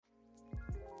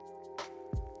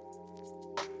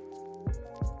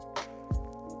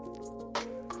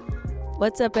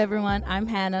What's up, everyone? I'm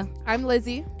Hannah. I'm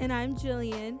Lizzie. And I'm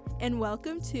Jillian. And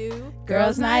welcome to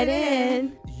Girls Night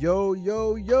In. Yo,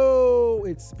 yo, yo.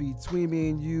 It's Between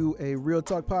Me and You, a Real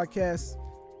Talk podcast.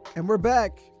 And we're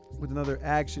back with another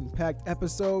action-packed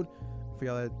episode. For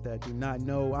y'all that do not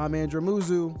know, I'm Andrew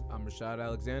Muzu. I'm Rashad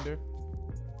Alexander.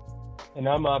 And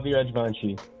I'm Avi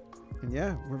Rajvanshi. And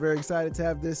yeah, we're very excited to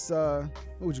have this, what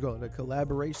would you call it, a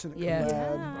collaboration? Yeah.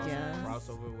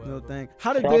 Crossover. No Whatever. thing.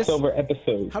 Crossover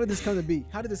episode. How did this come to be?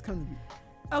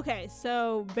 Okay,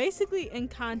 so basically in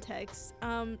context,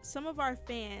 some of our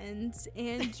fans,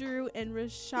 Andrew and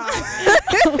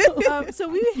Rashad, so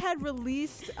we had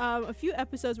released a few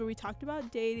episodes where we talked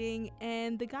about dating,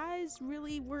 and the guys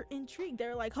really were intrigued. They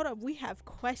were like, hold up, we have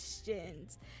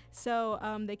questions. So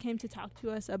they came to talk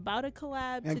to us about a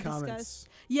collab And to comments. discuss.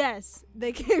 Yes,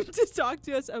 they came to talk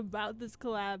to us about this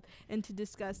collab and to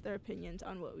discuss their opinions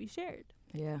on what we shared.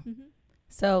 Yeah. Mm-hmm.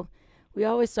 So we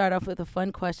always start off with a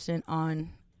fun question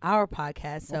on our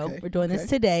podcast. So Okay, we're doing this okay.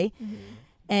 today. Mm-hmm.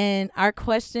 And our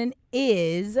question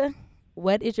is,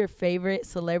 what is your favorite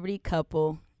celebrity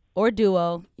couple or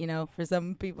duo, you know, for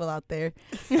some people out there?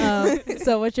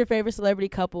 So what's your favorite celebrity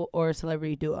couple or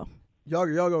celebrity duo? Y'all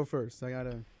go first. I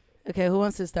gotta. Okay, who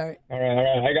wants to start? All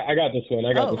right. I got this one.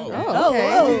 Okay.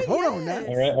 Hold on now.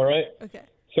 All right. Okay.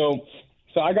 So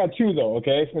I got two though.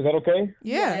 Okay, is that okay?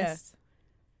 Yes.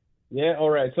 Yeah. All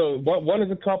right. So one is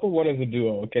a couple, one is a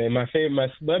duo. Okay. My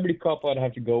celebrity couple I'd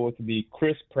have to go with would be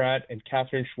Chris Pratt and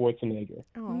Katherine Schwarzenegger,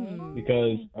 Oh.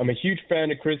 because I'm a huge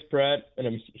fan of Chris Pratt and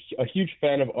I'm a huge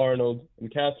fan of Arnold,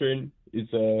 and Katherine is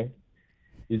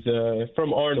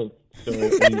from Arnold. So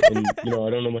and I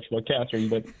don't know much about Katherine,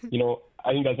 but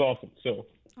I think that's awesome. So.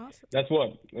 Awesome. That's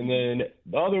one. And then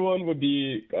the other one would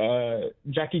be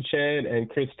Jackie Chan and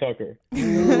Chris Tucker.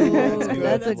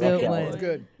 That's a good That's one. That's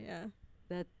good. Yeah.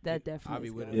 That I'll definitely be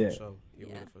is with good. it Yeah. for sure.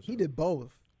 Yeah. He did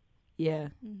both. Yeah.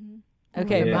 Mm-hmm.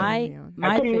 Okay, Yeah. my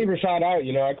I couldn't leave Rashad out.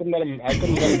 I couldn't let him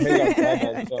hang out by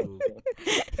himself.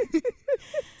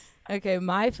 Okay,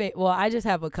 well, I just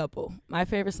have a couple. My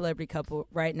favorite celebrity couple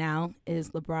right now is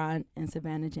LeBron and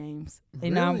Savannah James.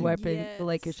 You know, I'm Really? wearing the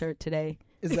Lakers shirt today.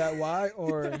 Is that why?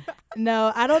 Or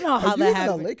No, I don't know how are you that even a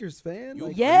happened. Lakers fan? You,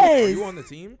 Like, Yes. Are you on the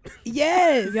team?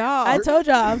 Yes. Y'all. I told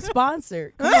y'all I'm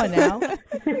sponsored. Come on now.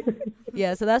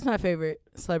 Yeah, so that's my favorite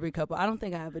celebrity couple. I don't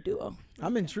think I have a duo.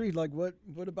 I'm intrigued. Like, what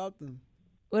about them?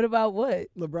 What about what?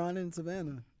 LeBron and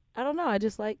Savannah. I don't know. I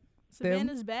just like them.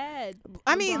 Savannah's bad.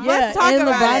 I mean, LeBron. let's talk and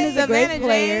about LeBron it. is a great Savannah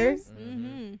player. James.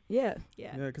 Mm-hmm. Yeah.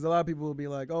 Yeah. Yeah, because a lot of people will be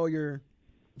like, "Oh, you're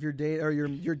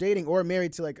dating or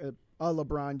married to like a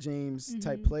LeBron James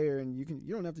type Mhm. player, and you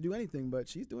don't have to do anything." But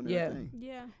she's doing her Yeah. thing.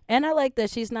 Yeah. And I like that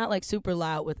she's not like super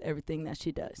loud with everything that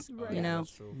she does. Right. You know?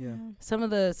 That's true. Yeah. Some of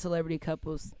the celebrity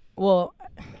couples, well,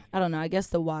 I don't know. I guess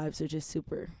the wives are just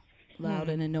super loud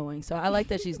and annoying. So I like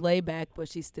that she's laid back, but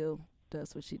she still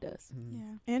does what she does. Mhm.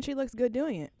 Yeah. And she looks good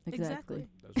doing it. Exactly.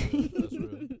 That's real. That's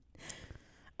real.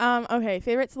 Okay,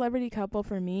 favorite celebrity couple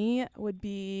for me would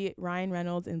be Ryan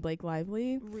Reynolds and Blake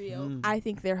Lively. Real. Mm. I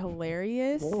think they're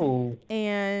hilarious. Oh.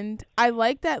 And I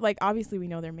like that, like, obviously we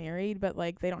know they're married, but,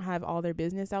 like, they don't have all their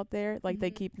business out there. Like,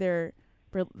 they Mhm. keep their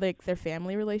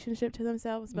family relationship to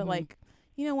themselves. But, Mhm. like,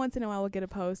 once in a while we'll get a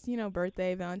post,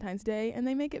 birthday, Valentine's Day, and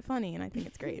they make it funny, and I think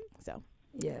it's great. So,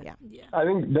 Yeah. yeah. Yeah. I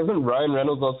think doesn't Ryan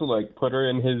Reynolds also like put her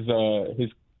in his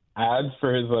ads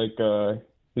for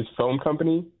his phone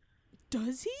company?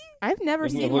 Does he? I've never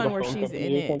Isn't it seen like one a where phone she's company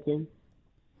in or it. something?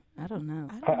 I don't know.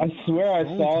 I swear I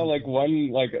Phone saw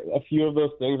company. a few of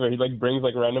those things where he brings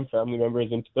random family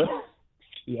members into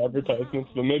the advertisements,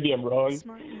 but maybe I'm wrong.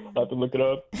 Smart man. I'll have to look it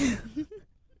up.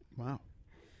 Wow.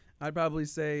 I'd probably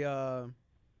say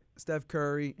Steph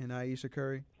Curry and Aisha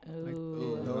Curry.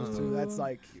 Ooh. Those two. That's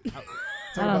like.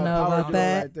 I don't know power about duo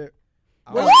that. Right there.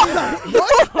 What?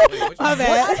 My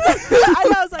bad.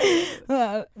 I was like,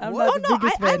 I'm What? not oh the no,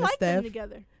 biggest I fan of like them Steph.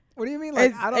 together. What do you mean?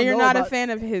 Like, I don't And you're know not about a fan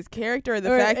of his character or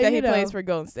the Or, fact that he you know. plays for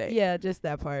Golden State? Yeah, just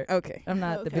that part. Okay. I'm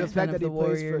not the Okay. the biggest fan fact of that he the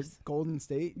plays Warriors. for Golden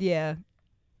State. Yeah.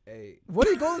 Hey, What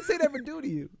did Golden State ever do to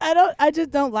you? I just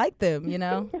don't like them, you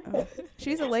know?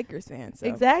 She's a Lakers fan, so.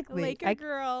 Exactly. Laker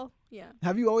girl. Yeah.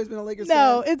 Have you always been a Lakers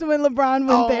No, fan? it's when LeBron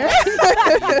went there.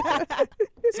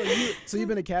 So you've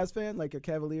been a Cavs fan, like a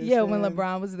Cavaliers Yeah, fan? when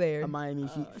LeBron was there. A Miami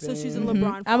Heat fan. So she's a Mhm.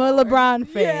 LeBron I'm a follower. LeBron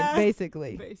fan, Yeah.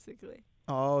 basically. Basically.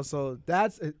 Oh, so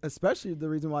that's especially the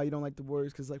reason why you don't like the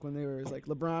Warriors, because like when they were like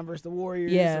LeBron versus the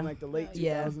Warriors Yeah. in like the late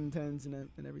Yeah. 2010s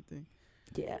and everything.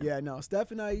 Yeah. Yeah, no,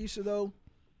 Steph and Aisha though,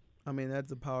 I mean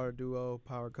that's a power duo,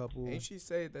 power couple. ain't she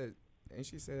say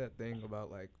that thing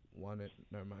about like wanted.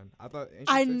 Never mind. I thought. ain't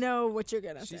she I say- know what you're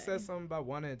gonna She say. said something about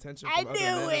wanting attention I from other knew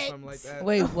men or it. something like that.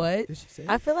 Wait, what? Did she say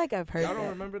I it? feel like I've heard Y'all don't that.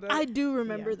 remember that? I do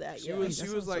remember Yeah. that. She Yeah. was That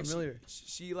she was sounds like familiar.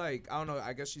 she like I don't know.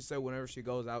 I guess she said whenever she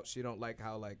goes out, she don't like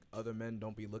how like other men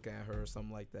don't be looking at her or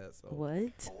something like that. So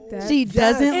What? That- She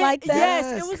doesn't It- like that?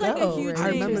 Yes, it was like a Oh, huge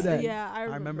I thing. remember that. Yeah, I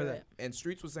remember that. it. and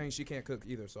Streets was saying she can't cook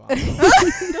either. So I don't know.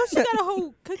 Don't she got a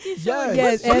whole cookie show? Yes.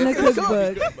 Yes, and a She can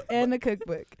cook. cookbook. And a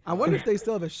cookbook. I wonder if they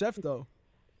still have a chef though.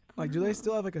 Like, do they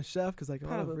still have like a chef? Because like a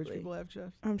lot of rich Probably. people have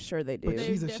chefs. I'm sure they do. But They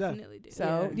she's a chef. definitely do. So,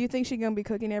 Yeah. do you think she's gonna be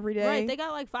cooking every day? Right, they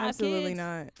got like 5 Absolutely kids.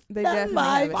 not. They Not definitely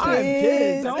five have Five kids.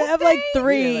 kids. They have like Yeah,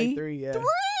 three. like 3, yeah.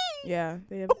 Yeah,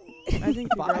 they have. I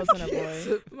think 2 Five girls and a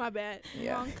boy. My bad.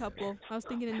 Yeah. Wrong couple. I was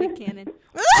thinking of Nick Cannon.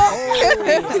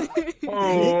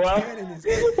 Oh, wow.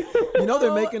 You know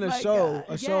they're Oh making a my show, God.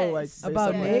 a show like Yes. based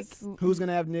About on, Nick? like, who's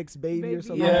gonna have Nick's baby or Baby.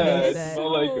 something. Yeah, Yes. it's That.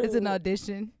 all like It's an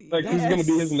audition. who's gonna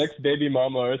be his next baby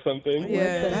mama or something.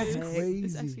 Yeah. That's Heck. It's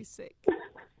crazy. actually sick.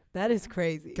 That is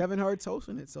crazy. Kevin Hart's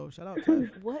hosting it, so shout out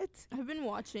Kev. What? I've been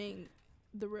watching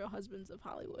The Real Husbands of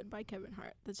Hollywood by Kevin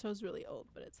Hart. That show's really old,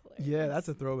 but it's hilarious. Yeah, that's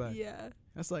a throwback. Yeah.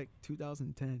 That's like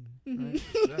 2010,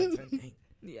 Mhm. right?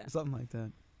 Yeah. Something like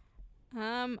that.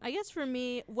 I guess for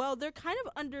me, well, they're kind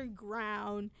of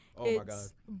underground. Oh it's my god.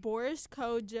 Boris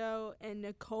Kojo and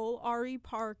Nicole Ari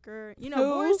Parker. You know, Who?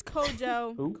 Boris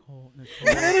Kojo. Who? Nicole.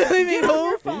 Get on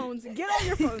your phones. Get on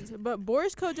your phones. But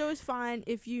Boris Kojo is fine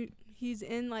if he's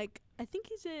in like I think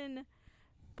he's in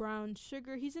Brown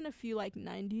Sugar. He's in a few like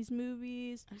 90s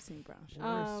movies. I've seen Brown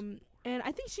Sugar. And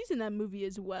I think she's in that movie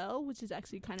as well, which is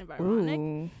actually kind of ironic.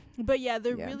 Ooh. But yeah,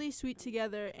 they're Yeah. really sweet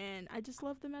together and I just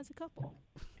love them as a couple.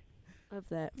 Love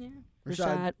that. Yeah.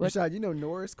 Rashad, what- Rashad, you know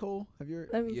Norris Cole? Have you?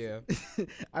 Let me Yeah.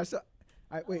 I saw.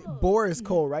 Wait, Boris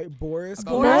Cole, right? Boris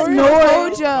Cole. Boris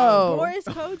Kojo. Boris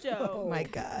Kojo. Oh my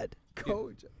God.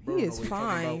 Kojo. Bro, He know is what you're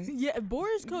talking fine. Yeah,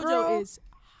 Boris Kojo Bro. is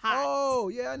hot. Oh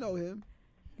yeah, I know him.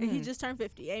 And he Hmm. just turned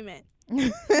 50. Amen.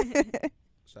 about.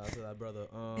 Shout out to that brother.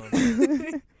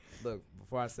 Look,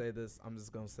 before I say this, I'm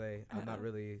just gonna say I'm not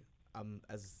really.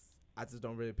 I just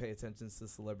don't really pay attention to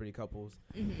celebrity couples.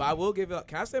 Mhm. But I will give it.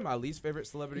 Can I say my least favorite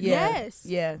celebrity? Yes.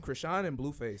 Yeah. couple? Krishan and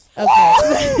Blueface.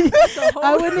 Okay. whole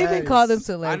I wouldn't even That call is- them I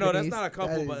celebrities. know that's not a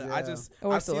couple, That is, but I yeah. just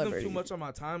Or I see them too celebrity. much on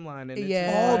my timeline, and it's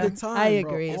Yeah. All the I time.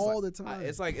 bro. agree. All the time.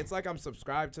 it's like I'm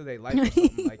subscribed to their life or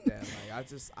something like that.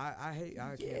 Like I hate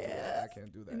I can't do that. I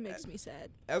can't do that. It makes me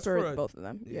sad. As For for a, both of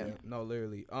them. yeah, no,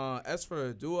 literally. As for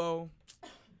a duo,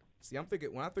 see, I'm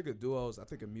thinking when I think of duos, I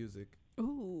think of music.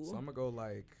 Ooh. So I'm gonna go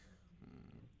like.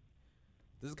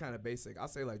 This is kind of basic. I'll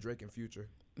say like Drake and Future.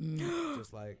 Mm.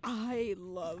 Just like. I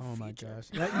love Oh my Future. gosh.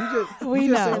 You just We you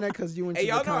just know. saying that because you went Hey, to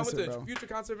y'all the know concert, I went to bro. a Future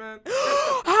concert, man.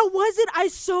 How was it? I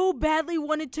so badly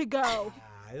wanted to go.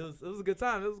 It was a good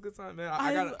time. It was a good time, man.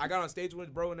 I got on stage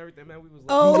with bro and everything, man. We was.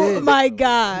 Oh did. my You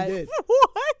God. did.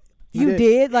 What? You You did.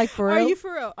 did? Like for Are real? you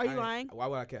for real? Are you I- lying? Why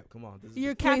would I cap? Come on. This is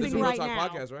You're this capping is a Real right Talk now.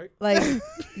 podcast, right? Like,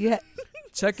 you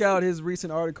Check out his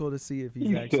recent article to see if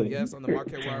he's actually. Yes, on the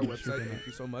Market Wire website. Thank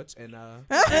you so much. And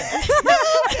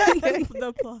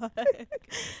The plug.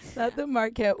 not the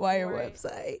Marquette Wire Right.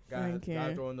 website. God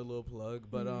you. throwing the little plug,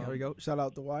 but There we go. Shout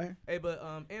out the wire. Hey, but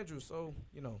Andrew, so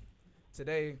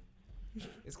today,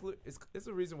 it's clear, it's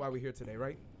the reason why we're here today,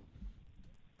 right?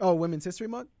 Oh, Women's History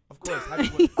Month. Of course.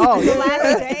 Happy, Oh, The yeah.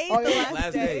 last day. Oh, The yeah. last,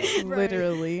 Last day. day. Right.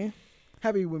 Literally.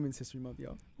 Happy Women's History Month,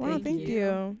 y'all. Wow, Thank thank you.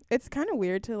 you. It's kind of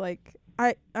weird to like.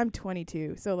 I'm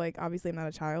 22, so like obviously I'm not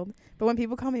a child. But when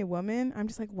people call me a woman, I'm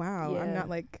just like, wow, I'm Yeah. not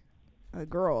like a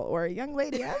girl or a young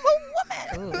lady. I'm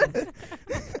a woman.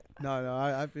 No,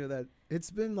 I feel that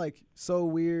it's been like so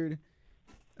weird,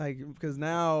 like because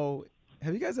now,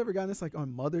 have you guys ever gotten this like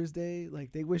on Mother's Day?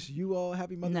 Like they wish you all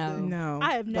Happy Mother's No. Day. No,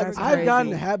 I have never That's gotten I've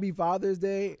gotten crazy. Happy Father's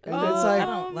Day, and Oh, it's like I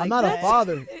don't like I'm not that. a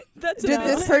father. That's Did a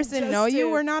this bit person know you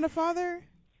suggestive. were not a father?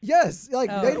 Yes,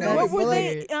 like Oh, they okay. know, What it, were but, like,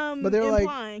 they but they were like,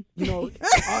 implying? you know,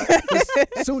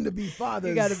 soon to be fathers.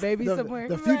 You got a baby the, somewhere?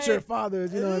 The future Right.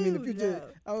 fathers, you know what I mean? The Ooh, future.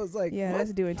 no. I was like, Yeah, what?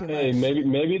 that's doing too Hey, much. maybe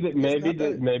not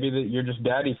that- that you're just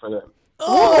daddy for them.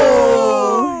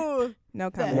 Oh, no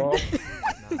comment. No?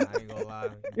 nah, I ain't gonna lie.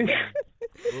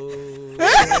 Ooh.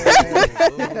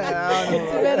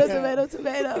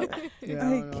 Tomato. Yeah, I I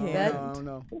don't know, can't. I don't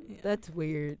know. That's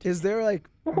weird. Is there like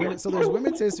so there's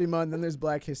Women's History Month and there's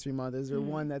Black History Month? Is there Mhm.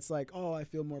 one that's like, oh, I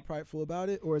feel more prideful about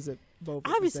it, or is it both? at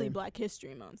the Obviously, same? Black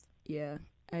History Month. Yeah.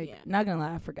 Yeah. Not gonna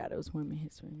lie, I forgot it was Women's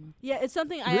History Month. Yeah, it's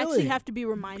something I Really? actually have to be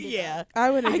reminded. of. I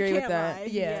would I agree with can't that. lie.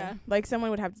 Yeah. Like someone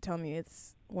would have to tell me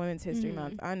it's Women's History Mhm.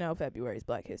 Month. I know February is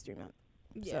Black History Month.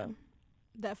 Yeah. So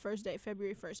that first day,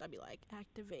 February 1st, I'd be like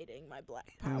activating my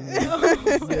black power.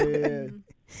 Yeah.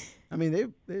 I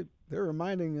mean, they're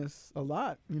reminding us a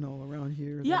lot, around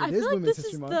here. Yeah, that I it is feel like Women's this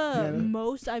is History the Month.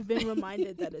 most I've been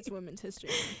reminded that it's Women's History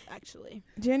Month, actually.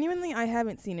 Genuinely, I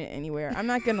haven't seen it anywhere. I'm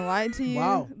not gonna lie to you.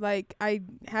 Wow. Like, I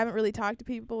haven't really talked to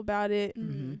people about it.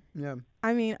 Mm-hmm. Yeah.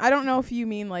 I mean, I don't know if you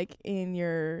mean like in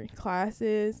your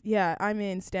classes. Yeah, I'm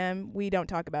in STEM. We don't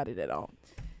talk about it at all.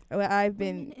 I've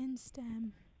Women been in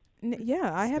STEM.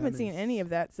 yeah, I haven't STEM seen is- any of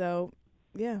that. So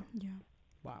yeah. Yeah.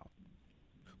 Wow.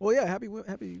 Well, yeah, happy to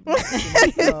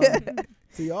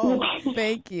y'all.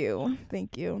 Thank you.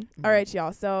 All right,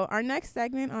 y'all. So our next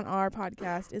segment on our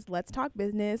podcast is Let's Talk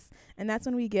Business, and that's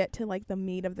when we get to like the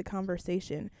meat of the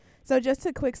conversation. So just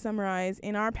to quick summarize,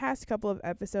 in our past couple of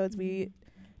episodes, we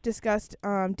discussed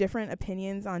different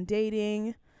opinions on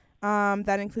dating.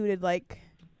 That included like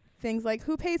things like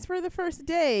who pays for the first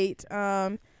date,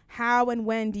 how and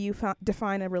when do you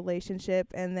define a relationship,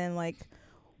 and then like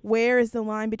where is the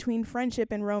line between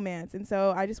friendship and romance? And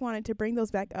so I just wanted to bring those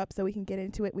back up so we can get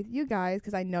into it with you guys,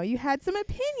 because I know you had some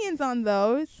opinions on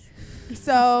those.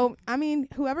 So, I mean,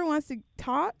 whoever wants to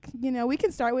talk, we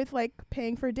can start with like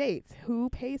paying for dates. Who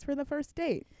pays for the first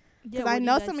date? Because I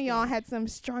know some of y'all had some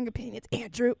strong opinions.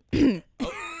 Andrew.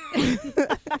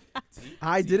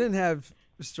 I didn't have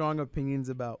strong opinions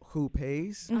about who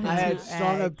pays. Mhm. I had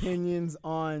strong Eggs. opinions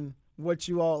on what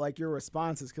you all like your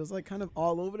responses, because like kind of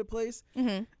all over the place.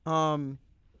 Mm-hmm.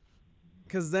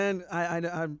 Because then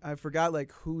I forgot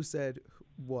like who said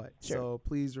what. Sure. So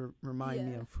please remind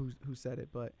me Yeah. of who said it.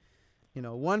 But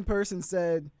one person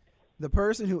said the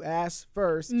person who asks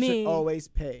first Me. should always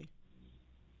pay.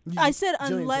 I said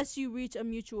Jillian unless you reach a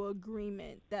mutual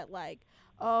agreement that like,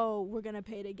 oh, we're gonna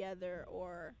pay together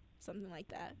or something like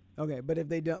that. Okay, but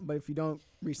if you don't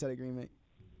reach that agreement,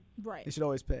 Right. they should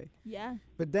always pay. Yeah.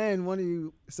 But then one of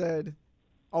you said,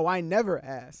 "Oh, I never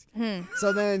ask." Hmm.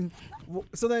 So then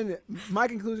my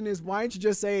conclusion is, why don't you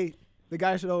just say the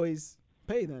guy should always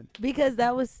pay then? Because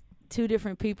that was two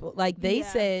different people. Like they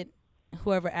Yeah. said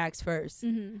whoever acts first.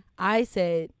 Mm-hmm. I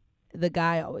said the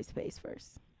guy always pays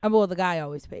first. Well, the guy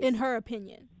always pays. In her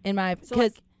opinion. In my So,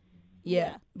 because like, yeah.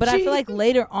 yeah. But I feel like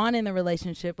later on in the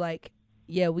relationship, like,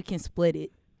 yeah, we can split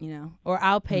it, or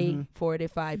I'll pay Mhm. for it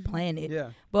if I plan it.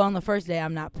 Yeah. But on the first day,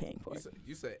 I'm not paying for it.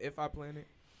 You said if I plan it.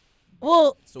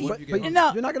 Well, So what if you But get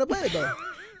no. you're not gonna play it though.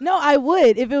 no, I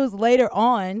would if it was later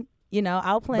on.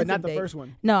 I'll plan. But not some the dates. first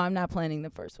one. No, I'm not planning the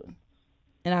first one,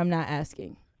 and I'm not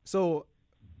asking. So,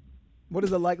 what is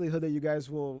the likelihood that you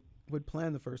guys would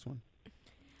plan the first one?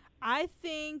 I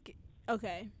think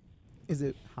okay. Is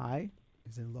it high?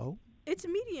 Is it low? It's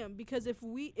medium because if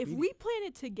we plan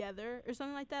it together or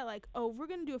something like that, like, oh, we're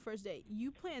gonna do a first date.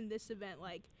 You plan this event,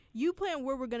 like you plan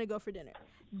where we're gonna go for dinner.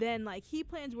 Then like he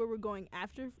plans where we're going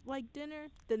after like dinner,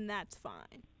 then that's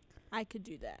fine. I could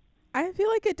do that. I feel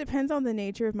like it depends on the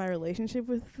nature of my relationship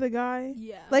with the guy.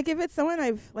 Yeah. Like if it's someone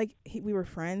we were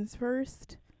friends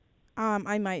first,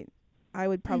 I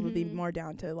would probably be Mhm. more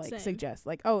down to like Same. suggest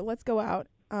like, oh, let's go out,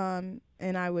 and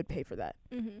I would pay for that.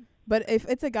 Mm-hmm. But if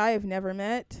it's a guy I've never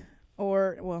met,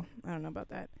 or well, I don't know about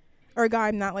that, or a guy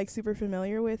I'm not like super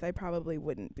familiar with, I probably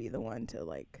wouldn't be the one to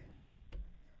like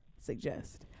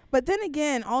suggest. But then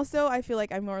again, also I feel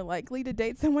like I'm more likely to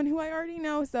date someone who I already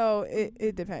know, so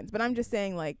it depends. But I'm just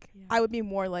saying like Yeah. I would be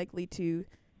more likely to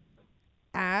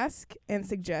ask and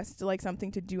suggest like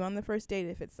something to do on the first date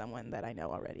if it's someone that I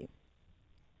know already.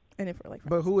 And if we're like But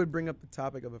friends. who would bring up the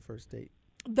topic of a first date?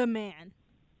 The man.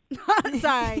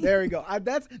 Sorry. There we go.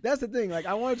 That's the thing. Like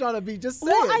I want y'all to be just say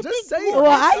Well, I it. Just think- say it. Well,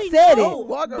 I actually, said no, it.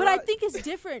 Walk But I around. think it's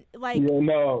different. Like Yeah,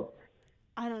 no,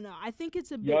 I don't know. I think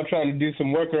it's a bit. y'all trying to do some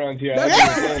workarounds here.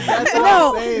 That's That's what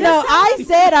No, I'm saying. no, I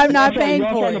said I'm not paying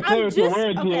y'all for trying it. to play I'm with your just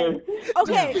words here.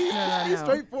 okay. Be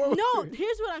straightforward. No,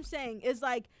 here's what I'm saying is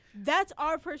like that's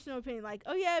our personal opinion. Like,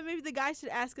 oh yeah, maybe the guy should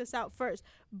ask us out first.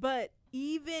 But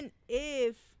even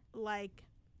if like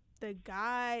the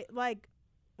guy like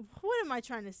what am I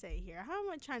trying to say here? How am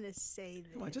I trying to say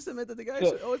this? Come on, just admit that the guy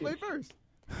So- should always pay first.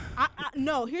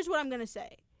 No, here's what I'm gonna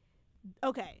say.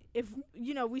 Okay, if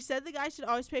we said the guy should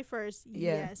always pay first,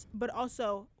 Yeah. yes, but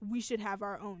also we should have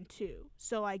our own too.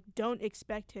 So like, don't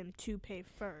expect him to pay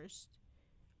first.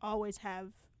 Always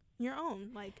have your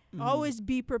own. Like, Mhm. always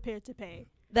be prepared to pay.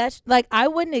 That's like I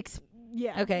wouldn't.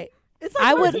 Yeah. Okay, It's like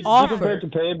I would Be offer. prepared to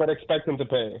pay, but expect them to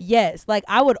pay. Yes, like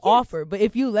I would offer, but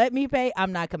if you let me pay,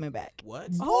 I'm not coming back. What?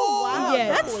 Oh wow,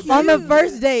 Yes. that's On the huge.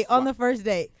 first date. On the first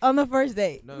date. On the first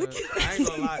date. No, I ain't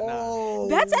gonna lie. Nah. Oh,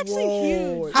 That's actually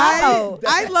huge.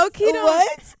 I low key don't.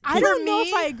 What? I For don't know me-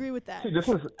 if I agree with that. See, this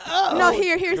is No,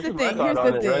 here's This the is thing. my Here's thought the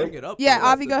on it, thing. right? Bring it up, Yeah, though,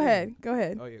 that's Avi, the go thing. ahead. Go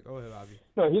ahead. Oh yeah, go ahead, Avi.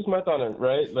 no. Here's my thought on it,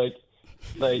 right? Like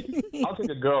I'll take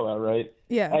a girl out, right?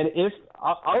 Yeah. And if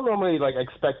I'll normally like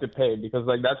expect to pay because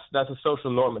like that's a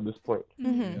social norm at this point.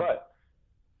 Mm-hmm. But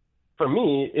for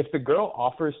me, if the girl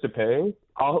offers to pay,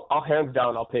 I'll hands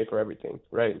down I'll pay for everything,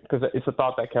 right? Because it's a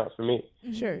thought that counts for me.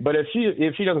 Sure. But if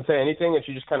she doesn't say anything and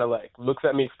she just kind of like looks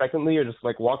at me expectantly or just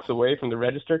like walks away from the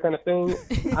register kind of thing,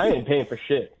 I ain't paying for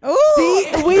shit. Ooh.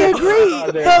 See, we agree.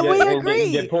 We And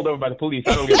agree. get pulled over by the police.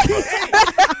 I don't give a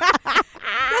fuck.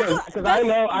 Because I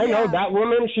know that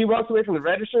woman. She walks away from the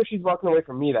register. She's walking away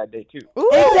from me that day too.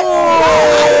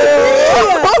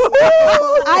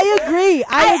 I agree.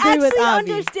 I agree with actually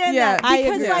Avi. understand Yeah. that I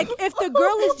because agree. like if the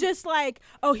girl is just like,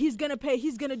 oh, he's gonna pay,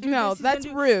 he's gonna do No, this, he's that's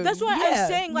gonna do, rude. That's what Yeah. I'm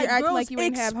saying. Like You're acting girls like you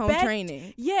ain't have home expect-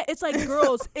 training. Yeah, it's like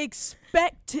girls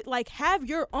expect to like have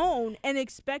your own and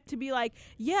expect to be like,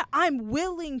 yeah, I'm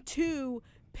willing to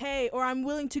pay or I'm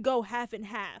willing to go half and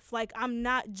half. Like I'm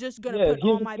not just gonna Yeah, put all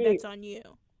here's the my thing. bets on you.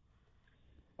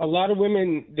 A lot of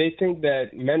women, they think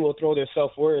that men will throw their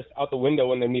self-worth out the window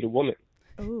when they meet a woman.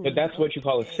 Ooh. But that's what you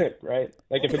call a simp, right?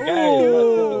 Like if a guy is not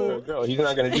simping for a girl, he's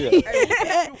not gonna do that.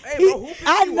 Hey, bro, who pissed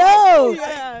I you know. off?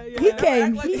 Yeah, yeah. He Act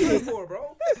came like you here. good for,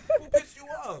 bro. Who pissed you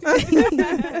off?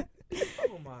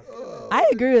 Oh my god. I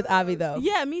agree with Avi though.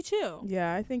 Yeah, me too.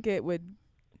 Yeah, I think it would.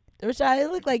 Rashad, it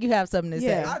look like you have something to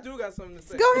Yeah. I do got something to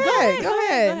say. Go ahead. Go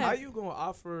ahead. How you gonna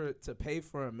offer to pay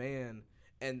for a man,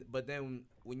 but then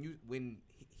when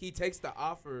he takes the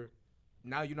offer,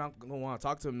 now you're not gonna want to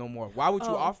talk to him no more? Why would you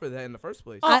Oh. offer that in the first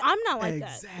place? Oh, I'm not like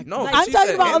Exactly. No, like- I'm she talking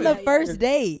said about on the him. first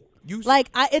date. You Like,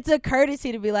 it's a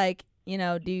courtesy to be like, you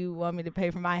know, do you want me to pay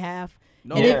for my half?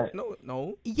 no, and if-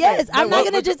 no. Yes, Hey, I'm not let's-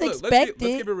 gonna just let's expect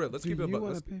keep it. it real. Let's Do keep it. you Let's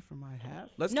want to pay for my half?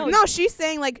 let's No, keep it- No, she's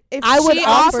saying like if I would she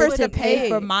offer offers to to pay pay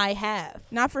for my half.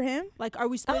 not for him. Like, are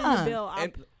we splitting Uh-uh. the bill?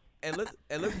 and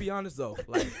let's be honest though.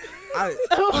 Like I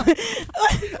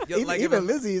like Even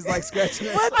Lizzie's like scratching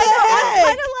her. What the kind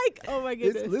heck? of like, oh my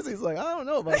goodness. Lizzie's like, I don't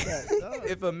know about that.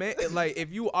 if a man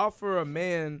if you offer a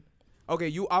man, okay,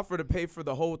 you offer to pay for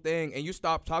the whole thing and you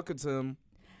stop talking to him.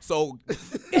 So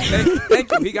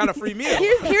thank you. He got a free meal.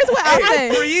 Here's what I'll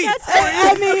say. Free eats.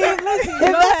 I mean, listen, if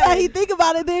that's how he think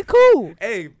about it, then cool.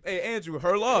 Hey, Andrew,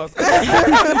 her loss.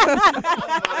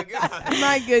 Oh my god.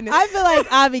 My goodness. I feel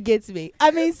like Avi gets me.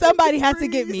 I mean, somebody has to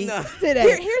get me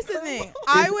today. Here's the thing.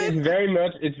 I would.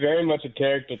 It's very much a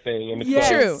character thing, and it's Yes.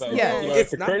 True, Like, yes. you know, It's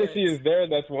if the not- courtesy is there,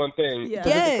 that's one thing. Yeah.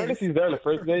 'Cause Yes. if the courtesy is there on the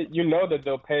first date, you know that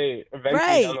they'll pay eventually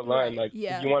Right. down the line. Like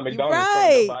Yeah. if you want McDonald's, Right.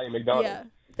 they'll buy you McDonald's. Yeah.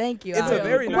 Thank you. It's a Avi.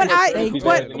 very What nice. I- Courtesy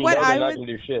what- does, and you what know I they're not would- gonna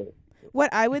do shit.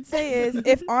 What I would say is,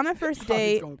 if on a first It's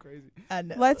date, going crazy. I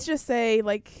know. let's just say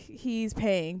like he's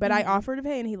paying, but Mm-hmm. I offer to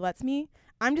pay and he lets me.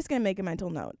 I'm just gonna make a mental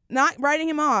note, not writing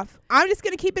him off. I'm just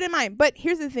gonna keep it in mind. But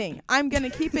here's the thing: I'm gonna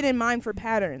keep it in mind for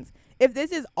patterns. If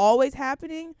this is always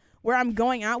happening, where I'm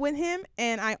going out with him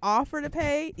and I offer to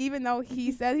pay, even though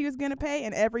he said he was gonna pay,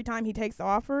 and every time he takes the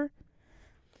offer,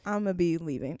 I'm gonna be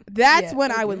leaving. That's Yeah.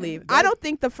 when I would leave. I don't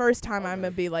think the first time I'm gonna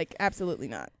be like, absolutely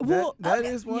not. Well, that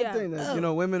is one yeah. thing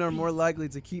that women are more likely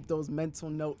to keep those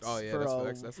mental notes Oh, yeah, for that's a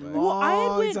facts, that's facts. long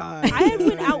Well, time. I had You know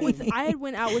went what I out with mean? I had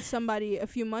went out with somebody a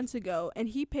few months ago, and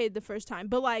he paid the first time.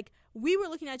 But like we were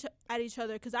looking at each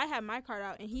other because I had my card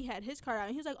out and he had his card out,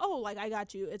 and he was like, "Oh, like I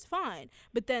got you, it's fine."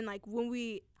 But then like when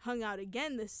we hung out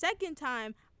again the second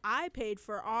time, I paid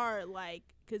for our like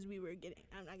because we were getting.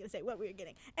 I'm not gonna say what we were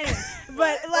getting anyway,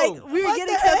 but like we were What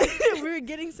getting the heck? something. We were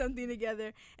getting something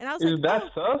together, and I was Is like,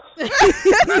 that "Oh,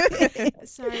 sus?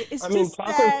 sorry, it's I mean, just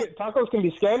that." tacos can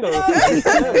be scandalous.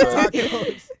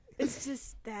 It's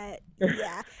just that,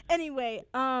 yeah. Anyway,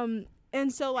 and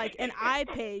so like, and I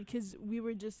paid because we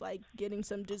were just like getting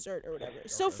some dessert or whatever.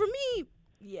 So for me,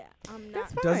 yeah, I'm not.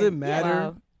 That's Does fine. it matter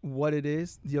Wow. what it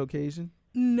is, the occasion?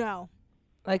 No.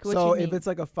 Like what So you if mean? it's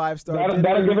like a 5-star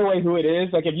That'll give away who it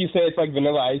is. Like if you say it's like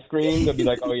vanilla ice cream, they'll be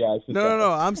like, "Oh yeah, it's just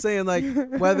No. I'm saying like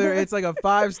whether it's like a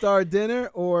 5-star dinner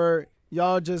or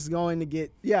y'all just going to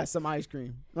get some ice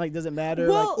cream. Like, does it matter?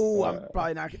 Well- like, oh, I'm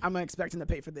probably not. I'm expecting to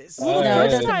pay for this. Well, the No, it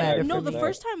first doesn't time, matter no, for the me.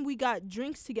 first time we got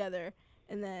drinks together,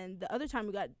 and then the other time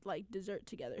we got like dessert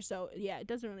together. So yeah, it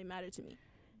doesn't really matter to me.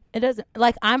 It doesn't.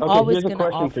 Like I'm Okay, always here's a gonna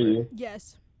question offer. for you.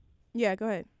 Yes. Yeah, go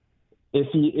ahead. If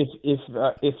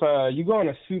you go on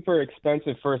a super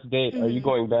expensive first date, are you Mhm.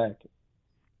 going back?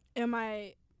 Am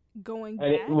I? going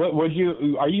And back.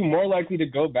 are you more likely to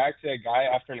go back to a guy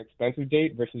after an expensive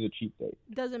date versus a cheap date?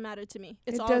 Doesn't matter to me.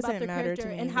 It's It all about doesn't their matter to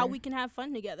character me and how either. we can have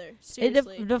fun together. It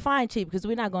Seriously. define cheap because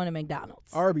we're not going to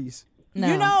McDonald's. Arby's. No,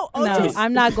 You know, no, just-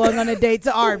 I'm not going on a date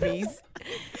to Arby's.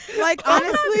 Like,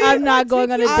 honestly, I'm not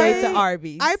going on a date to I-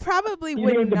 Arby's. I probably Even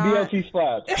would with the not. BLT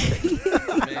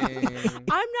flaps. Man.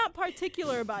 I'm not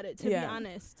particular about it, to be Yeah.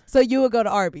 honest. So you would go to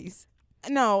Arby's.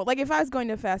 No, like if I was going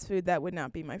to fast food, that would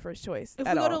not be my first choice If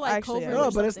at we go all. to, like, Actually, Culver I or No,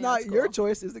 would. but it's something, not that's your cool.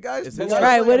 choice. It's the guy's. It's the his guy's choice.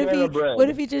 Right? What if Bread. what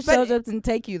if he just But shows up and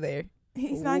take you there?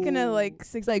 He's not gonna like.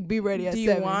 It's like be ready at Do you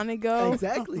 7. want to go?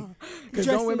 Exactly. Because Dressed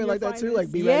don't in women your like that too? finest.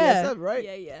 Like be ready Yeah. at 7, right?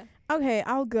 Yeah, yeah. Okay,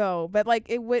 I'll go. But like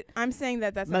it would. I'm saying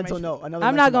that's Mental not my note. Another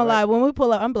I'm not mental gonna lie. note, When we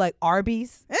pull up, I'm like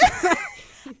Arby's.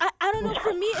 I don't know.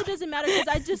 For me, it doesn't matter because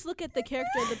I just look at the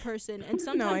character of the person, and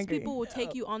sometimes agree. people will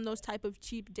take you on those type of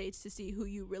cheap dates to see who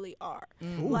you really are.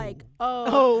 Ooh. Like,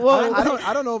 Oh, right? whoa.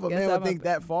 I don't know if a Guess man I'm would a- think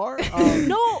that far.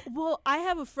 no, well, I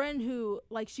have a friend who,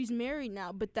 like, she's married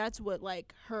now, but that's what,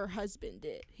 like, her husband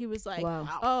did. He was like, Wow.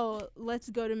 oh, let's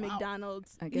go to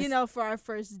McDonald's, I guess- you know, for our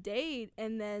first date.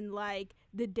 And then, like,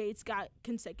 the dates got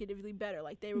consecutively better.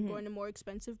 Like, they were going to more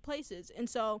expensive places. And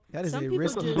so That is some a people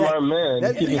risky just... bet. Smart man.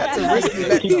 That's a Yeah. risky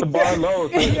bet. Keep the bar low.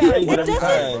 So it's Yeah, crazy it every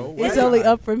doesn't- time. It's only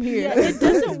up from here. Yeah, it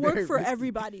doesn't work Very for risky.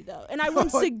 everybody though, and I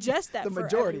wouldn't suggest that The for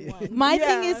majority. everyone. My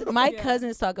thing Yeah. is, my Yeah.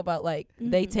 cousins talk about like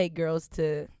they Mhm. take girls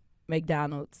to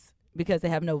McDonald's because they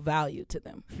have no value to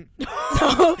them.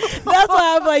 So that's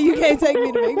why I'm like, you can't take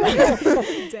me to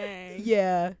McDonald's. Dang.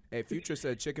 Yeah. Hey, Future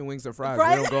said chicken wings and fries.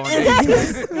 Right? We don't go on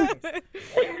dates.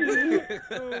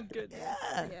 Oh goodness.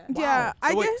 Yeah. Yeah,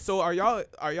 I So wait, guess. so are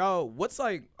y'all what's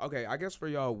like, okay, I guess for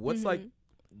y'all, what's like Mhm.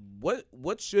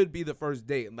 what should be the first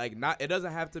date? Like, not, it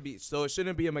doesn't have to be, so it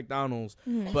shouldn't be a McDonald's.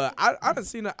 Mhm. But I done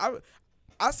seen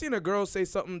I seen a girl say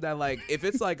something that, like, if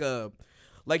it's like a,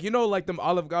 like, you know, like them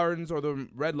Olive Gardens or the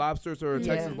Red Lobsters or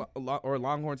Yeah. Texas or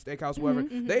Longhorn Steakhouse, whatever.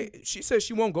 Mhm. She says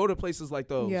she won't go to places like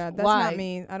those. Yeah, that's Why? not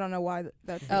me. I don't know why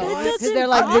that's. Oh, That because doesn't they're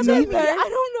like bother beneath me. her. I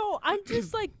don't know. I'm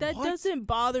just like, that What? doesn't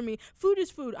bother me. Food is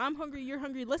food. I'm hungry. You're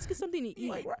hungry. Let's get something to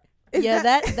eat. Is Yeah,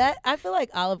 that I feel like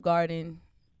Olive Garden.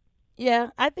 Yeah,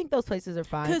 I think those places are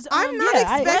fine. Because I'm not yeah,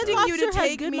 I- expecting Red you to Lobster has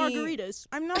take good me. margaritas.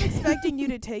 I'm not expecting you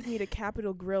to take me to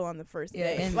Capitol Grill on the first Yeah,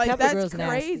 date. and Like Capitol that's Grill's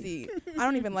nasty. crazy. I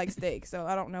don't even like steak, so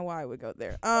I don't know why I would go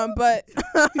there. But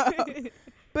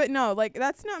but no, like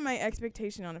that's not my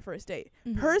expectation on a first date.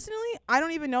 Mhm. Personally, I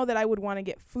don't even know that I would want to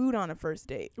get food on a first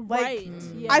date. Like Right.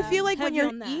 Mm. Yeah. I feel like when Heavy you're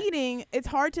on that. eating, it's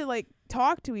hard to like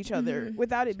talk to each other Mhm.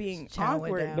 without it being Chow it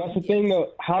awkward. down. That's the thing,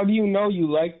 though. How do you know you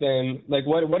like them? Like,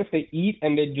 what if they eat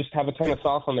and they just have a ton of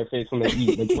sauce on their face when they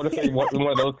eat? Like, what if they're one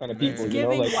of those kind of people? You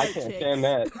know, Giving like I white can't chicks. stand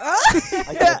that.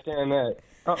 I can't stand that.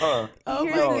 Oh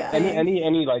Here's my the god. thing.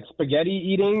 Any like spaghetti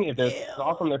eating? If there's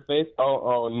sauce on their face,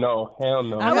 oh no, hell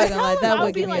no. I'm would not gonna lie, tell that him, I would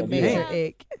would be give me a like, major yeah.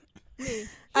 ick. Me.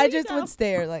 I Here you just go. would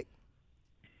stare like,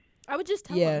 I would just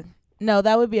tell yeah. him. No,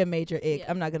 that would be a major ick. Yeah.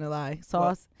 I'm not gonna lie.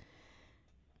 Sauce.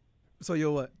 So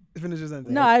you'll what? Finish your sentence.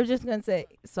 No, I was just gonna say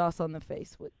sauce on the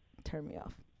face would turn me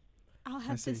off. I'll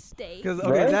have see. to stay. Because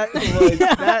okay,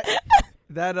 Right?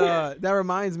 that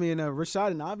reminds me, and Rashad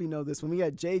and Avi know this. When we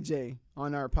had JJ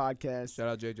on our podcast, Shout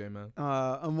out JJ, man.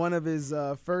 on one of his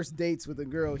first dates with a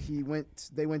girl,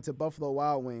 they went to Buffalo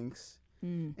Wild Wings,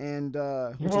 and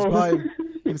which is probably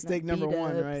mistake number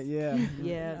one, B-dubs. right? Yeah.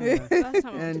 Yeah. Last time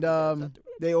I went And to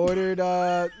they ordered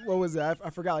what was it? I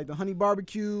forgot, like the honey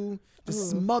barbecue, just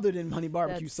Ooh. smothered in honey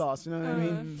barbecue That's- sauce. You know what I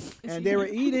mean? Is And she- they were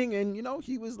eating, and you know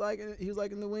he was liking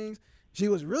the wings. She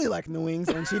was really liking the wings,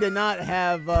 and she did not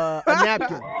have a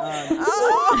napkin.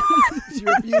 She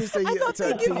refused to, I thought to,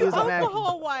 they to give you use a napkin.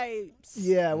 alcohol wipes.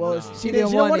 Yeah, well, Nah. she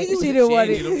didn't want to use She it. didn't want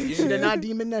She it. ain't- She did not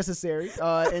deem it necessary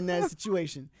in that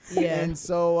situation. Yeah. And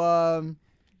so,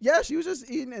 yeah, she was just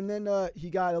eating, and then he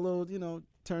got a little,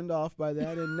 turned off by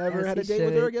that, and never As had a he date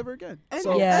with her should. ever again. And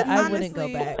So Yeah, that's I wouldn't go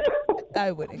honestly- back.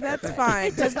 I wouldn't. go That's back. fine.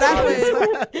 Because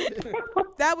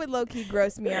that would low key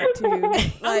gross me out too.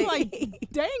 I'm like,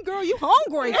 dang girl, you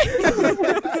hungry?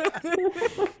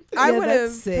 I Yeah, would have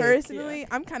that's sick. personally.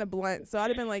 I'm kind of blunt, so I'd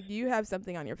have been like, "You have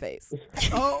something on your face.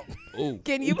 oh, Ooh.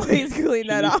 Can you please clean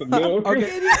that Need off?" some milk?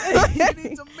 okay. You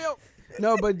need some milk.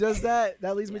 No, but does that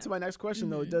leads me to my next question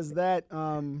though? Does that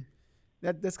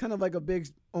that's kind of like a big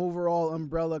overall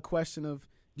umbrella question of,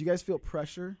 do you guys feel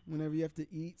pressure whenever you have to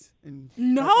eat? And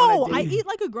No, on a I date? eat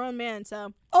like a grown man,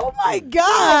 so Oh my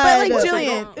god. But like Jillian,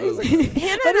 Hannah what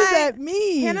and does I, that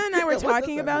mean? Hannah and I were What does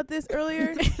talking that about this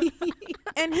earlier.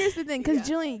 And here's the thing, because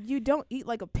Yeah. Jillian, you don't eat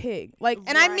like a pig. Like,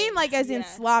 and I mean like as in Yeah.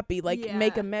 sloppy, like Yeah.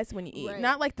 make a mess when you eat, Right.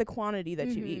 not like the quantity that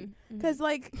you eat. Mhm. Because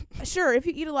like, sure, if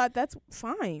you eat a lot, that's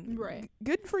fine. Right.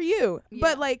 Good for you. Yeah.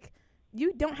 But like,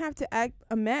 you don't have to act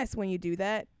a mess when you do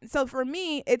that. So for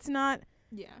me, it's not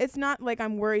like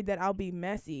I'm worried that I'll be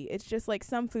messy. It's just like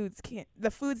some foods can't, the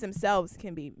foods themselves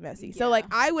can be messy. So like, Yeah.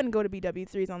 I wouldn't go to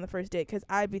BW3s on the first date because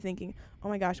I'd be thinking, oh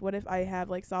my gosh, what if I have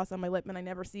like sauce on my lip and I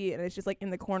never see it and it's just like in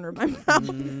the corner of my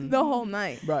mouth the whole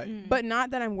night. Right. Mm. But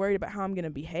not that I'm worried about how I'm gonna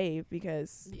behave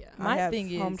because Yeah. I My have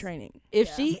thing home is- training. If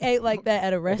Yeah. she ate like that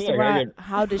at a feel like I restaurant, get-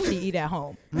 how does she eat at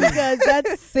home? Because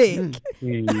that's sick.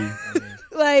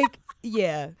 Like,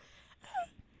 yeah.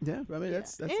 Yeah, I mean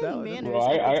that's And valid. manners. Well,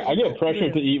 I get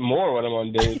pressured to eat more when I'm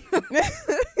on dates.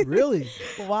 Really?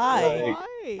 Why?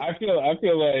 Like, I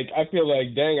feel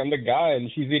like dang, I'm the guy and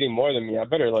she's eating more than me. I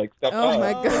better like step Oh up.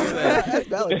 my Oh, god. that's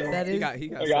valid. Though. That He is got Like,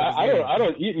 set his game. I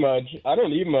don't eat much. I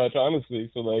don't eat much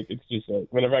honestly. So like it's just like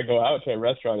whenever I go out to a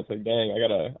restaurant, it's like dang, I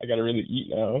gotta really eat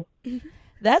now.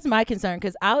 that's my concern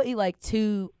because I'll eat like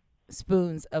 2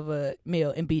 spoons of a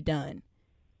meal and be done,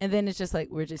 and then it's just like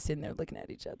we're just sitting there looking at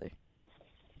each other,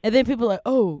 and then people are like,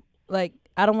 oh, like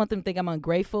I don't want them to think I'm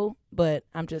ungrateful, but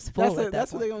I'm just full at that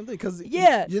That's what point. they're gonna think because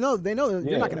Yeah. they know that you're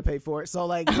Yeah. not gonna pay for it. So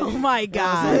like, Oh my you know what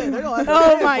I'm saying? god! They're gonna have to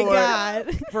Oh pay my for it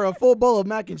god! for a full bowl of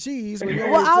mac and cheese. When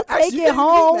Well, I'll actually, take you it can't eat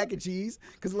home. mac and cheese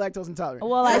because lactose intolerant.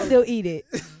 Well, I still eat it,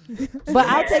 but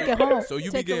I'll take it home. So you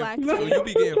be Take a getting, laxative.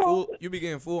 so you be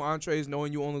getting full entrees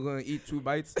knowing you only gonna eat 2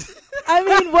 bites. I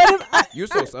mean, what if I, You're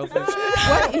so selfish.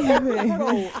 What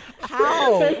even?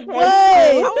 How?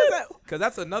 what? Cause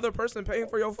that's another person paying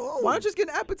for your food. Why don't you just get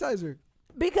an appetizer?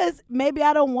 Because maybe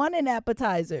I don't want an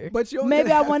appetizer. But you only maybe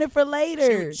get I an want it for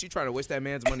later. She trying to waste that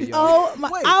man's money, y'all. Oh my!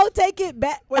 Wait. I'll take it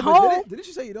back Wait, but home, didn't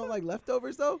you say you don't like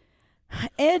leftovers though?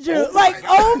 Andrew. Oh like, my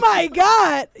oh my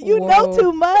God, you know Whoa.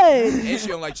 too much. And she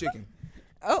don't like chicken.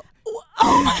 Oh,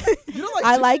 You don't like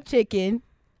I chicken? like chicken.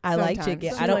 I like Sometimes.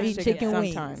 chicken. I don't eat Sometimes chicken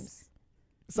wings. Sometimes.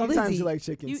 Sometimes Lizzie, you like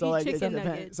chicken. you so eat like it chicken depends.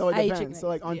 nuggets. So it I eat depends. chicken So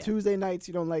like on Yeah. Tuesday nights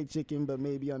you don't like chicken, but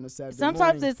maybe on the Saturday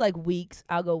Sometimes morning. it's like weeks.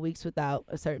 I'll go weeks without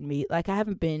a certain meat. Like I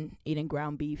haven't been eating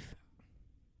ground beef.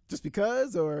 Just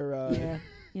because or Yeah,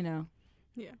 you know.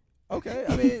 okay.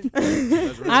 I mean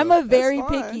That's real. I'm a very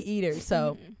fine. picky eater,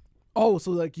 so oh,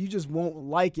 so like you just won't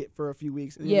like it for a few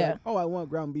weeks. And you're Yeah. like, oh, I want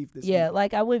ground beef this yeah. week.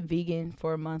 Like I went vegan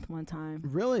for a month one time.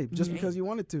 Really? Just Mhm. because you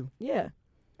wanted to. Yeah, it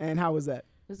And how was that?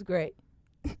 was great.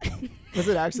 Was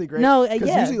it actually great? No, Because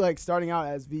yeah. usually like starting out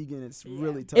as vegan, it's Yeah.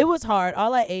 really tough. It was hard.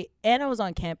 All I ate, and I was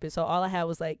on campus, so all I had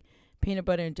was like peanut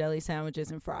butter and jelly sandwiches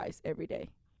and fries every day,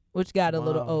 which got a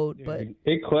little Wow. old, but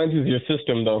It cleanses your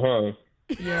system though, huh?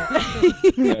 yeah.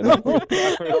 Yeah, that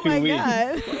first Oh 2 my weeks.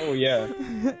 God. Oh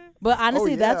yeah. But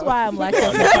honestly, yeah. that's why I'm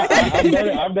lactose.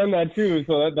 I've done that too.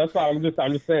 So that's why I'm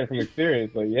just saying from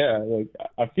experience. Like yeah, like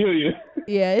I feel you.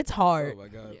 Yeah, it's Oh hard. my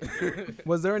god.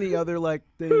 Was there any other like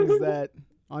things that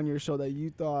on your show that you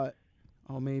thought,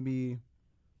 oh, maybe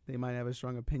they might have a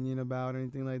strong opinion about or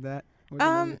anything like that? Or did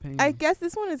they opinion? I guess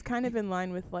this one is kind of in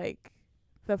line with like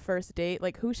the first date.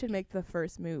 Like who should make the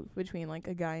first move between like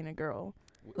a guy and a girl?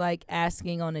 Like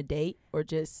asking on a date or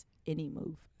just any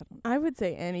move. I don't know. I would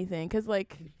say anything, 'cause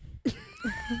like,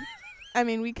 I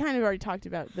mean, we kind of already talked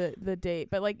about the date,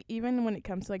 but like even when it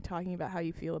comes to like talking about how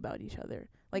you feel about each other,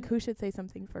 like who should say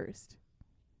something first?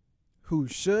 Who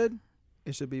should?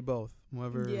 It should be both.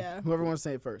 Yeah. Whoever wants to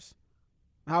say it first.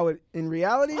 How it in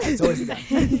reality, it's always the guy.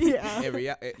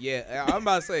 Yeah, I'm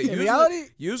about to say. In reality,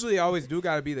 Usually, I always do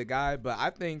gotta be the guy, but I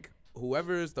think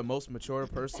whoever is the most mature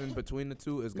person between the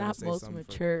two is gonna Not say most something.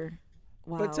 mature.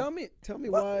 Wow. but tell me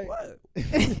why. What?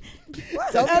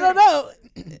 Tell I me- don't know.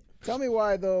 Tell me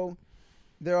why though.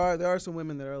 There are some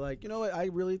women that are like, you know what? I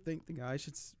really think the guy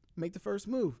should make the first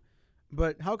move.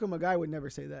 But how come a guy would never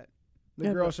say that? The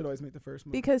Yeah, girl but- should always make the first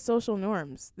move. Because social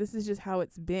norms. This is just how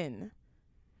it's been.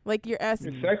 Like you're It's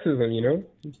asking. sexism, you know.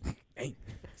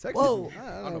 Sexism. Whoa. I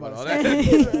I don't know about all that.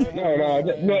 that.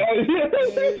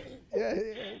 No. Yeah.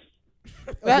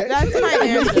 That's my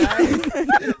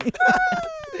answer.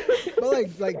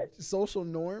 But like social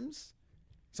norms.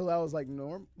 So that was like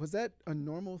norm. Was that a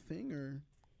normal thing or?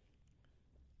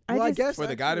 Well, I guess For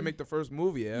the guy to actually- make the first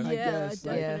move, yeah. I Yeah, guess,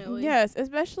 like- definitely. Yes,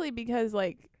 especially because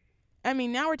like, I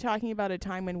mean, now we're talking about a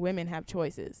time when women have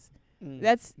choices.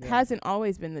 That's Yeah. hasn't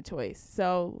always been the choice.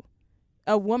 So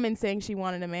a woman saying she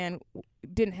wanted a man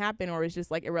didn't happen or is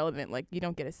just like irrelevant. Like you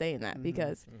don't get a say in that Mhm.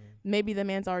 because maybe the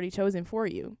man's already chosen for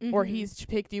you or Mhm. he's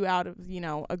picked you out of,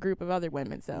 a group of other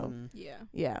women. So Mhm. Yeah.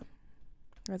 yeah,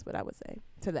 that's what I would say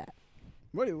to that.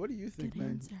 What do you think, Good man?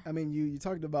 answer. I mean, you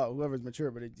talked about whoever's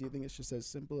mature, but do you think it's just as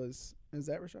simple as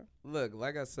that, Rashad? Look,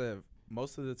 like I said,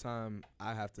 most of the time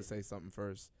I have to say something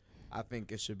first. I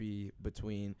think it should be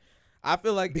between. I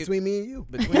feel like Between me and you.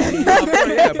 between me and you,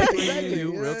 between me and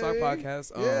you, Yeah, Real Talk yeah.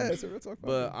 Podcast. Yeah, it's a Real Talk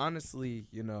But podcast. honestly,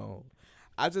 you know,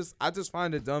 I just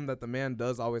find it dumb that the man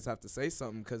does always have to say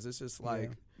something, because it's just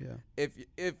like, yeah.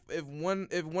 if one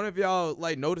of y'all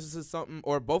like notices something,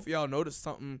 or both of y'all notice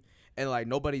something, and like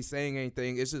nobody's saying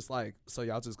anything, it's just like, so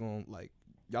y'all just gonna like,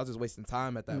 y'all just wasting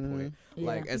time at that point. Yeah.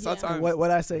 Like, and Yeah. sometimes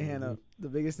What I say, Hannah, the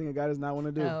biggest thing a guy does not want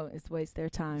to do. No, it's waste their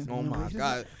time. Oh my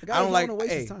God. A guy I don't doesn't like wanna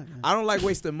waste his hey, time, man. I don't like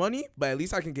wasting money, but at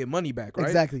least I can get money back, right?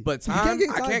 Exactly. But You can't time, get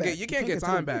I time can't back. get you can't get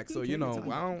time back. So You you can't know, get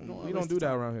time. I You don't don't wanna we don't waste do your that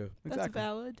time. around here. That's Exactly.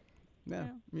 valid. Yeah.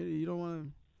 You don't want to.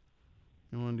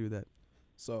 You don't want to do that.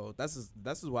 So that's is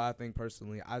why I think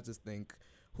personally. I just think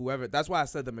whoever. That's why I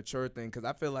said the mature thing, because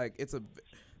I feel like it's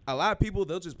a lot of people,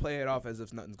 they'll just play it off as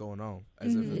if nothing's going on,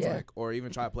 as if it's Yeah. like, or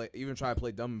even try to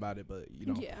play dumb about it. But you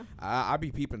know, Yeah. I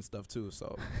be peeping stuff too.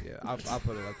 So yeah, I'll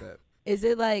put it like that. Is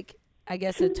it like, I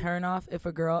guess, a turn off if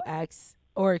a girl asks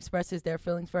or expresses their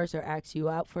feelings first or asks you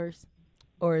out first?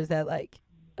 Or is that like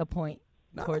a point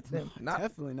towards them?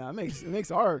 Definitely not. It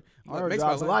makes our makes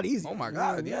jobs my a lot life- easier. Oh my You know God,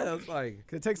 what I mean? yeah, it's like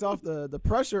 'Cause it takes off the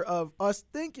pressure of us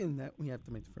thinking that we have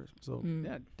to make the first. So Mm.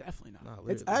 yeah, definitely not. Nah,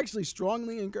 It's literally. actually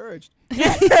strongly encouraged.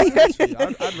 Actually,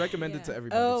 I'd recommend it to Yeah.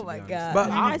 everybody. Oh to be my honest. God. But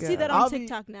I I'll- see that I'll on be-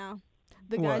 TikTok now.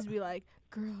 The What? guys be like,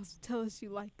 "Girls, tell us you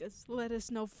like us. Let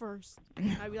us know first."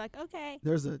 I'd be like, "Okay,"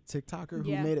 There's a TikToker who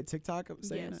Yeah. made a TikTok of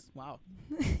saying Yes. it. Wow.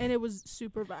 and it was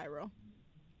super viral.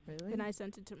 Really? And I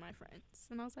sent it to my friends,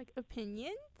 and I was like,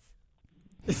 "Opinions?"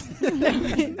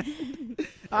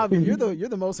 Avi, you're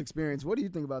the most experienced. What do you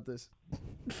think about this?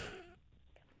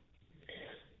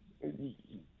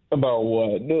 About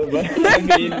what?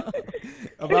 I mean,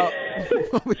 About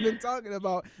what we've been talking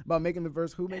about making the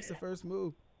first. Who makes the first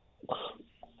move?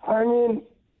 I mean,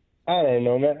 I don't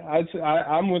know, man.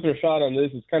 I'm with Rashad on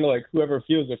this. It's kind of like whoever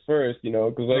feels it first, you know,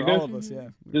 because like For all of us, yeah.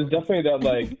 there's definitely that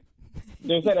like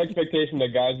there's that expectation that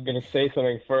guys are gonna say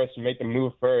something first and make the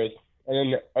move first,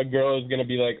 and then a girl is gonna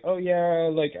be like, oh yeah,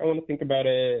 like I want to think about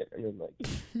it, and then like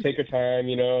take her time,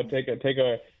 you know, take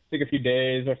a few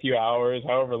days, a few hours,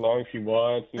 however long she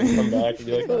wants, and then come back and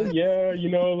be like, oh yeah, you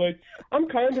know, like I'm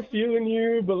kind of feeling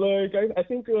you, but like I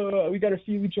think we gotta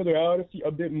feel each other out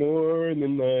a bit more, and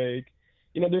then like,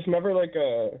 you know, there's never like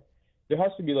there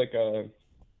has to be like a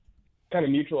kind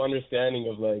of mutual understanding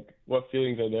of like what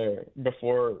feelings are there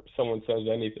before someone says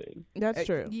anything. That's Hey,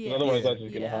 true. Yeah. Otherwise, that's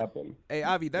just gonna Yeah. happen. Hey,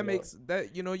 Avi, that Yeah. makes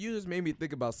that, you know, you just made me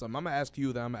think about something. I'm gonna ask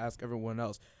you, then I'm gonna ask everyone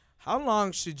else. How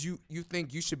long should you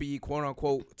think you should be, quote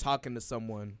unquote, talking to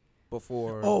someone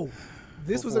before? Oh,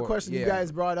 this was a Before, question you yeah.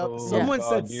 guys brought up. Oh, Someone God,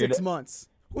 said dude. 6 months.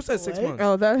 Who said 6 What? months?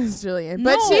 Oh, that was Jillian.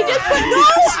 No. But she just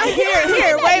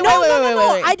here. Wait.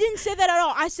 I didn't say that at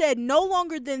all. I said no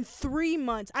longer than 3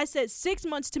 months. I said 6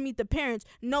 months to meet the parents,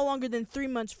 no longer than 3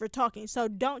 months for talking. So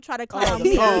don't try to call out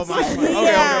me. Oh, my God. Okay,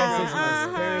 Yeah. okay, 6 months.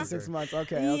 Uh-huh. Parents 6 months.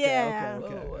 Okay. Yeah.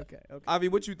 Okay. Avi,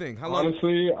 what you think? How long?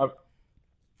 Honestly,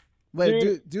 Wait,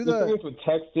 dude, do the thing the is with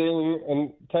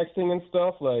texting and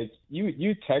stuff, like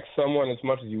you text someone as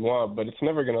much as you want, but it's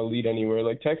never gonna lead anywhere.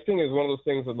 Like texting is one of those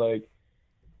things that like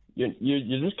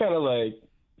you're just kind of like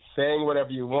saying whatever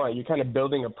you want. You're kind of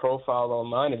building a profile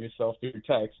online of yourself through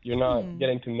text. You're not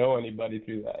getting to know anybody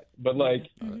through that. But like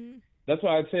that's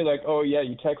why I'd say like, oh yeah,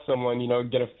 you text someone, you know,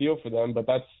 get a feel for them, but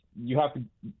you have to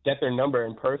get their number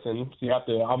in person. So you have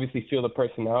to obviously feel the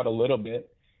person out a little bit.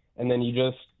 And then you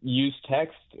just use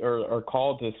text or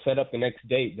call to set up the next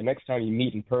date, the next time you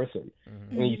meet in person.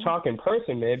 And then you talk in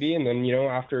person maybe, and then, you know,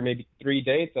 after maybe 3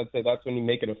 dates, I'd say that's when you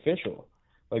make it official.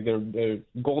 Like the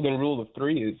golden rule of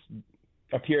 3 is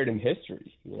appeared in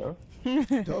history, you know?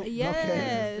 dope.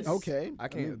 Yes. Okay. I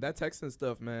can't. That texting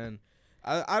stuff, man.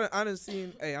 I done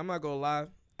seen. Hey, I'm not gonna lie.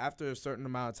 After a certain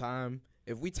amount of time,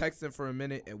 if we texting for a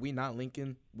minute and we not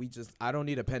linking, I don't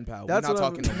need a pen pal. That's We're not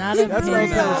what talking. Not no a more. That's what I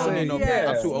was I gonna don't say. need no Yeah. pen.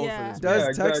 I'm too old Yeah. for this. Does Yeah,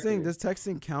 exactly.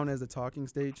 texting count as a talking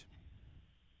stage?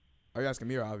 Are you asking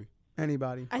me or Avi?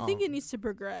 Anybody? I think it needs to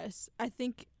progress. I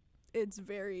think it's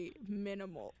very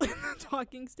minimal in the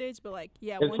talking stage, but like,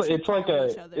 yeah, once you call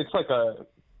each other. It's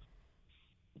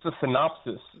a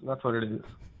synopsis. That's what it is.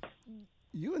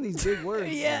 You and these big words.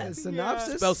 Yeah.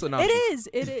 Synopsis. Spell synopsis.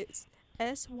 It is.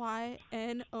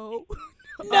 SYNO.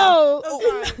 No.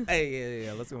 Oh, sorry. Hey,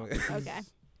 yeah. Let's go. Okay.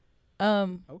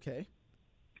 Okay.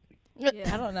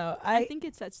 Yeah. I don't know. I think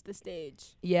it sets the stage.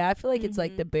 Yeah, I feel like it's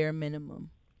like Mhm. the bare minimum.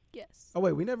 Yes. Oh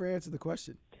wait, we never answered the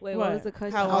question. Wait, What? what was the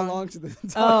question? How How long? long should the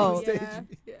talking Oh. stage Yeah.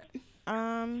 be?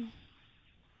 Yeah.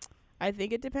 I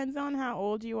think it depends on how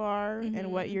old you are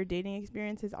and what Mhm. your dating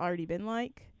experience has already been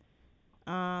like.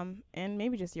 and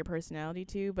maybe just your personality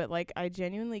too. But like, I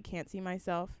genuinely can't see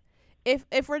myself.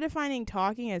 If we're defining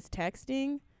talking as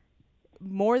texting,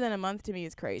 more than a month to me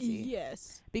is crazy.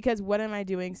 Yes. Because what am I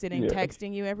doing sitting Yeah.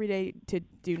 texting you every day to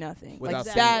do nothing? Without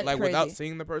like seeing, that's like crazy. without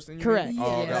seeing the person. You Correct. Mean?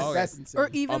 Oh, Yeah. okay. That's insane. Or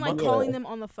even A like month? calling Yeah. them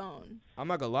on the phone. I'm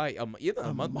not gonna lie. Either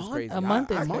a month is month? crazy. A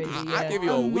month is I crazy, I yeah. give you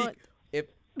A a week. month. If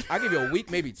I give you a week,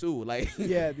 maybe two. Like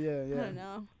yeah. I don't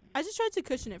know. I just tried to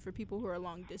cushion it for people who are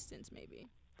long distance, maybe.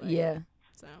 But, Yeah.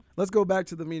 So. Let's go back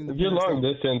to the meeting. If you're long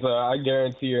distance, I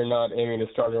guarantee you're not aiming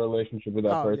to start a relationship with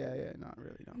that Oh person. yeah, not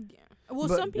really. No. Yeah. Well,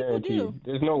 But- some people Guaranteed. do.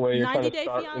 There's no way you're trying 90 to Day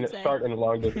Fiancé. start in a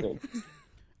long distance.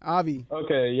 Avi,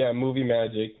 Okay, yeah, movie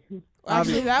magic.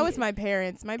 Actually, Avi. that was my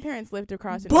parents. My parents lived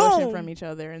across an Boom! ocean from each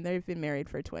other, and they've been married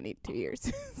for 22 years.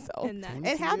 So And that, 22 it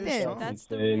years happened. old. that's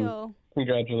the Insane. real.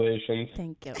 Congratulations.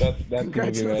 Thank you. That's movie magic.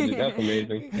 Congratulations. That's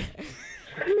amazing.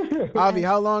 Avi,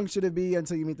 how long should it be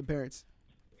until you meet the parents?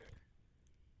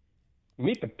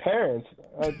 Meet the parents.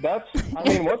 That's. I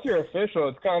mean, once you're official,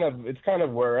 it's kind of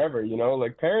wherever, you know.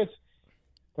 Like parents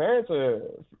are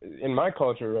in my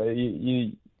culture, right?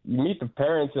 You meet the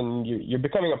parents and you're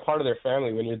becoming a part of their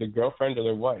family when you're the girlfriend or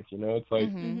their wife. You know, it's like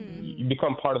you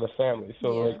become part of the family.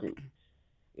 So Yeah. like,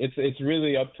 it's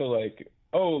really up to like,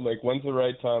 oh, like when's the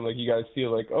right time? Like you guys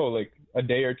feel like, oh, like a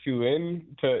day or two in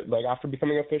to like after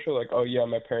becoming official, like, oh yeah,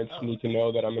 my parents need to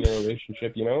know that I'm in a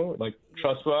relationship. You know, like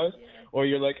trust wise. Or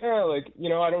you're like, like, you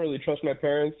know, I don't really trust my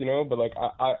parents, you know, but like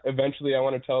I eventually I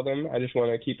want to tell them. I just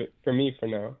want to keep it for me for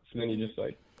now. So then you just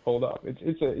like hold up.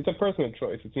 It's a personal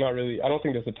choice. It's not really. I don't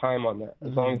think there's a time on that.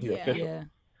 As long as you're Yeah. official. Yeah.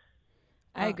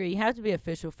 I agree. You have to be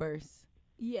official first.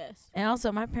 Yes. And also,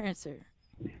 my parents are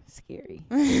scary.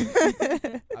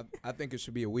 I think it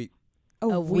should be a week.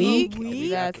 A week?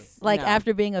 That's Like no.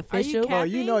 after being official. cap- Oh,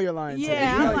 you know you're lying. too.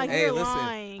 Yeah, You know I'm like, you- Hey, you're listen.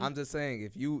 lying. I'm just saying,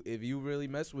 if you really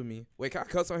mess with me, wait, can I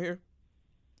cuss on here?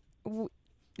 Well,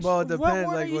 it What depends. word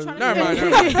are Like, you what- trying to Never mind.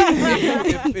 say?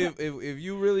 Never mind. if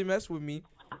you really mess with me,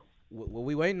 what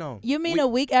we waiting on? You mean a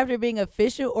week after being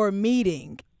official or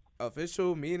meeting?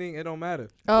 Official meeting? It don't matter.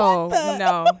 Oh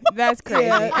no, that's crazy.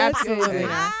 Yeah, Absolutely Hey,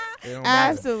 not. It don't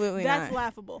matter. Absolutely That's not.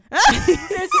 laughable.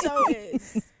 It so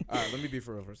is. All right, let me be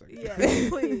for real for a second. Yes,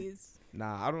 please.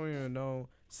 Nah, I don't even know.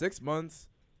 6 months.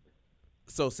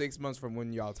 So 6 months from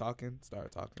when y'all started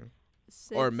talking, or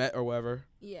Six. met or whatever.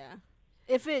 Yeah.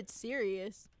 If it's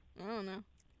serious, I don't know.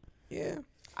 Yeah,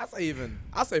 I'll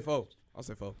say 4. I'll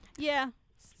say 4. Yeah.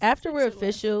 After we're So,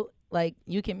 official, like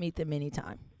you can meet them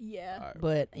anytime. Yeah. All right.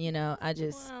 But you know, I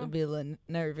just Wow. would be a little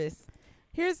nervous.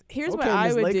 Here's what Okay, I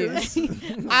Ms. would Lakers.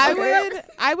 do.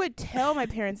 I would tell my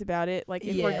parents about it. Like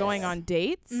if we're going Yes. on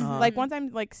dates, Uh-huh. like once I'm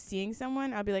like seeing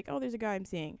someone, I'll be like, oh, there's a guy I'm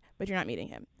seeing, but you're not meeting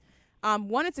him.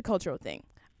 One, it's a cultural thing.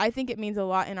 I think it means a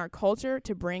lot in our culture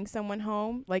to bring someone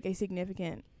home, like a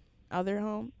significant other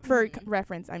home. For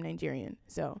reference, I'm Nigerian,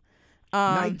 so.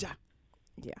 Niger.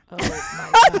 Yeah. Oh my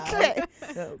god. Okay.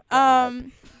 Oh,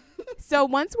 God. So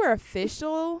once we're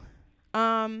official,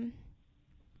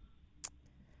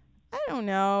 I don't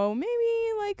know, maybe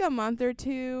like a month or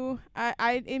two.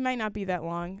 It might not be that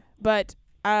long, but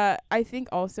I think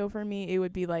also for me it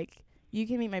would be like you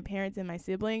can meet my parents and my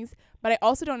siblings, but I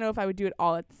also don't know if I would do it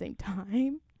all at the same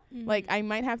time. Like I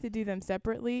might have to do them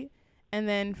separately. And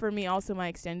then for me also my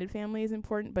extended family is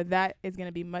important, but that is going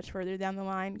to be much further down the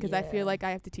line because I Yeah. feel like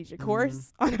I have to teach a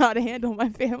course on how to handle my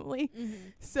family. Mm-hmm.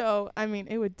 So, I mean,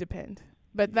 it would depend.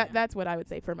 But Yeah. that's what I would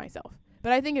say for myself.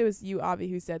 But I think it was you, Avi,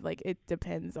 who said, like, it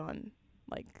depends on,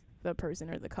 like, the person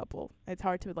or the couple. It's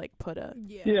hard to, like, put a...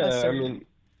 Yeah. Yeah, I certain- mean,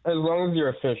 as long as you're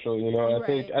official, you know,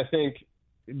 Right. I think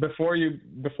before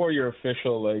you're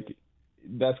official, like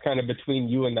that's kind of between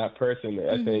you and that person.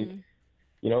 I think,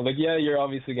 you know, like yeah, you're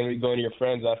obviously gonna be going to your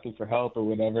friends asking for help or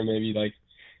whatever, maybe like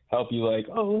help you, like,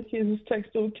 oh, okay, is this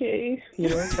text okay? You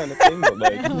know, kind of thing. But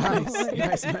like,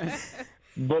 nice, man.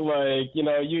 but like, you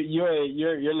know,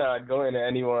 you're not going to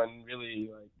anyone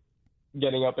really like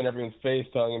getting up in everyone's face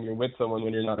telling them you're with someone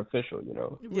when you're not official. You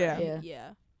know. Yeah. Yeah. Yeah.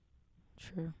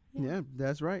 True. Yeah,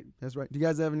 that's right. That's right. Do you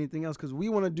guys have anything else? Because we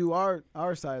want to do our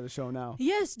side of the show now.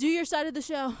 Yes, do your side of the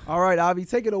show. All right, Avi,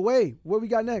 take it away. What we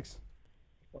got next?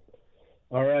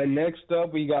 All right, next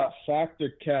up we got Factor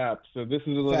Cap. So this is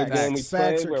a little Facts. game we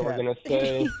Facts play or where cap? we're gonna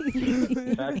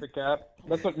say Factor Cap.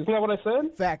 Isn't that what I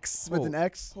said? Facts with an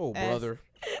X. Oh, brother.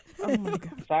 Oh, my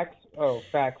God. Facts. Oh,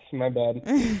 facts. My bad.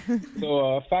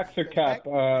 So Facts or Cap.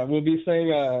 We'll be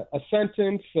saying a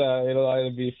sentence. It'll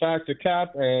either be fact or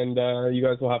cap, and you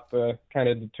guys will have to kind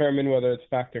of determine whether it's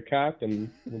fact or cap, and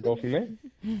we'll go from there.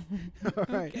 All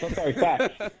right. Oh, sorry,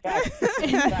 facts. Facts.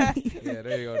 Yeah,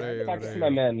 there you go. There you go. Facts, There you my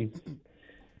go. men.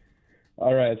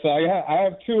 All right, so I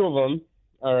have two of them.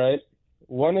 All right.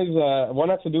 one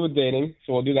has to do with dating,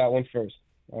 so we'll do that one first.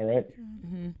 All right.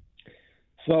 Mm-hmm.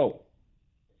 So,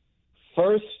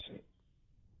 first,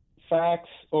 facts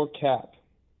or cap.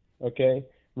 Okay.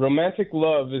 Romantic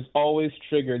love is always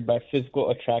triggered by physical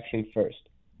attraction first.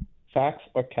 Facts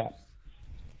or cap.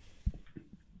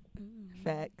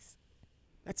 Facts.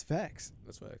 That's facts.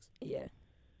 That's facts. Yeah.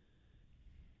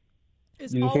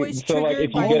 It's You always think, so like triggered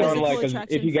if you by get on physical like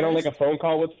attraction if you get on like a first. phone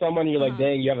call with someone, you're like,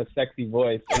 dang, you have a sexy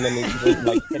voice, and then you just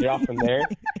like hit it off from there.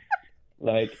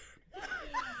 Like,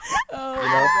 Oh, you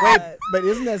know? Wait, but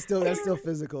isn't that still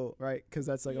physical, right? Because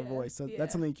that's like a Yeah, voice. So yeah.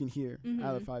 that's something you can hear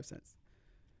out of Mhm. 5 cents.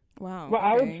 Wow. Well,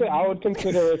 I would say I would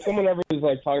consider if someone ever is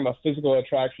like talking about physical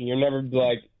attraction, you're never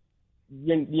like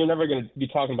you're never gonna be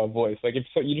talking about voice. Like if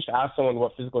you just ask someone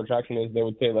what physical attraction is, they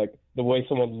would say like the way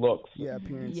someone looks. Yeah,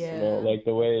 appearance. Yeah. You know, like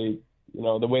the way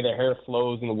the way their hair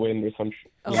flows and the wind or some.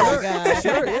 Oh my God.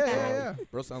 Sure, yeah.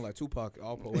 Bro, sound like Tupac,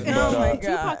 all poetic. Oh my God.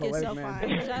 Tupac is Poetic so man.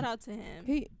 fine. Shout out to him.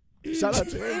 He Shout out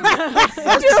to him.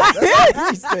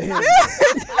 Rest in him.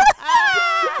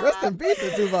 Rest in peace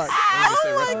to Tupac.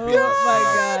 Oh my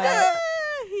God.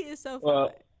 He is so fine.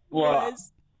 Well,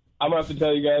 Yes. I'm gonna have to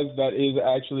tell you guys that is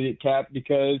actually a cap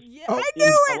because Yeah, Oh. I knew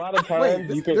a it. lot of times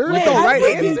Wait, you can. there is Wait, no I right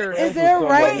think- answer. Is there a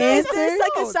right Wait, is answer? this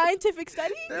like a scientific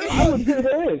study? I would say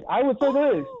there is. I would say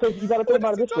there is because you got to think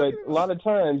about it this way. A lot of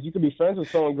times you could be friends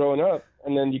with someone growing up,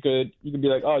 and then you could be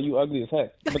like, "Oh, you ugly as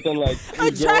heck," but then like you grow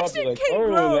up, Attraction you're like, can "Oh,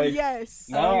 grow, like yes.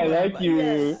 now I like you."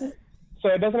 Yes. So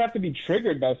it doesn't have to be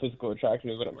triggered by physical attraction,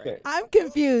 is what I'm saying. I'm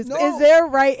confused. No. Is there a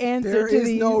right answer There to is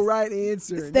these? no right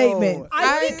answer. statements. No.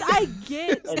 I think I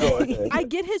get Okay. I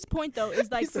get his point though. Is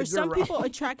like He for said some you're people wrong.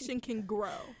 attraction can grow.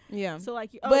 yeah. So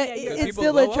like But yeah, it's people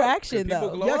still glow up. attraction, People though.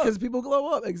 glow Yeah, up. because people glow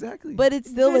up. Exactly. But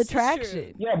it's still This is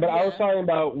attraction. Yeah, but I was Yeah. talking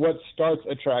about what starts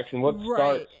attraction, what Right.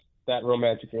 starts that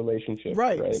romantic relationship.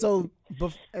 right. So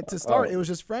to start, Oh. it was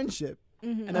just friendship.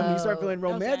 Mhm. And then when you start Oh, feeling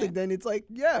romantic, okay. then it's like,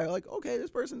 yeah, like, okay,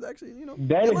 this person's actually, Then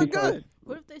they it look becomes good.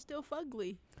 What if they still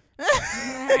fugly?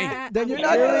 Then you're I'm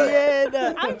not kidding.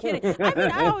 good. I'm kidding. I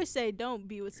mean, I always say don't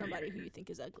be with somebody who you think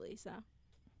is ugly. So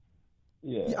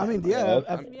Yeah. Yeah, I mean, yeah,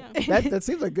 yeah. that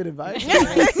seems like good advice.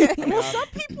 Well, some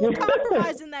people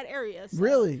compromise in that area. So.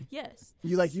 Really? Yes.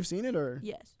 You've seen it or?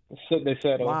 Yes. They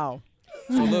settle. Wow.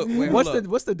 So look, wait, What's hold the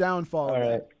up. what's the downfall? All of that?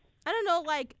 right. I don't know.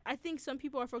 Like, I think some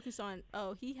people are focused on,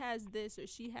 oh, he has this or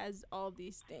she has all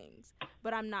these things,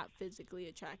 but I'm not physically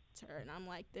attracted to her. And I'm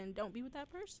like, then don't be with that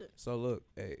person. So look,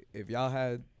 hey, if y'all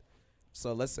had,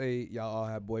 so let's say y'all all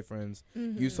have boyfriends,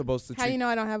 Mm-hmm. you supposed to How treat. you know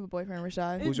I don't have a boyfriend,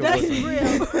 Rashad? Who's your That's boyfriend?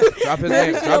 real. Drop his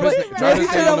name. Drop his Maybe name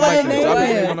she on don't the wanna mic. name Drop his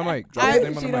him. name on the mic. Drop his name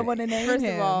on She the don't mic. want to name First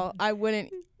him. of all, I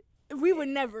wouldn't. We would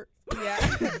never.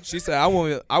 Yeah. She said, "I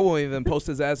won't even post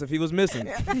his ass if he was missing."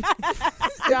 You're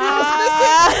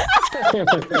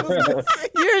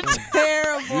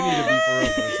terrible. You need to be for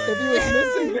real for a If second. he was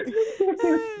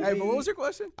missing. Hey, but what was your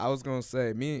question? I was gonna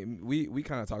say, we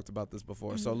kind of talked about this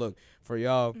before. So look, for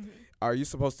y'all, are you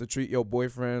supposed to treat your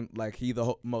boyfriend like he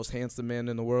the most handsome man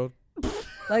in the world?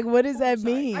 Like, what does that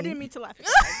Sorry, mean? I didn't mean to laugh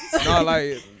at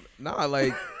you.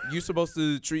 Like you supposed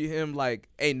to treat him like,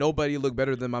 ain't nobody look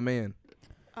better than my man.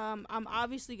 I'm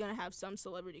obviously going to have some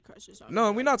celebrity crushes on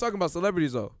No, me. we're not talking about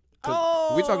celebrities though. 'Cause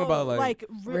Oh, we talking about like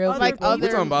real other like people. other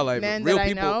we're talking about like men real that I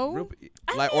people, know?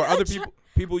 I like mean, or other attra-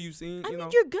 people you've seen. I You mean, know,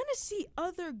 you're gonna see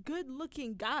other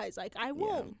good-looking guys. Like, I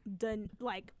won't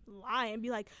lie and be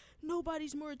like,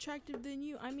 nobody's more attractive than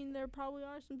you. I mean, there probably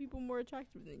are some people more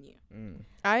attractive than you.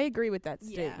 I agree with that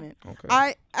Yeah. statement.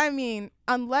 okay. I mean,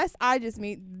 unless I just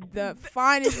meet the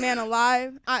finest man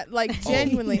alive, like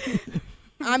genuinely.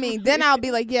 I mean, then I'll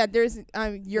be like, yeah, you're There's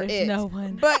it. no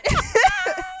one. But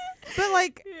but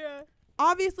like Yeah.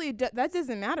 obviously that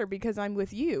doesn't matter because I'm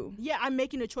with you. Yeah, I'm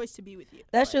making a choice to be with you.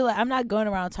 That's Like, true. Like, I'm not going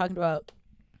around talking about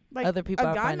Like other people a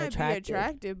I guy find might attractive. be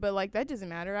attractive, but like that doesn't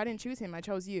matter. I didn't choose him. I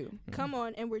chose you. Come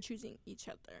on, and we're choosing each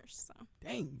other. So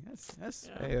Dang, that's.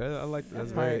 Yeah. Hey, I like that.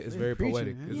 That's All right, very, it's very preaching,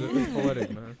 poetic. man. It's poetic,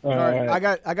 man. All All right,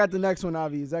 right. I got the next one,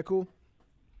 Avi. Is that cool?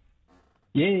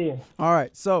 Yeah. All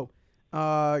right, so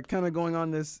kind of going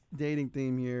on this dating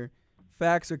theme here.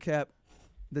 Facts or cap?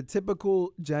 The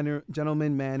typical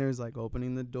gentleman manners, like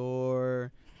opening the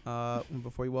door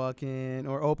before you walk in,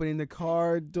 or opening the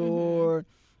car door.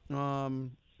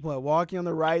 Walking on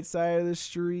the right side of the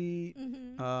street.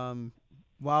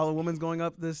 While a woman's going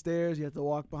up the stairs, you have to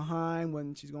walk behind.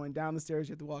 When she's going down the stairs,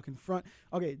 you have to walk in front.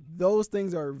 Okay, those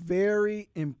things are very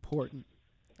important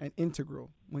and integral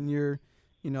when you're,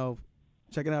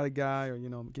 checking out a guy or,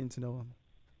 getting to know him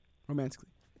romantically.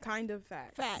 Kind of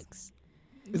facts. facts.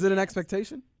 Is it an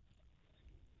expectation?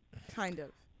 Kind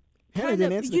of. Hannah kind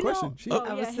didn't of, answer the you know- question. She, Oh,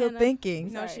 I was yeah, still Hannah.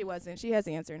 thinking. No, Sorry. she wasn't. She has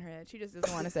the answer in her head. She just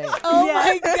doesn't want to say it. Oh Yeah.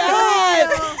 my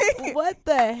God. What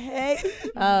the heck?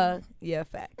 Yeah,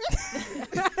 fact.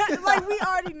 Like we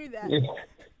already knew that.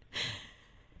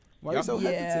 why are you so Yeah.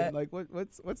 hesitant? Like,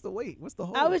 what's the wait? What's the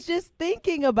hold? I was just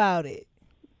thinking about it.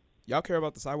 Y'all care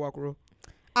about the sidewalk rule?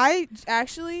 I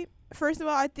actually, first of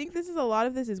all, I think a lot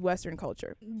of this is Western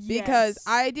culture. Because Yes.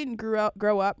 I didn't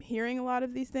grow up hearing a lot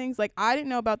of these things. Like, I didn't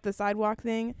know about the sidewalk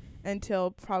thing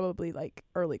until probably like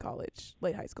early college,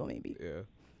 late high school maybe. Yeah.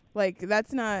 Like,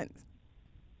 that's not.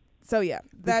 So yeah,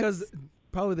 that's because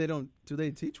probably they don't. Do they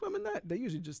teach women that? They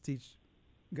usually just teach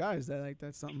guys that. Like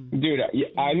that's something. Dude,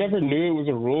 I never knew it was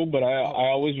a rule, but I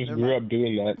always just never grew mind. up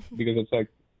doing that because it's like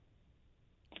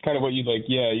it's kind of what you like.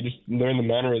 Yeah, you just learn the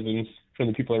mannerisms from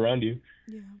the people around you.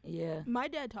 Yeah. Yeah. My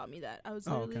dad taught me that. I was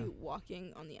Oh, literally okay.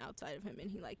 walking on the outside of him, and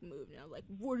he like moved, and I was like,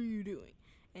 "What are you doing?"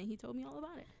 And he told me all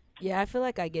about it. Yeah, I feel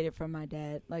like I get it from my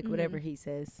dad. Like whatever he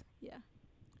says. Yeah.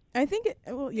 I think it.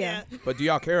 Well, yeah. But do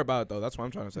y'all care about it though? That's what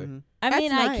I'm trying to say. Mhm. I That's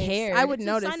mean, I nice. care. I would It's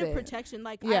notice a sign it. of protection.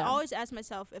 Like I Yeah. always ask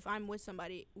myself, if I'm with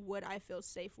somebody, would I feel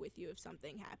safe with you if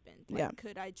something happened? Like, Yeah.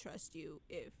 could I trust you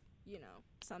if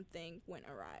something went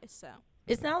awry? So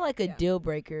It's not like a Yeah. deal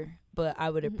breaker, but I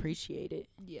would Mhm. appreciate it.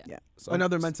 yeah. Yeah.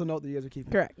 Another mental note that you guys are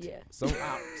keeping. Correct. Yeah.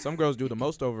 Some girls do the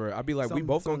most over it. I'd be like, we Some-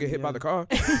 both gonna some, get hit by yeah. the car.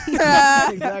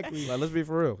 Exactly. Like, let's be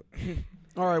for real.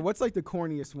 All right. What's like the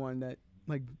corniest one that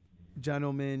like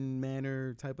gentleman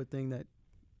manner type of thing that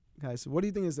guys? What do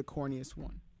you think is the corniest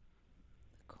one?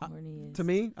 Corny. To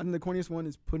me, I think the corniest one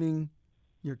is putting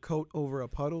your coat over a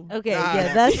puddle. Okay, Nah.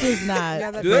 yeah, that's just not. Yeah,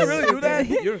 that's Do they so really do that?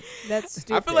 You're- That's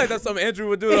stupid. I feel like that's something Andrew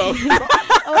would do though.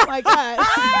 Oh my God.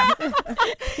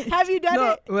 Have you done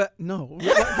No, it? well, no.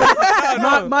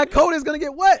 my coat is gonna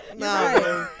get wet.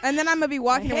 Right. And then I'm gonna be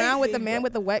walking I hate around with a being man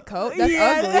wet. with a wet coat. That's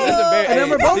Yeah, ugly. That's embar- And then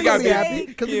we're Hey, both you gonna gotta be happy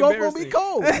because we both gonna be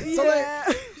cold. So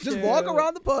like, just walk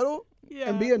around the puddle Yeah.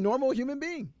 and be a normal human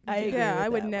being. I agree Yeah, with I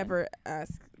would that one. never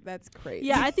ask. That's crazy.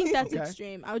 Yeah, I think that's Okay.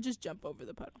 extreme. I would just jump over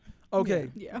the puddle.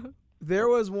 Okay, Yeah. there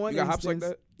was one You got hops like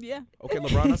instance. that? Yeah. Okay,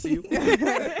 LeBron, I see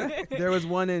you. There was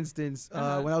one instance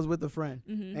Uh-huh. when I was with a friend,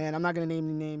 Mm-hmm. and I'm not gonna name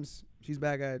any names. She's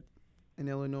back in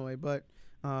Illinois, but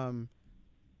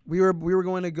we were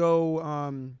going to go.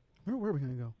 Where were we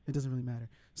gonna go? It doesn't really matter.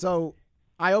 So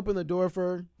I opened the door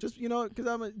for her, just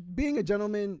because being a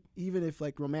gentleman, even if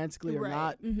like romantically or Right.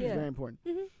 not, Mhm. is Yeah. very important.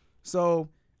 Mhm. So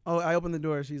I opened the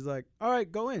door. She's like, "All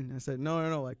right, go in." I said,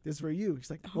 "No, like this is for you." She's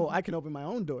like, "Well, I can open my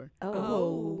own door."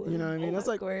 Oh. You know what I mean? That's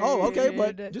like, Awkward. "Oh, okay,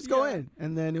 but just go Yeah. in."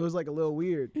 And then it was like a little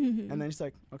weird. Mhm. And then she's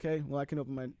like, "Okay, well, I can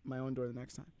open my own door the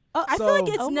next time." I feel like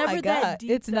So- it's Oh my never God, that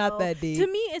deep. it's not though. that deep. To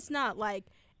me, it's not like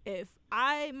if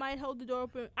I might hold the door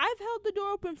open. I've held the door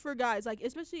open for guys, like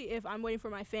especially if I'm waiting for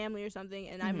my family or something,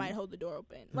 and I Mhm. might hold the door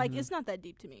open. Like Mhm. it's not that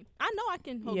deep to me. I know I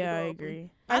can hold Yeah, the I door open. agree.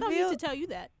 I don't feel, need to tell you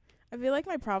that. I feel like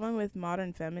my problem with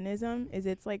modern feminism is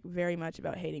it's like very much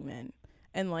about hating men,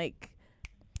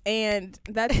 and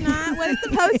that's not what it's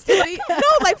supposed to be. No,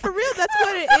 like for real, that's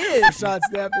what it is. Shot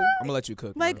snapping. I'm gonna let you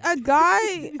cook. Like man.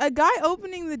 a guy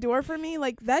opening the door for me,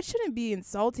 like that shouldn't be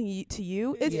insulting to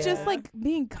you. It's just Yeah. like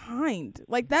being kind.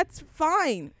 Like that's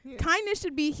fine. Kindness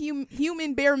should be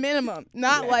human bare minimum,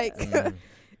 not like. Mm,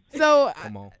 So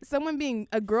come on.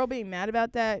 a girl being mad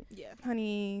about that, Yeah.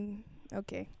 honey.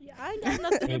 Okay. Yeah, I ain't got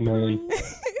nothing to Amen. prove.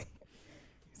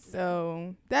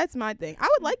 So that's my thing. I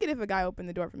would like it if a guy opened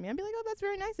the door for me. I'd be like, oh, that's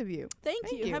very nice of you. Thank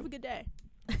Thank you. you. Have a good day.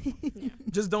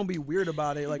 Just don't be weird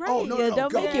about it. Like, Right. oh no, Yeah, no,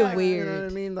 don't go make ahead. it weird. You know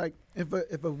what I mean? Like,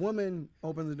 if a woman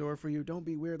opens the door for you, don't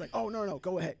be weird. Like, oh no,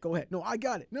 go ahead. No, I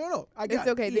got it. No, I got It's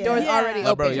it. okay. The Yeah. door's Yeah. already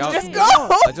Nah, bro, open. y'all- Just Yeah.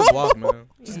 go. I just walk, man.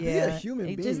 Just be a human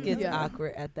It being. just gets Yeah.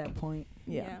 awkward at that point.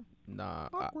 Yeah. Nah.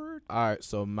 Awkward. All right,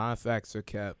 so my facts are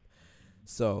kept.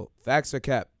 So facts are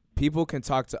kept. People can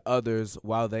talk to others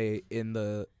while they in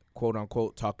the quote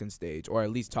unquote talking stage, or at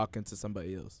least talking to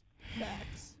somebody else.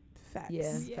 Facts. Facts.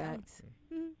 Yeah, Yeah. facts.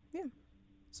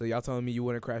 So y'all telling me you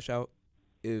wouldn't crash out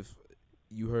if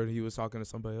you heard he was talking to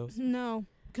somebody else? No,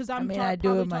 because I I'm mean, ta- I do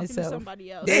probably it talking to myself.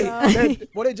 somebody else. They, so-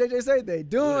 what did JJ say? They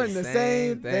doing the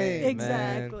same thing. man.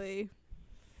 Exactly.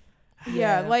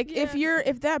 Yeah, Yeah. like if Yeah.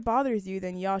 if that bothers you,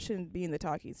 then y'all shouldn't be in the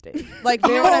talking stage. Like,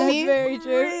 you know what I mean? Very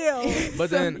true. But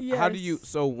So, then how do yes. you?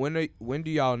 So when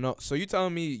do y'all know? So you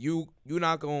telling me you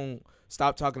not gonna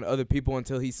stop talking to other people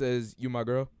until he says you my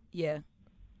girl? Yeah.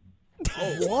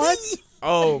 What?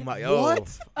 Oh my! Oh.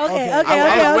 What? Okay.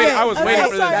 I was waiting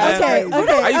for this, man.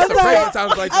 I used to pray in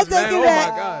times like this, man. Oh my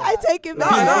god! I take it No,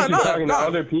 back. If he's talking to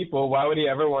other people, why would he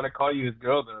ever want to call you his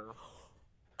girl though?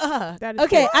 That is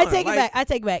Okay, true. I take it Like- back. I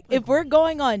take it back. If we're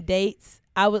going on dates,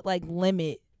 I would like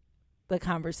limit the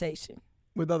conversation.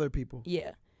 With other people.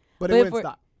 Yeah. But But it if wouldn't we're-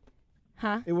 stop.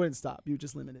 Huh? It wouldn't stop. You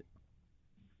just limit it.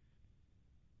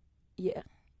 Yeah.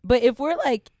 But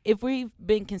if we've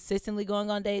been consistently going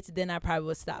on dates, then I probably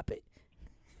would stop it.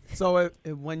 So if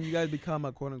when you guys become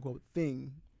a quote unquote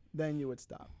thing, then you would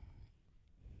stop.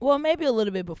 Well, maybe a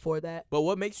little bit before that. But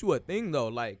what makes you a thing though?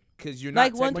 Like, cause you're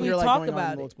Like not once When we you're like talk going about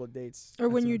on it. multiple dates, Or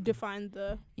when that's you what I'm define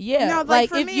the Yeah. No, like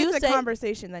for if me, you it's say, a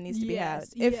conversation that needs to be had.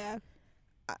 If yeah.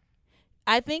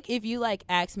 I think if you like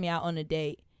ask me out on a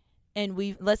date and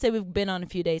let's say we've been on a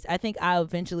few dates, I think I'll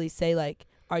eventually say like,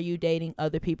 are you dating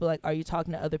other people? Like, are you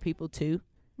talking to other people too?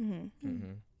 Mm-hmm.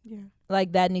 Yeah.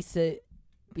 Like that needs to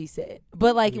be said.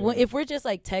 But like Yeah. if we're just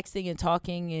like texting and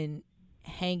talking and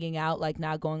hanging out, like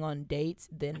not going on dates,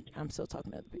 then I'm still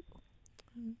talking to other people.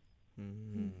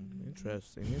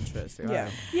 Interesting. Yeah.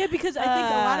 Alright. Yeah, because I think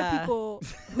a lot of people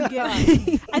who get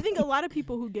I think a lot of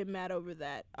people who get mad over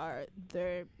that are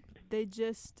their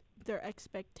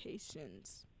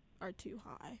expectations are too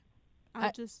high. I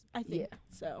think yeah.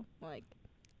 so. Like,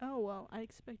 oh well, I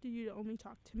expected you to only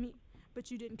talk to me,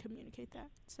 but you didn't communicate that.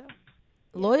 So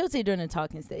Loyalty during the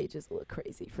talking stage is a little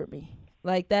crazy for me.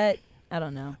 Like that, I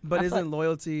don't know. But I feel isn't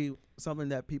loyalty something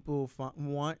that people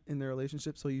want in their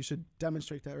relationship? So you should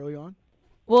demonstrate that early on.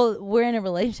 well, we're in a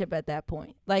relationship at that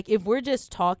point. Like if we're just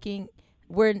talking,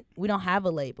 we don't have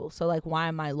a label. So like, why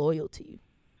am I loyal to you?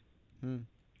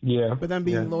 Yeah. But then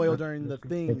being Yeah. loyal during the That's a good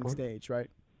thing point. stage, right?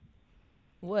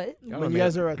 What? When you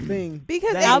guys are a thing.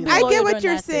 Because then I'll I be I loyal get what during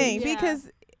you're that saying stage. Yeah.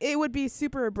 because it would be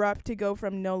super abrupt to go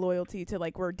from no loyalty to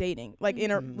like we're dating, like in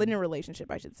a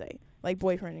relationship, I should say, like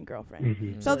boyfriend and girlfriend.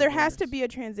 Mhm. So Like there has to roommates. be a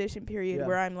transition period Yeah.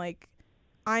 where I'm like,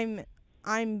 I'm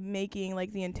making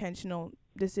like the intentional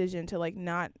decision to like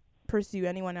not pursue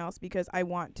anyone else because I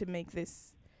want to make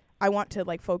this. I want to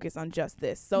like focus on just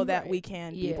this so that Right. we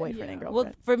can be Yeah. boyfriend and Yeah. girlfriend.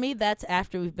 Well, for me, that's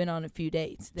after we've been on a few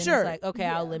dates. Then Sure. it's like, okay,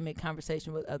 I'll Yeah. limit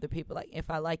conversation with other people. Like if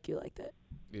I like you like that.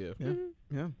 Yeah. Yeah. Mhm.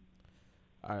 Yeah.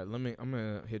 All right. I'm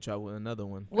gonna hit y'all with another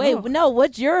one. Wait, Oh. no.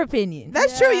 What's your opinion?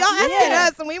 That's true. Y'all asking Yeah.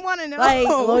 us and we want to know. Like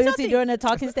What y'all loyalty think? during the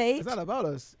talking stage. It's not about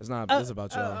us. It's not. Oh, This is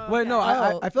about y'all. Wait, no,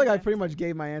 Oh, I feel like I okay. pretty much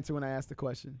gave my answer when I asked the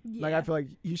question. Like I Yeah. feel like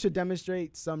you should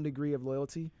demonstrate some degree of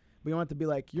loyalty, but you don't have to be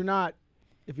like if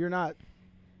you're not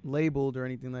labeled or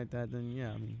anything like that, then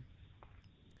yeah, I mean,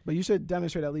 but you should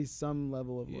demonstrate at least some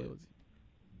level of Yeah. loyalty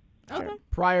Okay.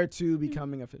 prior to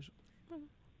becoming official.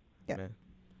 Yeah. Man.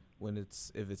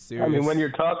 If it's serious. I mean, when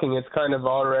you're talking, it's kind of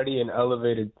already an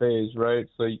elevated phase, right?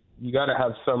 So you got to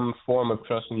have some form of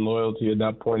trust and loyalty at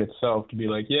that point itself to be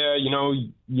like, yeah, you know,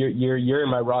 you're in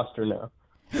my roster now.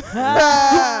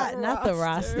 Not the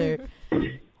roster.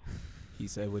 he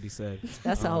said what he said.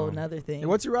 That's a whole nother thing. And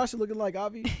what's your roster looking like,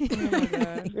 Avi? It's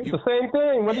the same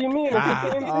thing. What do you mean? It's the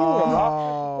same thing.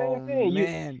 Oh, It's the same thing.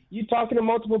 man. You talking to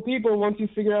multiple people. Once you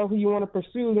figure out who you want to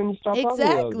pursue, then you start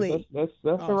Exactly. talking to them. That's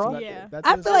Oh, the so roster. Yeah. that's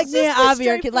I it. feel like me and It's just Avi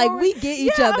are like we get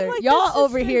each Yeah, I'm other. like, Y'all that's just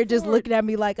over here just straightforward. looking at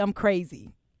me like I'm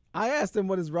crazy. I asked him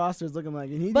what his roster is looking like,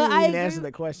 and he But didn't I even agree answer with-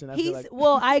 the question. I feel He's like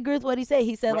well, I agree with what he said.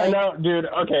 He said Right like now, dude.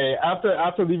 Okay,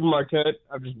 after leaving Marquette,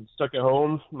 I've just been stuck at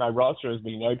home. My roster has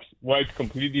been wiped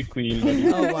completely clean.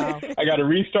 buddy. oh wow. I got to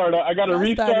restart. I got to I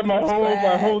restart started my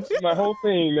from whole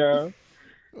thing now.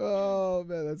 oh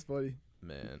man, that's funny.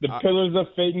 Man. The pillars of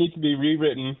fate need to be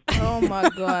rewritten. Oh my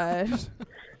gosh.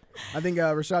 I think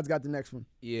Rashad's got the next one.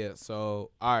 Yeah.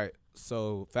 So all right.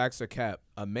 So facts or cap?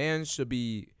 A man should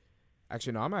be.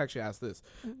 Actually, no. I'm gonna actually ask this.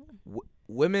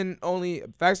 Women only.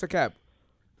 Facts or cap?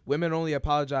 Women only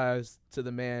apologize to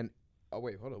the man. Oh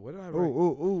wait, hold on. What did I write?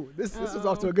 Ooh. This is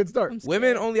off to a good start.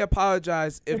 Women only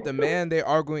apologize if the man they're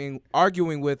arguing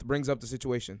with brings up the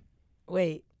situation.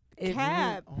 Wait. If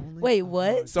Cap. Wait,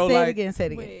 what? So, say like- it again. Say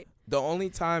it again. Wait. The only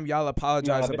time y'all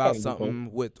apologize they about kinda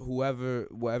something with whoever,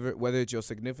 whether it's your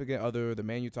significant other, the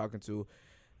man you're talking to,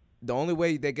 the only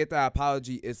way they get that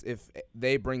apology is if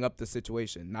they bring up the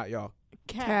situation, not y'all.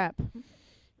 Cap.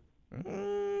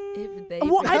 If they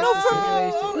Well, I know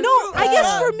situation. for no, I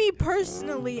guess for me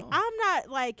personally, I'm not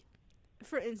like,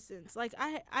 for instance, like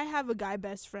I have a guy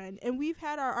best friend and we've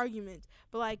had our arguments,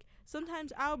 but like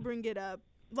sometimes I'll bring it up,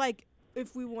 like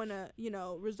if we want to,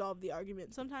 resolve the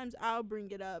argument. Sometimes I'll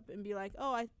bring it up and be like,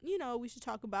 oh, we should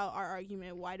talk about our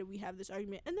argument. Why do we have this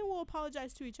argument? And then we'll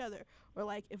apologize to each other. Or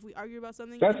like if we argue about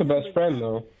something. That's a and then best bring it friend,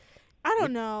 up. though. I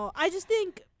don't know. I just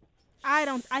think. I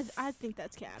think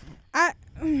that's cap. I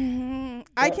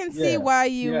can see Yeah. why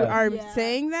you Yeah. are Yeah.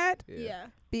 saying that. Yeah.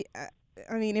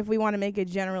 I mean, if we want to make a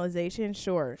generalization,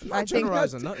 sure. I'm I not think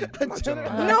generalizing nothing. I'm not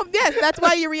generalizing. no, yes, that's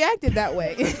why you reacted that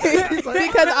way.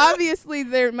 Because obviously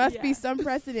there must be some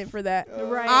precedent for that.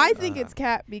 Right. I think it's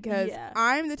cap because Yeah.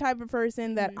 I'm the type of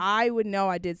person that I would know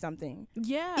I did something.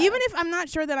 Yeah. Even if I'm not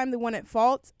sure that I'm the one at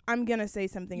fault, I'm going to say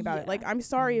something about it. Yeah. Like, I'm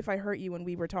sorry if I hurt you when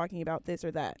we were talking about this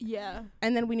or that. Yeah.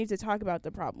 And then we need to talk about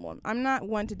the problem. I'm not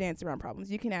one to dance around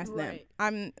problems. You can ask Right.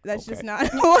 them. That's just Okay.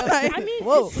 not what I mean,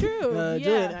 Whoa. it's true. Julian,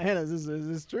 Yeah. Hannah, is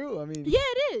this true? I mean, Yeah,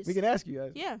 it is. we can ask you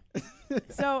guys. Yeah.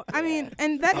 So, I mean,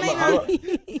 and that may I'm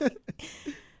not.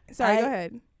 Sorry, go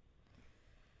ahead.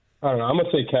 I don't know. I'm gonna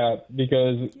say cap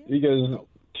because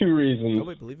two reasons.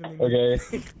 Nobody believe in me.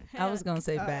 Okay. I was gonna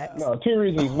say facts. No, two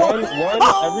reasons. One,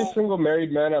 every single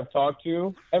married man I've talked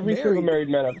to,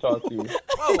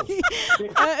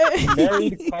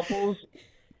 married couples,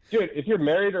 dude, if you're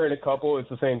married or in a couple, it's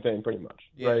the same thing pretty much,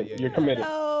 right? Yeah. You're committed.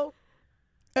 No.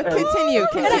 Continue.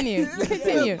 Here's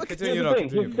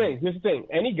the thing.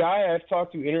 Any guy I've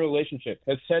talked to in a relationship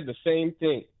has said the same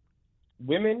thing.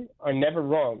 Women are never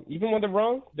wrong. Even when they're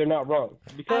wrong, they're not wrong.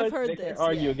 Because I've heard they can't this,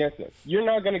 argue yeah. against it. You're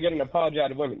not going to get an apology out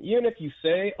of women. Even if you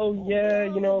say, oh, yeah,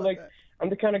 you know, like,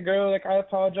 I'm the kind of girl, like, I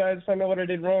apologize if I know what I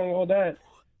did wrong, all that.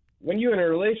 When you're in a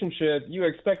relationship, you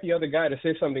expect the other guy to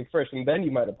say something first, and then you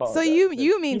might apologize. So you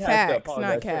mean He has to facts,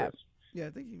 apologize not cap. first. Yeah, I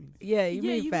think you mean Yeah, you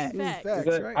Yeah, mean you facts. mean facts. facts,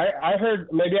 Because right? I heard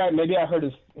maybe I heard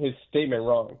his statement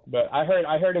wrong, but I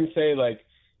heard him say like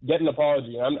get an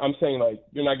apology. I'm saying like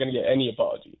you're not gonna get any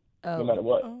apology no matter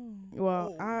what.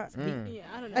 Well, Yeah,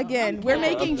 I don't know. again, I'm we're cap.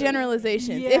 making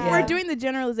generalizations. If Yeah. we're doing the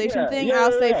generalization Yeah, thing, yeah,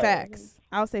 I'll say yeah. facts.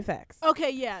 I'll say facts. Okay,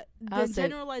 yeah. I'll The say-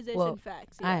 generalization well,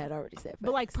 facts. I yeah. had already said facts.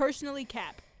 But like personally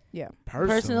cap. Yeah.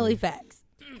 personally facts.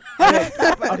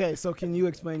 Okay, so can you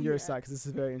explain your side? Because this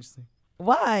is very interesting.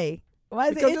 Why? Why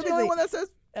is Because it you're the only interesting? one that says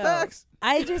Oh. facts.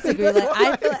 I just agree. Like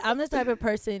I feel like I'm the type of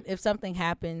person. If something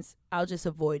happens, I'll just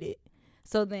avoid it.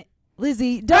 So then,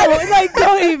 Lizzie,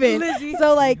 don't even. Lizzie.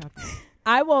 So like,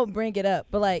 I won't bring it up.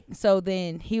 But like, so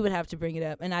then he would have to bring it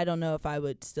up, and I don't know if I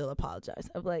would still apologize.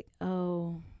 I'm like,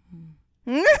 oh,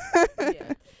 Yeah.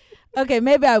 okay,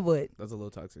 maybe I would. That's a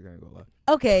little toxic. I ain't gonna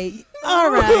lie. Okay,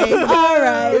 all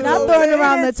right. It's Not okay. throwing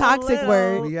around the It's a toxic little-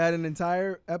 word. We had an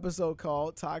entire episode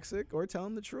called "Toxic" or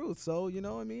 "Telling the Truth." So you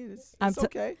know, what I mean, I'm it's t-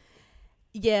 okay.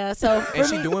 Yeah. So for And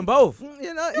she me, doing both.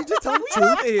 You know, you just telling the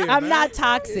truth. Here, I'm man. not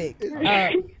toxic.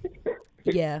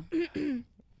 Yeah.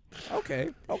 Okay.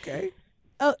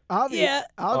 Obvious. Yeah.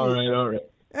 All right.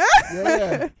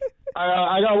 Yeah.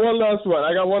 I got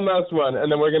one last one,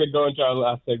 and then we're gonna go into our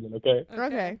last segment. Okay.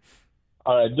 Okay.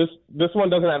 All right. This one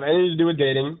doesn't have anything to do with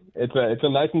dating. It's a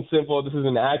nice and simple. This is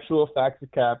an actual facts or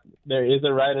cap. There is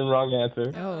a right and wrong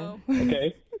answer. Oh.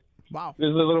 Okay. Wow. This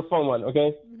is a little fun one.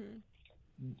 Okay.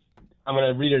 I'm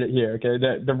gonna read it here. Okay.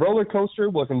 The roller coaster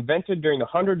was invented during the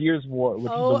 100 Years' War,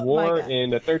 which Oh, is a my war God. in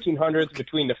the 1300s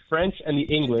between the French and the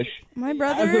English, My as a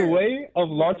brother. way of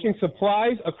launching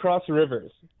supplies across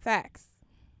rivers. Facts.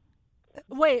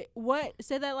 Wait, what?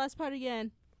 Say that last part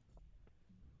again.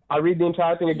 I'll read the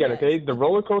entire thing again, Yes. okay? The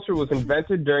roller coaster was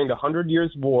invented during the 100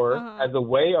 Years' War Uh-huh. as a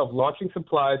way of launching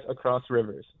supplies across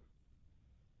rivers.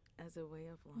 As a way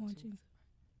of launching.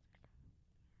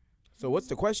 So what's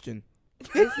the question?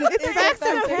 It's facts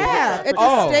or cap. It's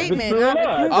Oh. a statement. True or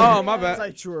not? Oh, my It's bad.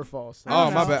 like true or false. I Oh,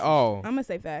 don't my know. bad. Oh, I'm gonna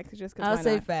say facts just because. I'll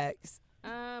say facts.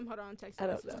 Hold on, text I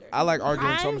don't know. message. I like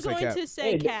arguing, so I'm I'm gonna say going cap. to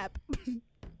say Hey, cap.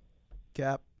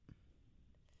 Cap.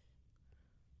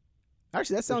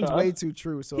 Actually, that sounds Rashad? way too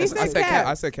true. So He I said said cap. cap.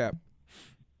 I said cap.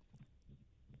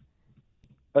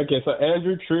 Okay, so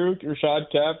Andrew, true,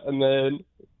 Rashad, cap, and then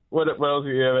what else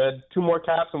do you have, Ed? Two more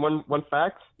caps and one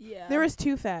fact? Yeah. There was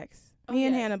two facts. Me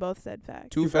and Okay. Hannah both said facts.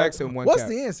 Two facts and one what's cap.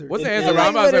 the answer? What's the It's answer? like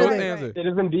I'm about to say, what's the literally- answer? It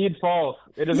is indeed false.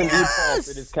 It is indeed false.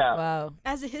 It is cap. Wow.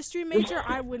 As a history major,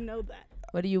 I would know that.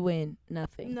 What do you win?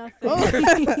 Nothing. Nothing. Oh.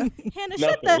 Hannah,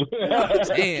 shut Nothing.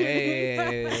 the.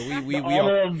 Hey, we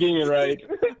Honor of being right.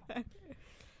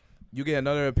 You get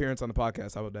another appearance on the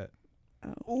podcast. How about that?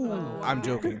 Ooh. I'm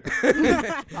joking.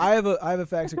 I have a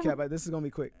facts or cap. But this is gonna be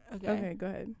quick. Okay, go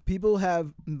ahead. People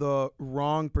have the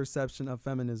wrong perception of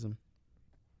feminism.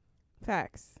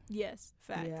 Facts. Yes,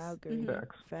 facts. Yeah, I agree. Mhm.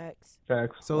 Facts. Facts.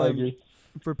 Facts. So, I like, agree.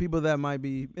 For people that might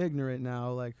be ignorant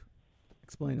now, like,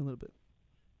 explain a little bit.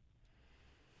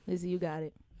 Lizzie, you got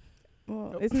it.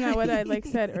 Well, isn't that what I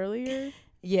said earlier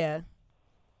Yeah.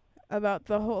 about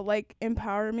the whole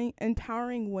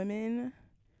empowering women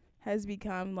has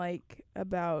become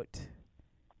about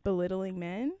belittling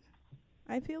men?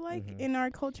 I feel like Mhm. in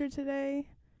our culture today,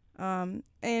 and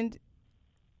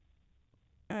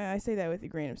I say that with a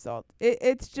grain of salt.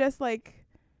 It's just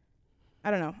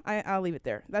I don't know. I'll leave it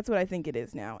there. That's what I think it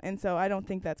is now. And so I don't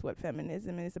think that's what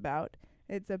feminism is about.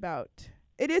 It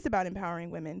is about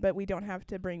empowering women, but we don't have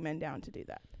to bring men down to do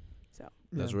that. So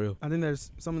That's real. I think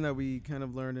there's something that we kind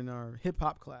of learned in our hip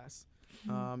hop class,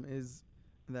 is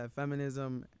that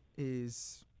feminism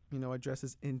is,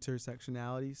 addresses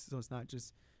intersectionality. So it's not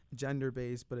just gender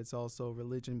based, but it's also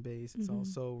religion based. It's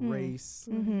also race,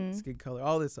 skin color,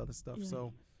 all this other stuff. Yeah.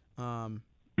 So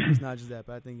it's not just that,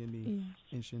 but I think it'd be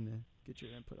interesting to get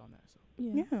your input on that. So.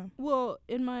 yeah. Well,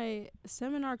 in my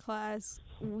seminar class,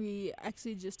 we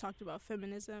actually just talked about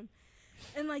feminism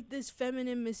and like this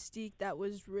feminine mystique that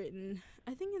was written,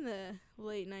 I think in the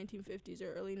late 1950s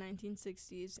or early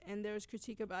 1960s. And there was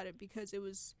critique about it because it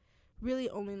was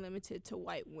really only limited to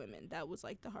white women. That was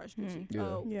like the harsh critique.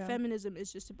 Feminism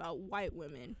is just about white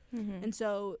women. And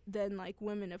so then like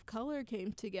women of color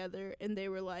came together and they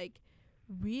were like,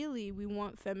 really, we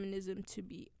want feminism to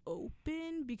be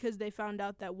open, because they found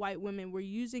out that white women were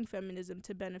using feminism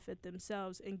to benefit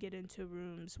themselves and get into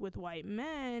rooms with white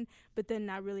men, but then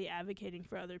not really advocating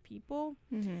for other people.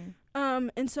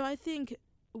 And so I think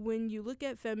when you look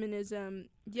at feminism,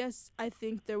 yes, I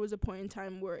think there was a point in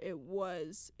time where it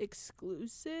was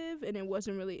exclusive and it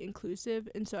wasn't really inclusive.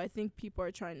 And so I think people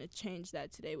are trying to change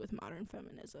that today with modern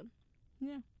feminism.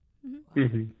 Yeah.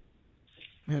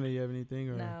 Hannah, you have anything?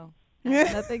 Or? No.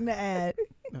 Nothing to add.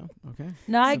 No? Okay.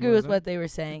 No, I agree with that? what they were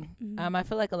saying. I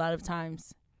feel like a lot of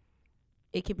times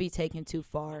it can be taken too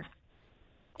far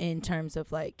in terms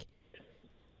of like,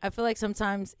 I feel like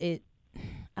sometimes it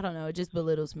just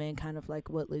belittles men, kind of like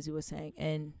what Lizzie was saying.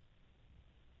 And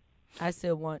I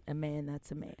still want a man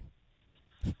that's a man.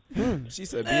 She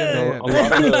said, "Be a man."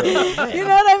 You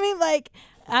know what I mean? Like,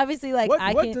 obviously, like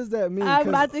what does that mean? I'm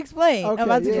about to explain. Okay, I'm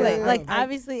about to explain. yeah. Like,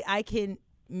 obviously, I can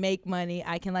make money.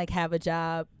 I can like have a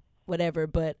job, whatever.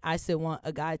 But I still want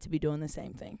a guy to be doing the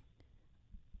same thing.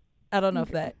 I don't know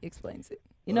if that explains it.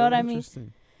 You know what I mean?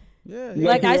 Interesting. Yeah.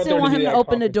 Like, I still want him to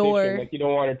open the door. Like, you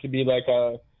don't want it to be like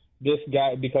this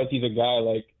guy, because he's a guy,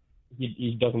 like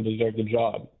he doesn't deserve the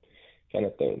job kind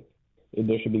of thing.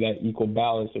 There should be that equal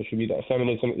balance. There should be that.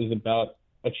 Feminism is about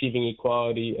achieving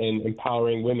equality and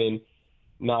empowering women,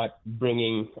 not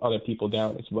bringing other people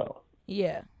down as well.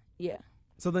 Yeah.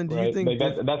 So then, do you think like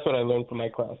that's what I learned from my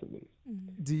class at least?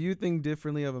 Do you think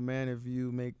differently of a man if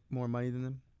you make more money than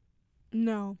them?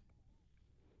 No.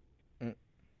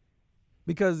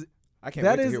 Because I can't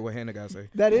wait to hear what Hannah got to say.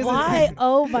 that is Why?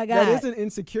 Oh my God. that is an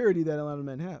insecurity that a lot of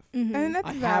men have. And that's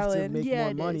I have valid. to make Yeah,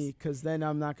 more it money is. because then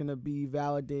I'm not going to be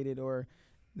validated, or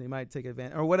they might take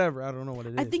advantage or whatever. I don't know what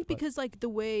it is. I think but- because like the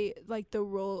way, like the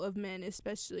role of men,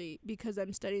 especially because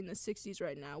I'm studying the 60s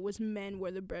right now, was men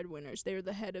were the breadwinners. They were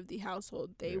the head of the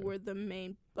household. They were the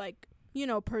main, like,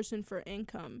 person for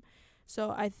income. So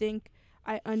I think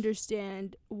I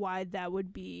understand why that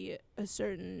would be a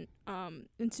certain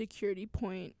insecurity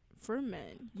point for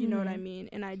men. You know what I mean?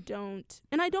 And I don't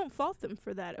fault them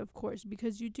for that, of course,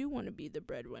 because you do want to be the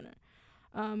breadwinner.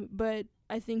 But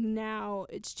I think now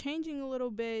it's changing a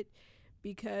little bit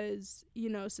because,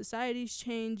 society's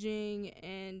changing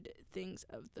and things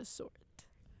of the sort.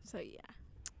 So, yeah.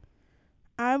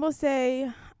 I will say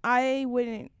I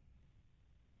wouldn't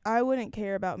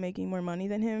care about making more money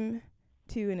than him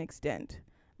to an extent.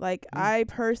 Like, I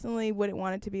personally wouldn't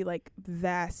want it to be, like,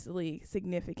 vastly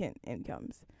significant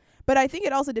incomes. But I think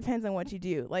it also depends on what you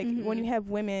do. Like, when you have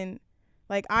women,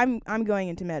 like, I'm going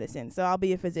into medicine, so I'll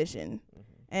be a physician.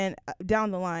 And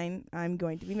down the line, I'm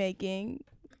going to be making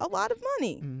a lot of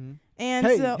money. And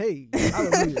hey,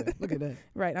 hallelujah. Look at that.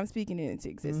 Right, I'm speaking it into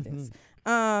existence.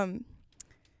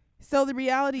 So the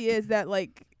reality is that,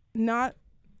 like, not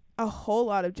a whole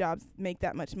lot of jobs make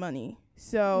that much money.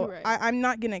 So Right. I'm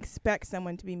not going to expect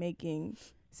someone to be making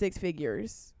 6+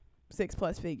 figures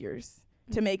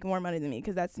to make more money than me,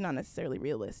 because that's not necessarily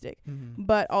realistic.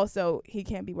 But also, he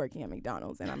can't be working at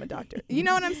McDonald's and I'm a doctor. You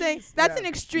know what I'm saying? That's an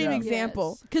extreme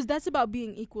example. Because that's about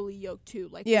being equally yoked, too,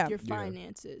 like Yeah. with your Yeah.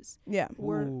 finances. Yeah.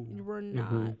 We're Ooh.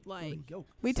 not, like...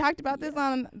 We talked about this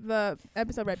on the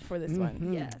episode right before this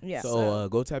one. Yeah. Yeah. So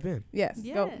go tap in. Yes.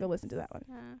 Yeah. Go listen to that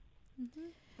one.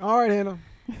 All right, Hannah.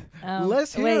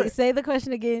 Let's hear Wait, it. say the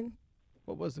question again.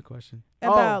 What was the question?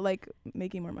 About, like,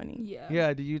 making more money. Yeah.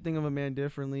 Yeah, do you think of a man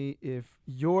differently if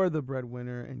you're the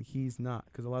breadwinner and he's not?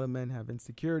 Because a lot of men have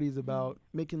insecurities about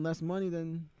making less money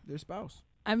than their spouse.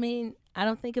 I mean, I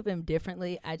don't think of him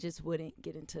differently. I just wouldn't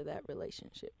get into that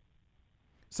relationship.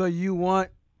 So you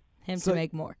want Him So- to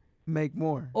make more. make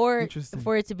more. Or Interesting.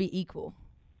 for it to be equal.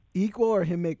 Equal or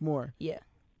him make more? Yeah.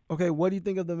 Okay, what do you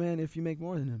think of the man if you make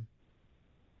more than him?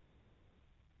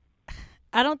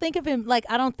 I don't think of him like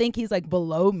I don't think he's like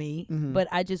below me, Mhm. but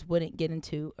I just wouldn't get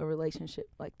into a relationship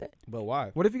like that. But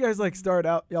why? What if you guys like start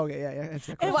out? Okay, yeah.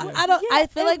 Answer that And question. Well, I don't. Yeah, I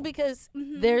feel and- like because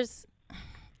Mhm. there's,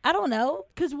 I don't know.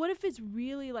 Because what if it's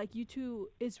really like you two,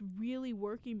 it's really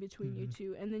working between you Mhm.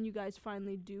 two, and then you guys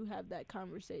finally do have that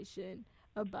conversation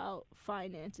about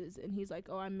finances, and he's like,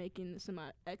 "Oh, I'm making this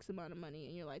amount, X amount of money,"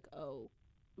 and you're like, "Oh,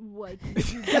 what?"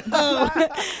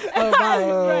 Oh, my.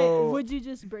 Right. Would you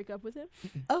just break up with him?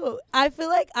 Oh, I feel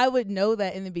like I would know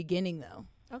that in the beginning though.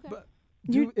 Okay. But-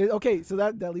 okay, so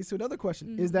that leads to another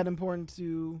question. Is Mhm. that important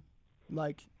to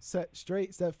like set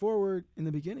forward in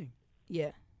the beginning?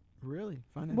 Yeah. Really?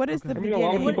 Finance? What is Okay. the I mean, a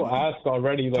lot of beginning. people ask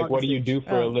already, like, Talking what do you do stage.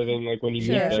 for a Oh. living, like, when you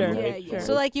Sure, meet them, sure. right? Yeah, yeah.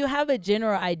 So like you have a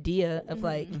general idea of Mhm.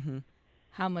 like Mm-hmm.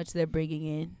 how much they're bringing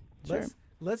in. Sure.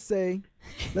 Let's say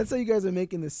you guys are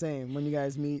making the same when you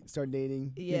guys meet, start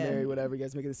dating, Yeah. get married, whatever. You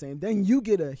guys make it the same. Then you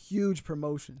get a huge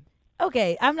promotion.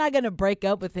 Okay, I'm not gonna break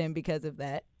up with him because of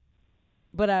that.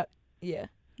 But yeah,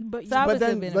 But So I you- would But then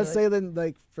have been let's say then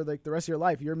like for like the rest of your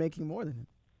life, you're making more than him.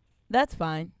 that's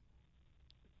fine.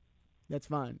 That's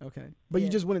fine. Okay. But you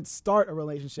Yeah. just wouldn't start a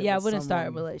relationship. Yeah, I with wouldn't start a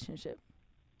someone- relationship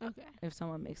okay. if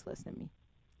someone makes less than me.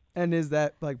 And is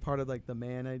that like part of like the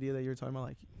man idea that you were talking about,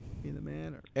 like being the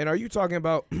man? Or And are you talking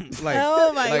about like?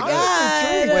 oh my like,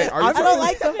 god! Wait, are you I don't talking-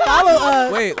 like the follow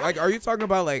up. Wait, like, are you talking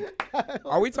about like?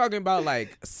 Are we talking about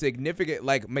like significant,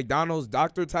 like McDonald's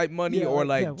doctor type money, Yeah, or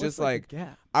like what's, just the like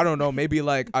gap? I don't know, maybe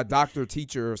like a doctor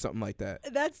teacher or something like that?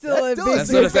 That's still That's a still big a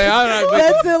That's what I'm saying. I don't know,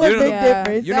 That's still a you know- big Yeah.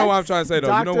 difference. You know what I'm trying to say though.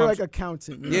 Doctor, You know what? like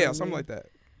accountant. you know Yeah, what I something mean? like that.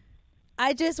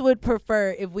 I just would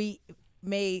prefer if we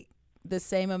made the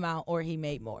same amount or he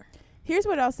made more. Here's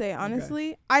what I'll say.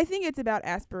 Honestly, I think it's about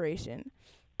aspiration.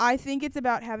 I think it's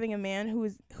about having a man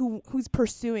who's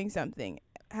pursuing something,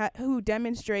 who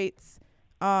demonstrates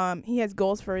he has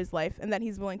goals for his life and that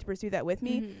he's willing to pursue that with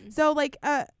me. Mhm. So like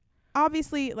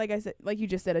obviously, like I said, like you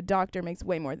just said, a doctor makes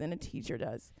way more than a teacher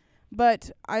does.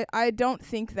 But I don't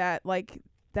think that like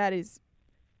that is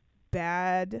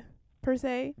bad per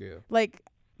se. Yeah. Like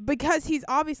because he's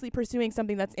obviously pursuing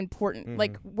something that's important.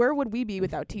 Like where would we be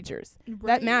without teachers?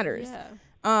 Right, matters.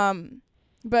 Yeah.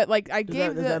 But like I Does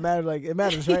gave that matter? Like it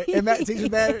matters, right? Teachers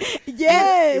matter.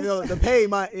 Yes. Even though the pay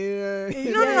might.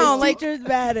 No, like- teachers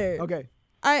matter. Okay.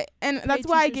 that's Pay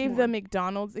why I teachers gave more. the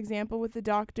McDonald's example with the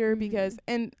doctor Mhm. because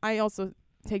and I also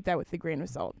take that with a grain of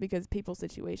salt because people's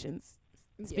situations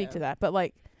speak Yeah. to that. But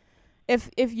like if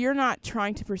you're not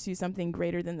trying to pursue something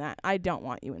greater than that, I don't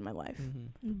want you in my life.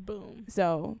 Boom.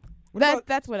 So What about-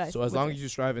 that's what I So as would long say. as you're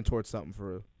striving towards something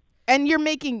for real. and you're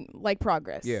making like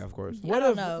progress. Yeah, of course. I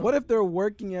don't know. What if they're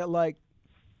working at like,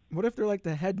 what if they're like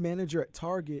the head manager at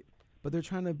Target, but they're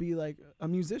trying to be like a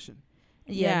musician?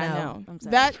 Yeah, no. I'm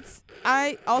sorry. That's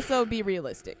I also be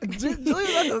realistic. be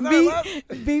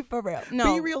for real.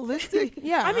 No. Be realistic.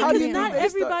 Yeah. I mean, How do because you not know they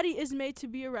start- everybody is made to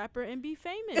be a rapper and be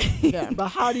famous. Yeah. But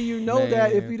how do you know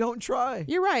that if Man. you don't try?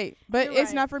 You're right, but You're it's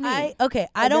right. not for me. I And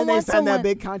don't then want they signed someone. that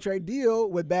big contract deal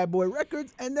with Bad Boy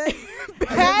Records, and then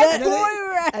Bad and then Boy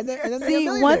they- Records. and then they're a See,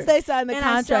 millionaire. once they sign the And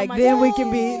I sell contract, my then we soul.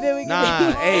 can be. Then we can Nah,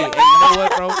 be. hey, you know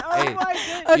what, bro? Hey,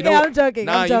 Okay, you know what- I'm joking.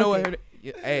 nah, I'm you joking. know what?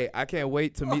 Hey, I can't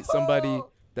wait to meet somebody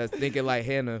that's thinking like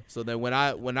Hannah. So then when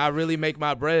I really make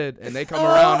my bread and they come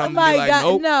around, I'm gonna be like,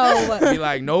 nope. No, Be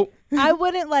like, nope. I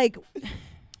wouldn't like.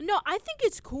 No, I think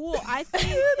it's cool. I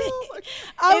think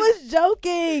I was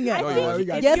joking. I No, think you if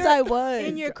got Yes, you're I was.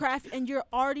 in your craft and you're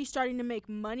already starting to make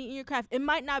money in your craft. It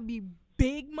might not be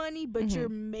big money, but Mhm. you're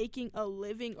making a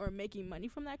living or making money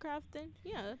from that craft. Then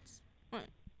yeah, that's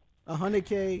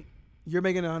 100K, you're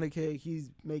making 100K. He's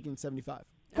making 75.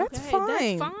 That's okay, fine. That's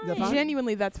Is that fine. fine?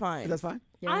 Genuinely, that's fine. That's fine.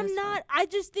 Yeah, I'm that's fine. not. I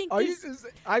just think. Are you? this- We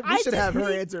I should have just her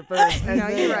need- answer first. and No,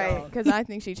 then, you're right. Because I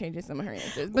think she changes some of her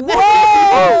answers. But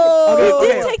Whoa! we Okay,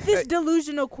 did okay. take this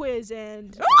delusional quiz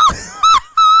and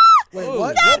Wait, Ooh.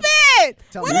 what? Stop it!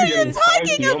 Tell What me. are you Getting talking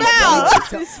spicy, oh my about?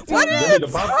 God. What are Really you the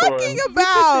popcorn. talking took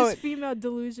about? this female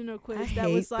delusional quiz I that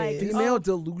was hate like this. Female oh,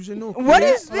 delusional. What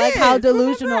quiz? is Like how this?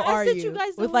 delusional Remember I are sent you? you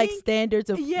guys the With like link? standards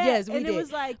of yeah, yes, we and did. it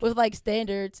was like With like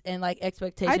standards and like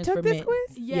expectations I for took this men.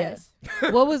 quiz? yes.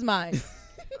 What was mine?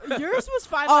 Yours was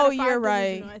 5 Oh, out of 5 you're right.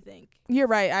 delusional, I think. You're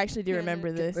right. I actually do Yeah.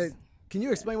 remember this. Wait, can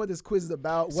you explain what this quiz is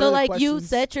about? What So are the like you questions?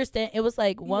 set your stand. It was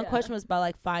like one Yeah. question was about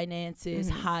like finances,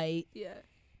 Mhm. height. Yeah.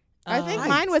 I think um,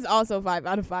 mine was also 5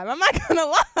 out of 5. I'm not gonna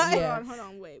lie. Yeah. Hold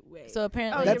on, wait. So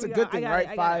apparently, Oh, That's a here we good go. I thing, got right? it,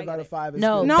 I got it, 5 I got out it. of 5 is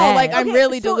No, good. No, bad. like I'm Okay,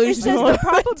 really so delusional. It says the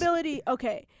probability.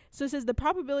 Okay, so it says the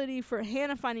probability for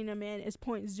Hannah finding a man is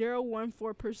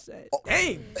 0.014%.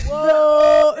 Dang.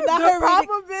 whoa, not The her reading-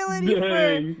 probability for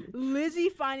Dang. Lizzie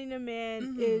finding a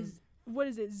man Mhm. is what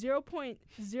is it?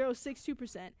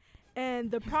 0.062%,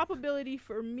 And the probability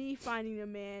for me finding a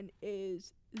man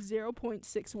is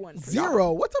 0.61.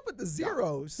 Zero. What's up with the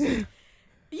zeros?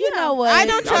 You know what? I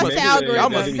don't trust the Y'all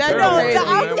must algorithm. be That's terrible. No, crazy. the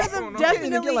Man, algorithm what's going on? You can't even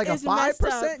definitely get like a is messed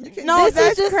up. 5%. You can't. No, this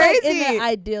that's is just like in crazy. the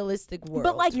idealistic world.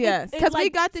 But like, Yes, it, because we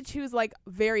like, got to choose like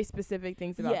very specific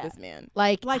things about Yeah. this man.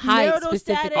 like like height marital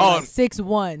specifically, status. like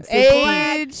 6'1", 6'2".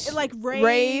 Age, like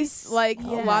race, like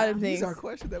Yeah. a lot of These things. are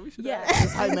questions that we should Yeah. ask.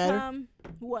 Does height matter?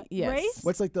 What? Yes. Race?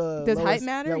 What's like the Does lowest, height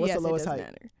matter? Yeah, what's Yes, the lowest it does height?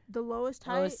 matter. The lowest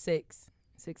height? Lowest 6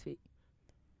 feet.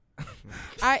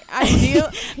 I feel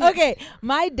Okay,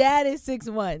 my dad is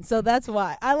 6'1", so that's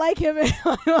why I like him.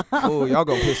 Oh, y'all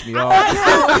gonna piss me off.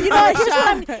 You know what?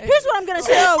 Here's what I'm gonna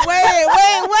say. Chill, wait.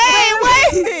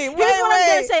 Here's what I'm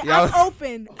gonna say. Y'all-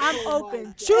 I'm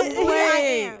open. Truthfully, I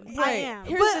am.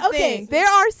 Here's But, the okay. thing. There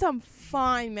are some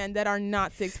fine men that are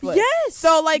not 6 foot. Yes.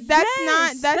 So like that's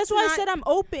Yes. not that's why not, I said I'm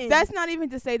open. That's not even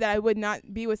to say that I would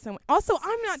not be with someone. Also,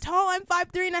 I'm not tall. I'm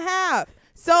 5'3.5".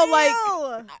 So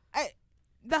like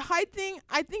the height thing,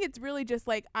 I think it's really just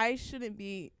like I shouldn't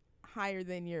be higher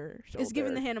than your shoulder. It's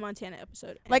giving the Hannah Montana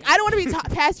episode. Like I don't want to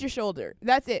be past your shoulder.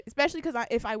 That's it. Especially because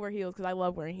if I wear heels, because I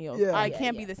love wearing heels. Yeah. I Yeah,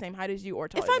 can't yeah. be the same height as you or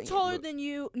taller. If I'm than you. taller than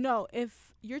you, no.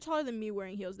 If you're taller than me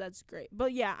wearing heels, that's great.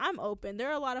 But yeah, I'm open. There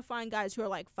are a lot of fine guys who are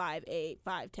like 5'8",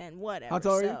 5'10", whatever. How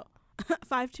tall are so.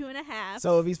 5'2.5".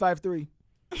 So if he's 5'3",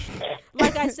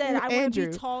 Like I said, I want to Andrew.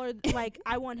 be taller. Like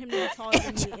I want him to be taller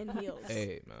than me in heels.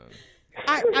 Hey, man.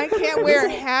 I can't wear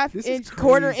half This is inch,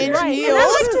 quarter crazy. inch Right,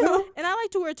 heels. and I like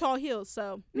to wear tall heels.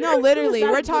 So No, literally,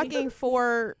 Gotta we're be- talking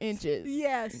 4 inches.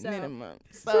 yeah, so Minimum.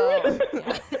 So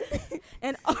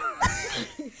and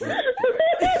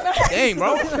Dang,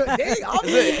 bro. It's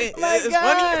funny.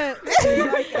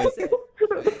 like I said,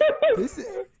 this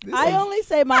I only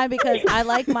say mine because I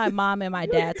like my mom and my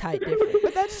dad's height different.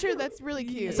 but that's true. That's really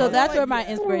cute. So I that's like where my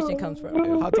that. inspiration comes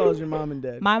from. How tall is your mom and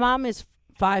dad? My mom is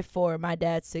 5'4", my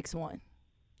dad's 6'1",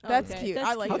 That's okay, cute. that's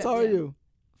I like How that. tall are Yeah. you?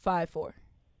 5'4".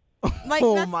 Like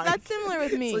Oh that's, my that's similar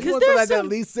with me. So you 'Cause want there's to at some-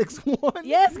 least 6'1"?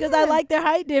 Yes, because I like their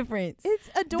height difference. It's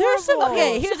adorable. some-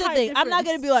 Okay, It's here's the height thing. I'm not difference.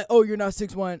 gonna be like, oh, you're not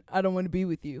 6'1". I don't want to be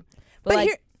with you. But like,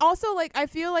 here, also, like, I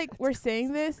feel like we're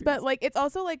saying this, but like, it's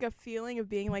also like a feeling of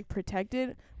being like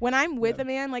protected. When I'm with Yeah. a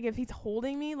man, like, if he's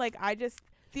holding me, like,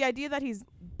 the idea that he's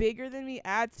bigger than me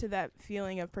adds to that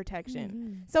feeling of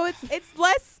protection. So it's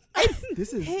less.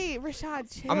 This is Hey,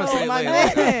 Rashad, chill, I'm gonna say, my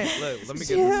look, man. look, let me get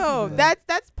Chill. this.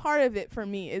 That's part of it for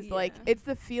me. Is like Yeah. it's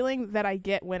the feeling that I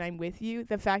get when I'm with you.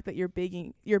 The fact that you're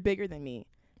bigger than me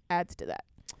adds to that.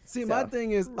 See, my So.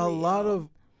 thing is a lot Real. of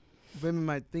women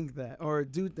might think that or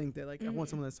do think that, like, I want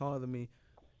Mhm. someone that's taller than me.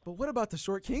 But what about the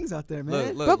short kings out there,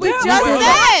 man? Look, But we look, just look, look,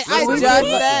 said. I listen, just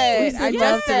listen, said. listen. I We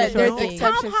just said said. There's short king.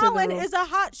 exceptions Tom to the Holland rule. is a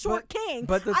hot short king.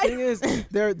 But the thing is,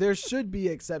 there should be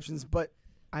exceptions, but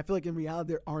I feel like in reality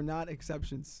there are not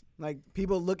exceptions. Like,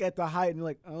 people look at the height and be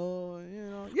like, oh,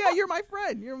 yeah, you're my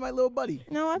friend, you're my little buddy.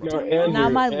 No, I've No, told Andrew,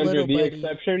 Not my Andrew, little the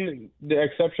buddy.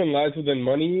 exception lies within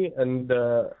money and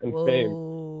fame.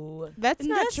 whoa. That's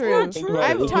not That's true. not true.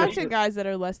 I've Think talked about to it. guys that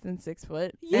are less than 6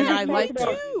 foot, Yeah, and I me like too.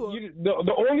 that.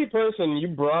 The only person you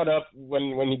brought up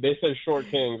when they said short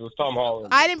kings was Tom Holland.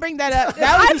 I didn't bring that up.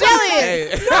 That was Jillian.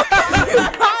 Hey.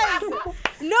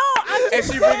 No, I'm And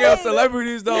she bringing up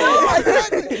celebrities though.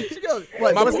 She goes,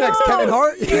 what, My what's boy- next, Kevin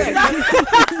Hart? Kevin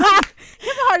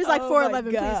Hart is like Oh 4'11", my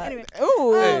please. God. Anyway,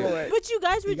 Ooh. Hey. but you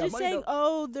guys were He got just money, saying, though.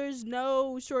 oh, there's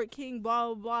no short king, blah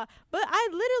blah blah. But I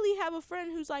literally have a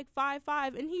friend who's like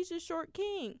 5'5", and he's a short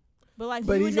king. But like,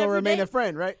 But we he's would gonna never remain date. a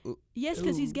friend, right? Yes,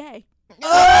 because he's Ooh. gay.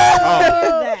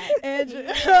 Oh. Andrew.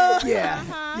 Yeah,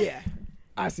 Uh-huh. yeah.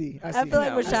 I see. I feel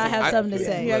like No, Rashad has something to yeah.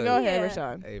 say. Yeah, go ahead, Yeah.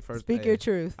 Rashad. Hey, first, Speak hey, your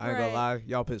truth. I ain't gonna lie,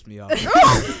 y'all pissed me off.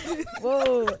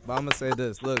 Whoa. But I'm gonna say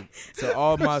this. Look, to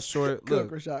all my short,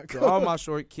 Cook, look, Rashad. to all my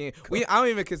short king. I don't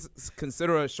even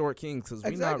consider us short kings because we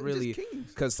Exactly, not really. just kings.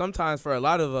 Because sometimes for a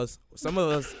lot of us, some of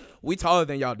us, we taller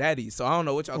than y'all daddies. So I don't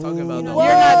know what y'all talking about. Ooh. though. Whoa.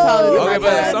 You're not taller than Okay, my but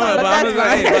dad, some, but I'm that's just like,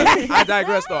 fine. hey, but I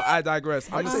digress though. I digress.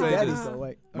 I'm Why'd just you say saying daddies, this. though?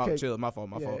 Wait. My, Okay. chill, my fault,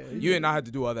 my Yeah, fault. yeah, You you did not have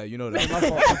to do all that. You know that. My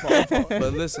fault.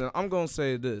 But listen, I'm gonna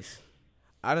say this.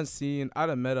 I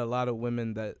done met a lot of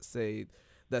women that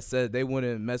said they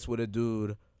wouldn't mess with a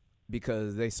dude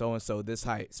because they so and so this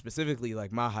height, specifically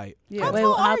like my height. Yeah. Wait,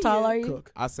 tall how are tall you? are you?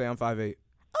 Cook. I say I'm 5'8".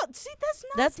 Oh, see,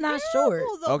 That's not terrible,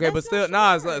 short. though. Okay, That's but still, not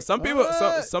nah. It's short. like some people,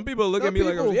 What? some people look Some at me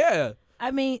like, people- yeah.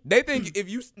 I mean, They think if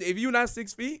you not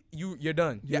 6 feet, you're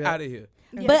done. You're Yeah. out of here.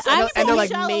 Yeah, But some I'm people And they're like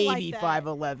shallow maybe that.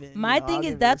 5'11". my thing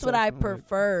is that's what I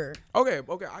prefer. Okay,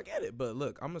 I get it. But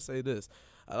look, I'm gonna say this.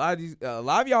 a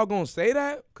lot of y'all gonna say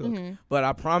that, but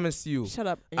I promise you, Shut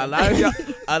up. a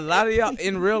lot of y'all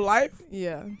in real life,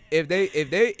 Yeah.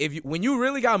 when you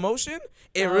really got motion,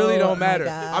 it really don't my matter.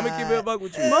 God. I'm gonna keep it a buck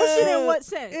with you. Motion in what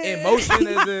sense? Emotion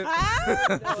is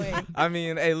it? No way. I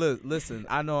mean, hey, listen.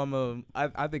 I know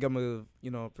I think I'm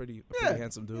a pretty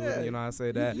handsome dude. Yeah. You know, I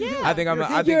say that. Yeah. I think I'm.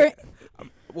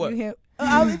 What? You him.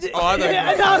 I was just, Oh, I thought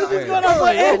you- I was just going on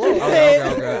what Hey, Andrew whoa, whoa,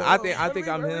 said. Okay. I think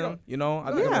I'm him. You know,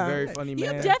 I think I'm Yeah. a very funny You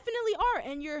man. definitely are,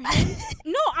 and you're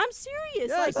no, I'm serious.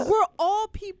 Yes. Like we're all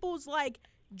people's like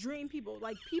dream people.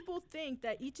 Like people think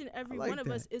that each and every I like one of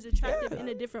that. us is attractive in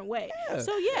a different way. Yeah.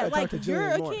 So Gotta like talk to you're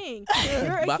Jillian a more. king.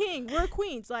 You're a But- king. We're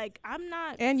queens. Like I'm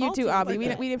not. And you too, faulting Avi. like We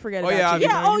that. didn't forget Oh, about yeah, you. Avi,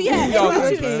 Yeah. man. Oh yeah. You all and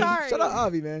good, you too, man. Sorry. Shout out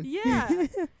Avi, man. Yeah.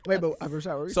 Wait, but Rashad,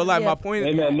 what were you So saying? like Yeah. my point.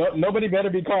 Hey man, nobody better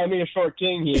be calling me a short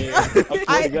king here. I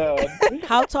swear to God.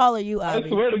 How tall are you, I Avi?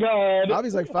 swear to God.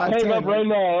 Avi's like Hang up 5'10".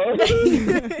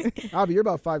 right now. Avi, you're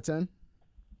about 5'10".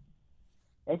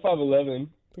 I'm 5'11". Oh.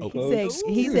 Pretty He close. said,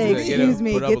 he Ooh. said, Get excuse up,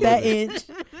 me, put up get a that little inch.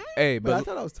 Hey, But I but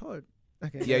thought I was taller.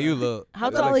 Okay. yeah, you look. How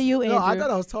that tall are looks- you, No, I Andrew?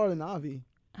 thought I was taller than Avi.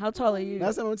 How tall are you?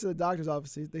 Last time I went to the doctor's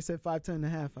office, they said 5'10" and a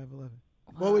half, 5'11".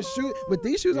 Well, with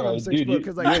these shoes on, I'm 6 Dude, foot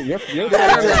because like you're Yeah, 5'11",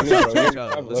 bro. let's You're go.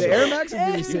 the 5'11". Air Max would give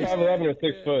me You're 6. 5'11" or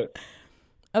 6 foot.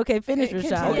 Okay, finish,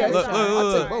 Continue. Rashad. Okay, Look, I'll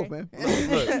look, take both, man.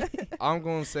 Look, I'm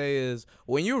gonna say is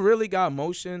when you really got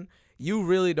motion, you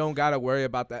really don't gotta worry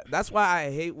about that. That's why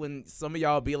I hate when some of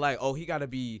y'all be like, "Oh, he gotta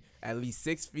be at least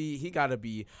 6 feet.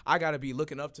 I gotta be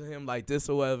looking up to him like this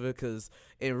or whatever." Because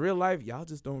in real life, y'all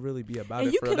just don't really be about And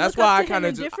it. you For can real. That's look why up I to him kind in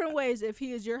of just. different ways if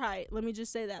he is your height. Let me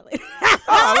just say that later.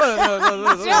 Oh,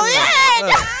 look.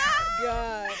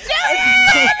 God.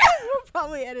 We'll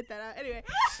probably edit that out. Anyway.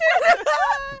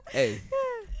 Hey,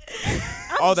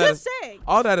 I'm All that just saying.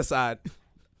 all that aside,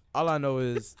 all I know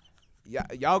is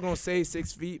y'all gonna say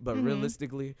 6 feet, but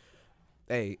realistically,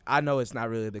 hey, I know it's not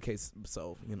really the case.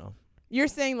 So You're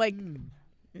saying like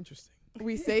Interesting.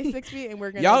 we say 6 feet and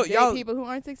we're gonna Y'all- date y'all- people who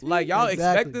aren't 6 feet. like y'all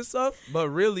Exactly. expect this stuff, but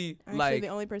really, Actually, like the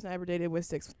only person I ever dated was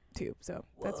 6'2", so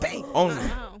that's only.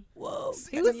 Wow. Whoa.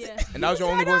 Yeah. And that was your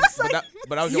only boy.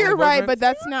 But that was your You're only right, boyfriend? but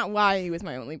that's not why he was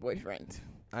my only boyfriend.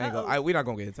 I ain't gonna. We're not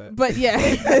gonna get into that. But yeah,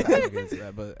 We're not gonna get into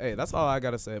that. But hey, that's all I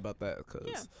gotta say about that. Cause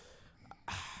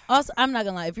Yeah. Also, I'm not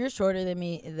gonna lie. If you're shorter than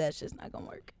me, that's just not gonna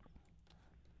work.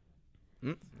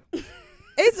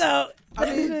 it's I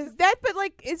mean, that. But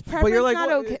like, is preference you're like, not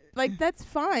what- okay? Like that's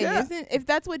fine, Yeah. isn't? If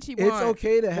that's what you want, it's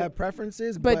okay to have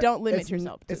preferences, but don't limit it's-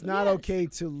 yourself to It's them. not Yes. okay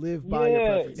to live by your Yeah.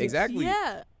 preferences. exactly.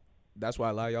 Yeah. That's why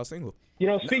a lot of y'all single.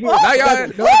 Speaking Now of y'all-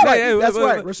 That's, no, Hey, right. hey, That's wait,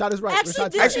 right. wait. Rashad is right. Actually, Rashad's this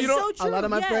right. Actually, is you so know- true. A lot of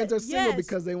my Yeah, friends are single yes.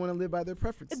 because they want to live by their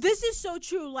preferences. This is so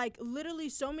true. Like literally,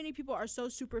 so many people are so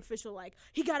superficial. Like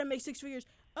he got to make 6 figures.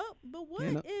 Oh, but what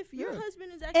Yeah, no- if your yeah.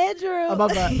 husband is actually? Andrew. My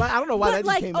bad. I don't know why that But just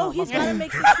like, came oh, out. he's My got to bad.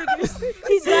 make 6 figures.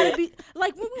 He's got to be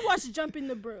like when we watched Jump in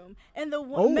the Broom, and the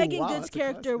Oh, Megan wow, Good's that's a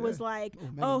character classic, was yeah. like, Oh,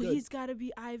 Megan oh, Good. he's got to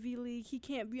be Ivy League. He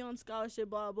can't be on scholarship.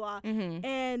 Blah blah. Mm-hmm.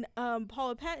 And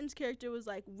Paula Patton's character was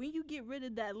like, when you get rid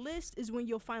of that list is when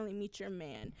you'll finally meet your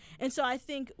man. And so I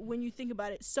think when you think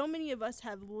about it, so many of us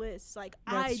have lists, like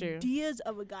That's true. ideas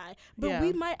of a guy, but Yeah.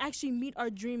 we might actually meet our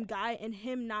dream guy and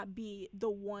him not be the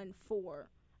one for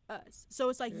us. So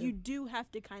it's like you do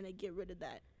have to kind of get rid of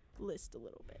that list a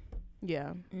little bit.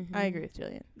 Yeah, Mhm. I agree with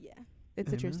Jillian. Yeah.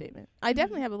 It's a true Amen. statement. I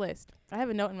definitely have a list. I have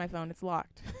a note in my phone. It's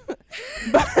locked.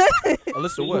 A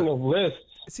list of speaking what? of lists,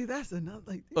 See, that's another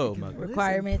like Oh, because my God. listen,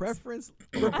 Requirements.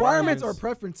 requirements or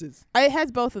preferences. It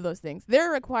has both of those things. There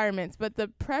are requirements, but the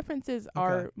preferences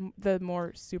are the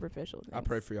more superficial things. I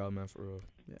pray for y'all, man, for real.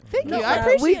 Thank No, you. I God,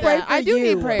 appreciate we pray that. for I do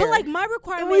you. need prayer. But like my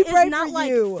requirement We pray is not for like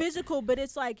you. physical, but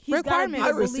it's like he's got to be Requirements. a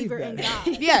I received believer in that.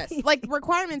 God. yes, like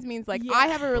requirements means like Yeah. I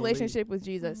have a relationship with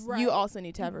Jesus. Right. You also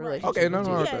need to have a Right. relationship. Okay, with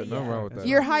nothing wrong with Yeah, that. Nothing yeah. wrong with that.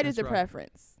 Your height is a That's right.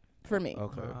 preference for me.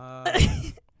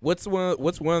 Okay. What's one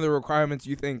of the requirements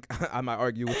you think I might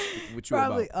argue with you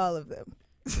Probably about? all of them.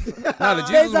 Nah, the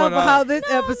Jesus Based off one. of how this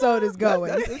episode is That's,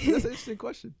 going. that's an interesting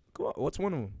question. Come on, what's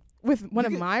one of them? With one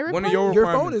of You my requirements. One of your Your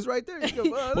phone requirements. is right there. You can,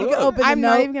 You can open the I'm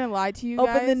not note. even gonna lie to you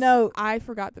Open guys. the note. I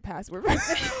forgot the password. Do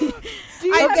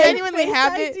you I have genuinely Face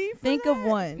have ID it. for Think that? of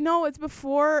one. No, it's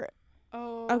before.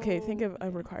 Oh. Okay, think of a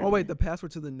requirement. Oh wait, the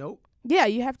password to the note. Yeah,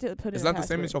 you have to put It's in a not the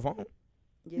same as password. your phone.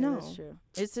 Yeah, No. that's true.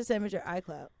 It's the same as your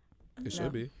iCloud. It No.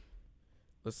 should be.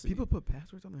 Let's see. People put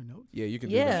passwords on their notes. Yeah, you can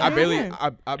do Yeah. that. Yeah.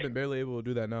 I've been barely able to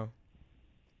do that now.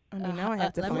 I mean, now I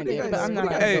have to let me find think it, of but I'm some not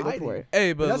guys gonna Hey. go for it.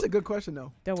 Hey, But but that's a good question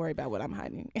though. Don't worry about what I'm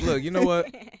hiding. look, you know what?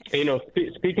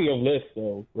 speaking of lists,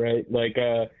 though, right? Like,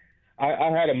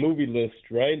 I had a movie list,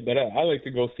 right? But I like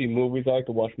to go see movies. I like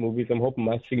to watch movies. I'm hoping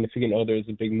my significant other is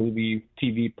a big movie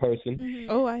TV person. Mhm.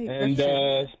 Oh, And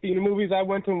that's speaking of movies, I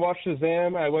went and watched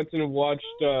Shazam. I went and watched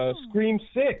Scream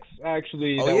 6,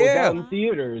 actually. Oh, that was yeah. out in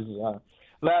theaters.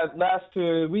 Last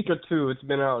week or two, it's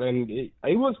been out, and it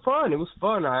was fun. It was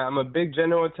fun. I'm a big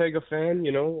Jenna Ortega fan,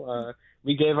 you know.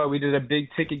 We did a big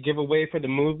ticket giveaway for the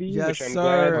movie. Yes, which I'm sir.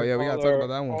 glad Oh, yeah, we got to talk about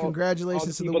that one.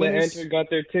 Congratulations to all the people that winners. entered got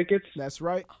their tickets. That's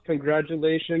right.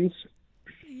 Congratulations.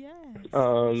 Yes.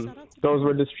 Um, Shout out to those them.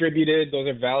 were distributed. Those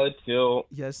are valid till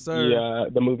Yes, sir.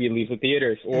 the movie leaves the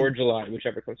theaters, or And- July,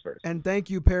 whichever comes first. And thank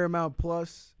you, Paramount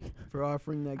Plus, for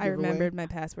offering that I giveaway remembered my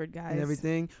password, guys. and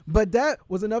everything. But that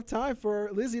was enough time for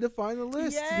Lizzie to find the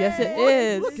list. Yes, it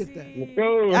is. Look at that. Let's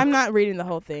go. I'm not reading the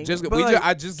whole thing. Just But, like,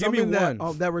 I just give me something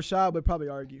one. that Rashad would probably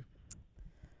argue.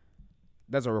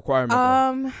 That's a requirement.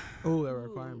 though. Oh, that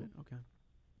requirement. Okay.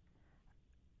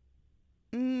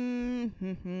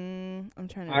 I'm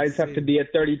trying to Eyes have see. to be at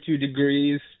 32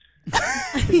 degrees,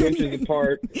 2 inches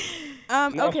apart.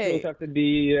 Nostrils Okay. have to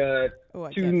be Oh,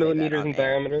 I 2 can't say that millimeters on in air.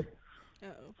 diameter.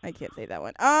 Uh-oh. I can't say that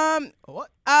one. What?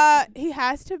 He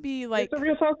has to be like. It's a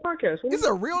Real Talk podcast. It's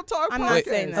a real talk I'm podcast. not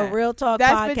saying A that. real talk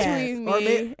That's podcast. between Or me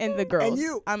may- and the girls. and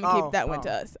you. I'm gonna Oh, keep that one oh.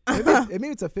 to us. Maybe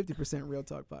it's a 50% real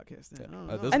talk podcast. Then. I don't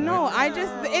know. this I know. point. I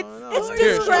just it's No,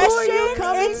 Here,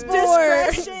 It's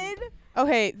discretion.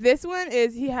 okay. This one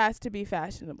is he has to be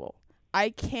fashionable. I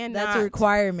cannot. That's a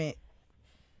requirement.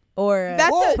 Or a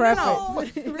That's a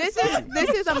preference. no. This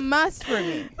is a must for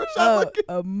me.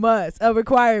 A must. A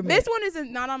requirement. This one is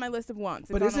not on my list of wants.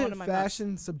 It's But on isn't one of my musts.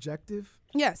 fashion subjective?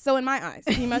 Yes. So in my eyes,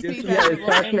 he must be Yeah, it's fashionable.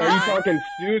 fashion. in Are you my talking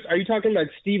suits? Are you talking like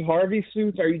Steve Harvey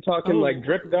suits? Are you talking like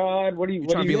Drip God? What do you? You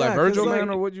What trying do to be you? like Yeah, 'cause, Virgil, like, man,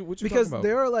 or what you Because talking about?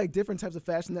 there are like different types of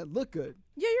fashion that look good.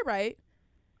 Yeah, you're right.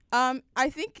 I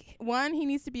think one, he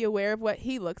needs to be aware of what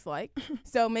he looks like,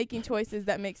 so making choices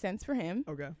that make sense for him.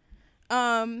 Okay.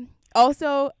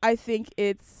 Also, I think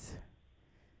it's.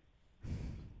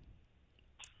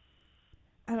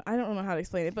 I don't know how to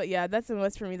explain it, but yeah, that's a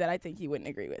must for me that I think he wouldn't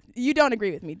agree with. You don't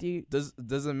agree with me, do you?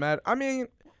 Doesn't matter. I mean,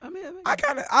 I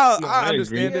kind of No, I I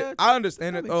understand agree. it. I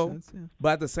understand That it makes though. sense, yeah. But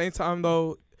at the same time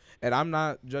though, and I'm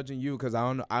not judging you because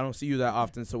I don't see you that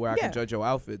often, so where I Yeah. can judge your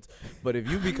outfits. But if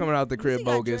you be coming out the crib He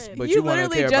got bogus, dread. but you you want to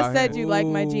literally care just about said him, you like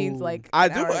my jeans, like I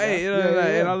an do. hour ago. Hey, Yeah, yeah,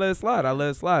 and yeah. I let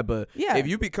it slide. But Yeah. if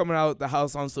you be coming out the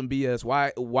house on some BS,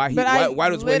 why But why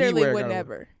does what he literally wear would gotta-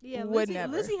 never. Yeah, would Lizzie,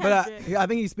 never. Lizzie But has dread. I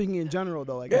think he's speaking in general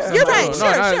though. Like, Yeah. if You're somebody- right, No, sure,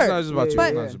 no, sure. It's not just about you. But-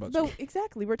 It's not just about you. But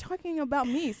exactly, we're talking about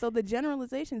me, so the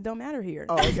generalizations don't matter here.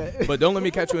 Oh, okay. But don't let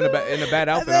me catch you in a bad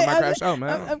outfit. I might crash out,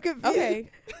 man. I'm confused. Okay,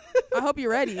 I hope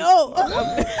you're ready. Oh.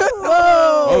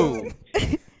 Oh.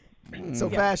 So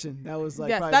Yeah. fashion. That was like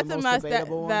yes, probably that's the a most must.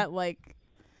 debatable one. That like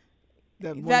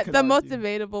one that could the most argue.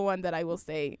 debatable one that I will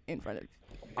say in front of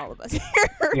all of us here.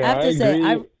 No, I have to say,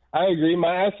 agree. I agree.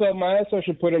 My ass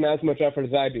should put in as much effort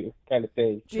as I do, kind of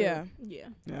thing. Yeah. Yeah.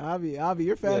 Yeah, Avi,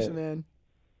 you're fashion man.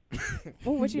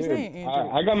 Oh, what you Dude, saying,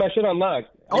 Andrew? I got my shit on lock.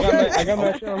 I got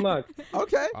my shit on lock.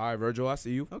 Okay. All right, Virgil, I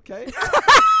see you. Okay.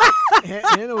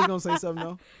 Hannah was gonna say something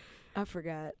though. I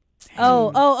forgot.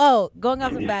 Oh. Going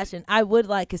off the fashion, I would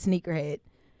like a sneakerhead.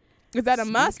 Is that a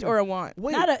must or a want?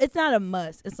 Wait. It's not a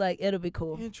must. It's like it'll be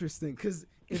cool. Interesting, because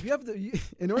if you have to,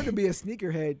 in order to be a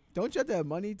sneakerhead, don't you have to have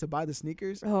money to buy the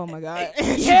sneakers? Oh my god.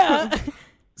 Yeah.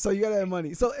 So you gotta have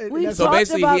money. So We've that's So talked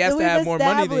basically, about he has that. to have We've more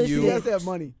money than established you. he it. has to have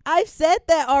money. I've said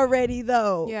that already,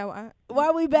 though. Yeah. Well, Why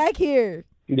are we back here?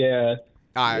 Yeah.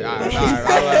 All right. Right.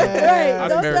 I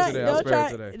Don't spare it try- today. don't I'll spare try-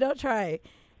 it today. Don't try it.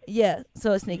 Yeah.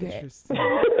 So a sneakerhead. Interesting.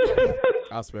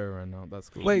 I'll spare it right now. That's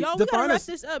cool. Wait, Yo, we gotta define wrap us.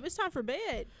 this up. It's time for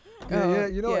bed. Yeah,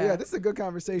 you know, yeah. this is a good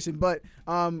conversation. But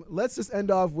let's just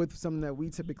end off with something that we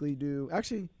typically do.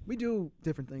 Actually, we do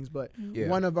different things, but Yeah.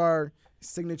 one of our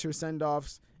signature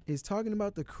send-offs is talking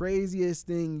about the craziest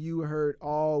thing you heard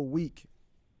all week.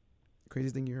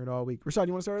 Craziest thing you heard all week. Rashad,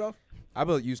 you want to start it off? How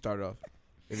about you start off,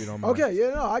 if you don't mind? Okay,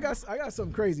 yeah, no, I got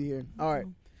something crazy here. All right,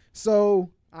 so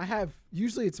I have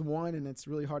usually it's one, and it's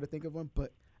really hard to think of one,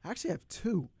 but I actually have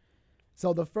two.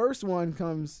 So the first one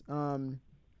comes.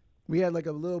 We had like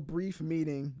a little brief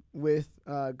meeting with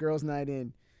Girls Night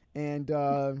In, and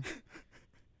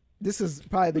this is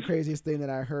probably the craziest thing that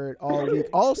I heard all week,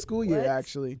 all school year What?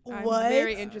 actually. I'm What?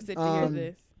 very interested to hear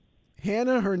this.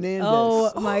 Hannah Hernandez.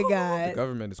 Oh my The God.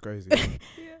 government is crazy.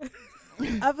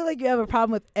 I feel like you have a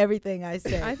problem with everything I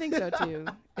say. I think so too.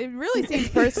 It really seems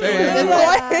personal. Say it. at this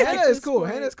Yeah. point. Hannah is cool.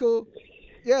 Hannah's cool.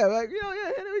 Yeah, like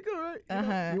Hannah we cool, right? You know,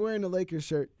 Uh-huh. you're wearing the Lakers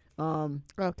shirt.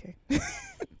 Okay.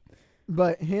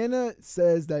 But Hannah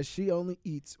says that she only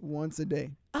eats once a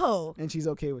day, Oh. and she's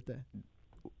okay with that.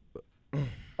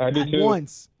 I do too.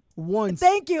 Once once.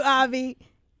 Thank you, Avi.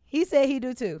 He said he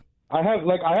do too. I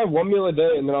have one meal a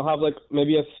day, and then I'll have like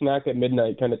maybe a snack at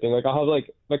midnight kind of thing. Like I'll have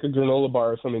like a granola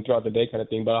bar or something throughout the day kind of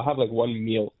thing. But I'll have like one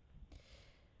meal.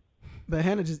 But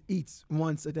Hannah just eats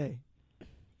once a day.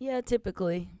 Yeah,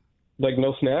 typically. Like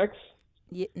no snacks.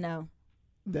 Yeah, no.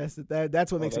 That's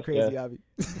what makes it that's crazy, bad.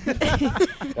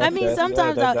 Avi. I mean,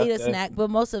 sometimes I'll eat a that's- snack, but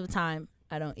most of the time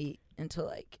I don't eat until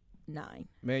like 9.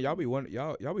 Man, y'all be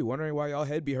wondering why y'all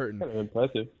head be hurting. Kind of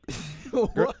impressive.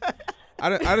 What? I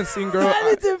done seen girls.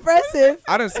 That is impressive.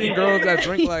 I done seen girls that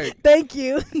drink like. Thank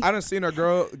you. I done seen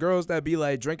girls that be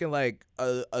like drinking like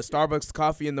a Starbucks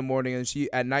coffee in the morning, and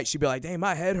at night she be like, "Dang,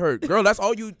 my head hurt." Girl, that's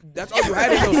all you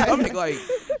had in your stomach. Like,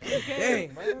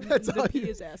 dang. That's all The you- P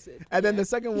is acid. And then the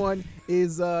second one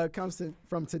is comes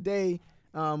from today.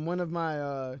 One of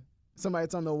my somebody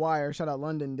that's on the wire. Shout out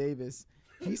London Davis.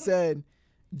 He said,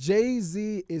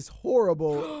 "Jay-Z is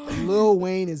horrible. Lil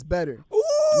Wayne is better."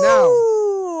 Now,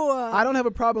 I don't have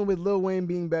a problem with Lil Wayne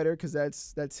being better because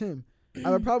that's him. I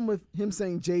have a problem with him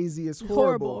saying Jay-Z is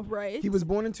horrible. Right? He was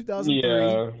born in 2003.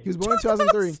 Yeah. He was born in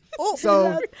 2003.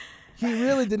 So he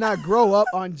really did not grow up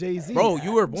on Jay-Z. Bro,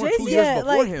 you were born 2 Jay-Z, years yeah,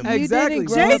 before like, him. you Exactly.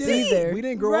 didn't grow up Jay-Z. either. We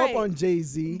didn't grow up Right. on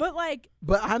Jay-Z. But like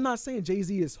But I'm not saying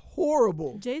Jay-Z is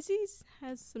horrible. Jay-Z's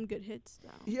has some good hits though.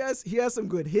 He has some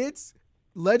good hits,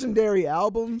 legendary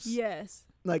albums, Yes.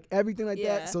 like everything like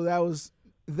Yeah. that. So that was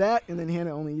that, and then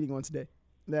Hannah only eating once a day.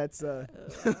 That's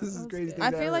this is crazy. good. thing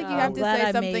I that feel like you I'm have to glad say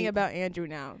I something made- about Andrew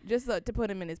now, just to put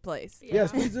him in his place.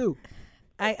 Yes, please do.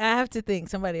 I have to think.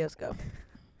 Somebody else go.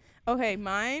 Okay,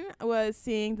 mine was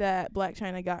seeing that Black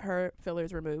China got her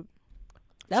fillers removed.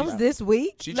 That was this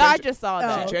week, She No, I changed, just saw Oh.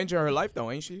 that. she changing her life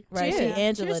though, ain't she? right? Yeah. She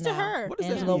Angela Cheers to now. her. What does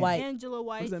that Angela mean? White. Angela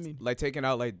White. What does that mean? Like taking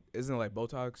out like isn't it like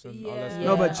Botox and all that Yeah. stuff?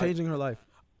 No, but Yeah. changing her life.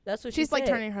 That's what She's she like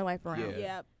said. turning her life around. Yeah.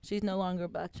 Yeah. She's no longer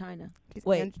Black China. She's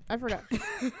Wait. I forgot.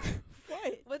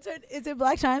 What? What's her? Is it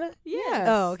Black China? Yes.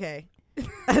 Oh, okay.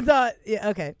 I thought. Yeah.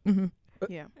 Okay. Mm-hmm.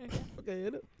 Yeah. Okay,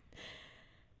 hit it.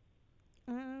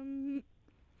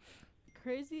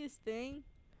 Craziest thing?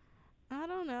 I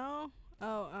don't know.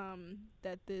 Oh,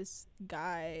 that this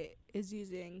guy is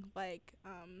using like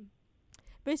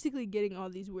basically getting all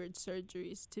these weird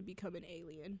surgeries to become an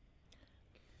alien.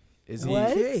 Is he?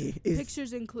 What? Okay.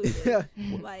 Pictures included. Yeah.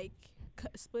 Like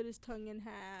split his tongue in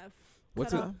half.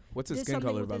 What's cut his off- What's his did skin something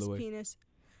color with by his the way? penis.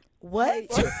 What?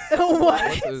 White. what?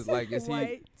 What's his, like is he?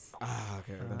 White. Ah,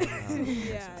 okay.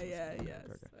 Yeah. Yes.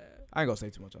 Okay. I ain't gonna say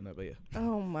too much on that, but yeah.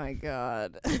 Oh my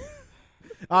God.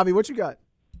 Avi, what you got?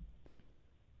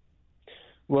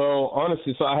 Well,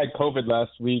 honestly, so I had COVID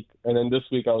last week, and then this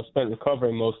week I was spent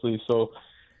recovering mostly. So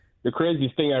the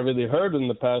craziest thing I really heard in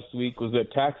the past week was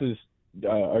that taxes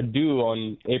are due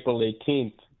on April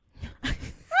 18th.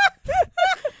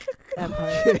 That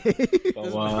part.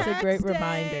 So, That's a great Tax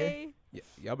reminder. day.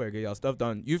 Y'all better get y'all stuff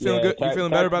done. You feeling yeah, good? You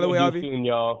feeling better by the way, taxes are Avi? due soon,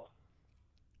 y'all.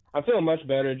 I'm feeling much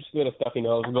better. Just a little stuffy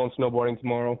nose. We're going snowboarding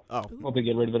tomorrow. Oh, Hopefully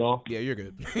get rid of it all. yeah, you're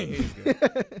good. You're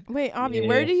good. Wait, Avi, Yeah.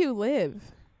 where do you live?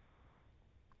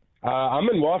 I'm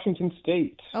in Washington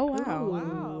State. Oh wow.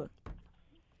 Wow.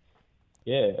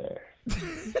 Yeah.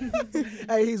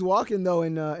 Hey, he's walking though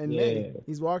in May. Yeah.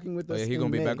 He's walking with Oh, us. yeah, he in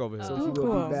gonna be May. back over here. So Oh, he will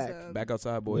cool. be back. Awesome. Back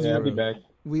outside, boys. Yeah, I'll for be real. back.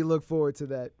 We look forward to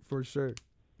that for sure.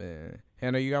 Man.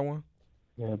 Hannah, you got one?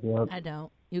 Yeah, yeah. I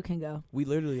don't. You can go. We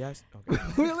literally asked.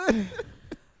 Okay.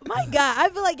 My God, I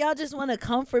feel like y'all just want to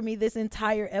come for me this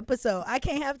entire episode. I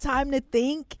can't have time to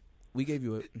think. We gave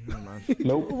you a. Never mind.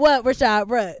 Nope. What, Rashad?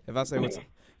 Bruh. If I say what's,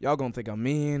 y'all gonna think I'm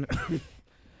mean.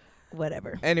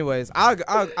 Whatever. Anyways,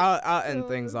 I'll end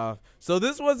things off. So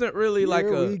this wasn't really like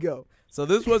Here a. we go. So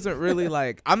this wasn't really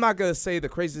like, I'm not gonna say the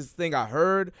craziest thing I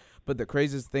heard, but the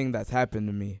craziest thing that's happened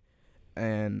to me.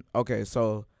 And okay,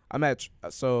 so I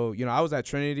was at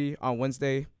Trinity on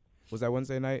Wednesday. Was that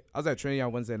Wednesday night? I was at Trinity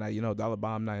on Wednesday night, Dollar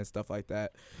Bomb night and stuff like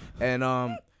that.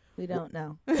 And We don't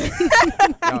know.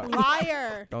 y'all-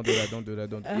 Liar. don't do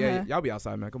that. Yeah, y'all be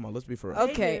outside, man. Come on, let's be for real.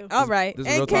 Okay. do. All right. this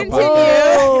is And Real Talk continue.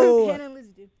 Whoa. Hannah and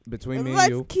Lizzie do. Between me and Let's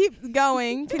you. keep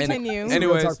going. Continue. This is a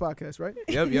Real Anyways. Talk podcast, right?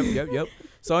 Yep.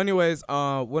 So anyways,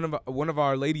 one of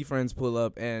our lady friends pull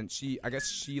up and I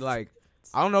guess she like,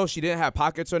 I don't know if she didn't have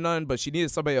pockets or nothing, but she needed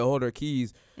somebody to hold her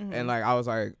keys. And like I was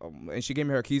like, and she gave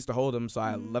me her keys to hold them, so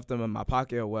I left them in my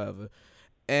pocket or whatever.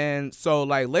 And so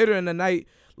like later in the night,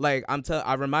 like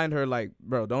I remind her like,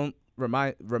 bro, don't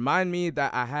remind me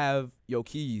that I have your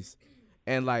keys.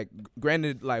 And like,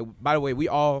 granted, like by the way, we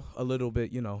all a little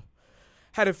bit,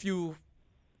 had a few.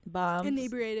 Bombs.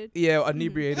 Inebriated. Yeah,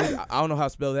 inebriated. I don't know how to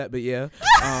spell that, but yeah.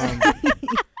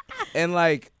 And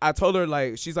like I told her,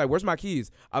 like she's like, "Where's my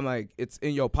keys?" I'm like, "It's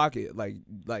in your pocket. Like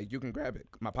you can grab it.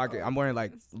 My pocket. I'm wearing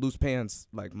like loose pants.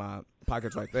 Like my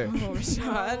pocket's right there." Oh,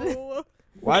 Rashad.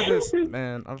 Why this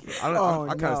man? I'm scared.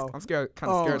 Kind of scared Just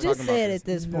talking about say it this. at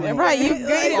this point. Right, you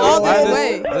made it Oh, all why this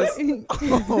way.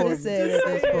 Just say it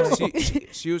at this point.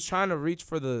 She was trying to reach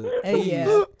for the Hey, keys.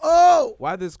 yeah. Oh,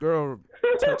 Why this girl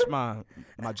touch my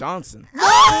Johnson?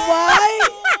 Why?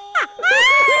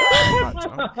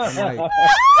 My I'm like,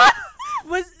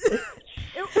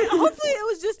 Hopefully it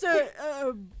was just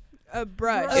a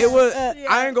brush. it was. Yeah.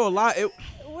 I ain't gonna lie.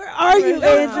 Where are you,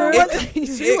 Andrew?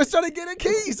 she was trying to get a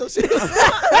key, so she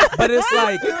was. But it's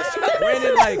like,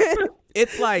 granted, like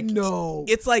it's like No.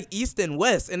 it's like east and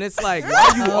west, and it's like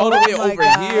why you all the way Oh my over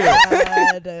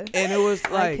here? God. And it was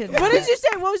like, could What did you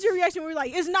say? What was your reaction? We were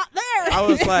like, it's not there. I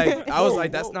was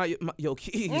like, that's not your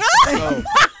keys. So,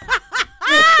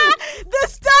 The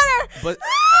stunner.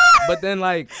 but then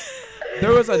like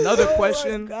there was another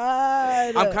question.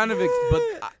 God. I'm kind of, but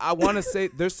I want to say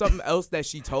there's something else that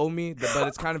she told me, but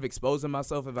it's kind of exposing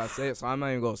myself if I say it, so I'm not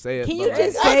even gonna say it. Can but you like,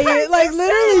 just say it? Like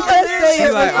literally just say she's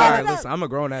it. like, Rashad. all right, listen, I'm a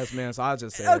grown ass man, so I'll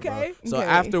just say Okay. it, bro. So Okay.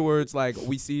 afterwards, like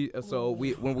we see, so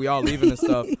we when we all leaving and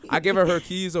stuff, I give her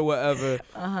keys or whatever,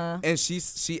 and she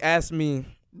asked me,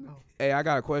 "Hey, I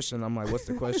got a question." I'm like, "What's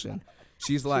the question?"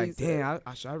 She's like, "Damn,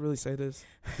 should I really say this?"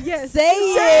 Yes. Say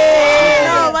it.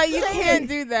 No, like you can't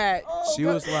do that. She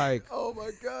was like, Oh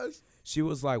my gosh. she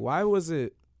was like, "Why was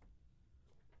it?"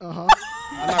 Uh huh.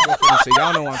 I'm not gonna finish it.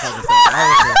 Y'all know what I'm talking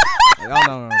about. Y'all know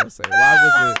what I'm gonna say. Why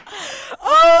was it?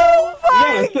 Oh You my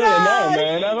gotta say it now, God.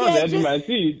 man. I'm on the edge of my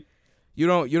seat. You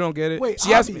don't get it? Wait,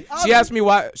 She asked Abby. me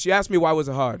why. She asked me why was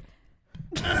it hard.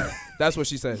 That's what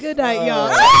she said. Good night, y'all.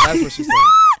 That's what she said.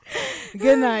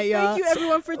 Good night, y'all. Thank you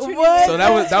everyone for tuning What? in. So that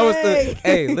was the. Heck?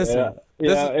 Hey, listen.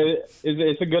 Yeah,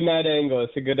 it's a good night angle.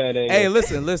 It's a good night angle. Hey,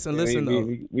 listen. Yeah,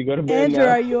 Though. we go to bed Andrew, now.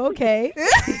 are you okay?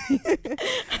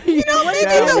 You know, maybe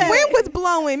Yeah. the wind was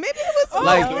blowing. Maybe it was.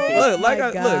 Like, Oh look, like, my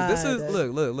look. This is God.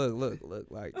 look.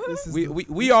 Like, This is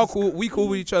we all cool. We cool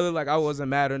with each other. Like, I wasn't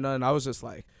mad or nothing. I was just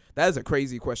like, that is a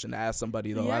crazy question to ask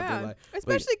somebody though. I feel like,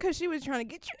 Especially because she was trying to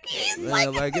get your keys. yeah,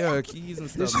 like yeah, her keys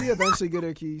and Did stuff. she eventually get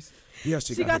her keys? Yeah,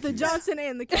 She got got her the keys. Johnson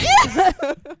and the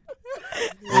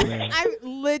Man. I'm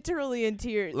literally in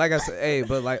tears. Like I said, hey,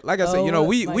 but like I said, Oh you know, my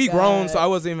we grown, God. so I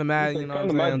wasn't even mad. You know what Come I'm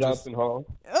to my saying? Just, Johnson Hall.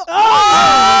 Oh!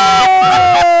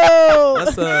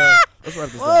 let's wrap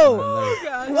this Whoa. up.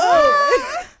 Man. Whoa.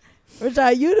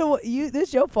 Rashad,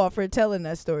 this your fault for telling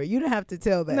that story. You didn't have to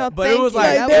tell that. No, But it thank was you.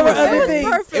 like Like, there it were was, other so-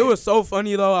 things. it was so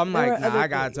funny though. I'm There like, were other nah, I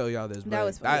gotta things. tell y'all this. That Bro.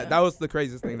 was funny. That was the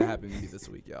craziest thing that happened to me this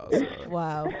week, y'all. So.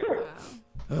 Wow.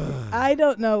 I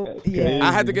don't know. Yeah.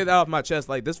 I had to get that off my chest.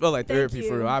 Like this felt like therapy you.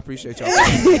 for real. I appreciate y'all.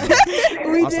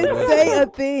 We Also, didn't man. say a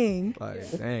thing.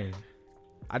 Like, dang.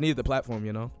 I need the platform,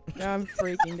 you know. I'm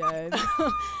freaking dead.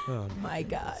 Oh, My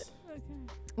God.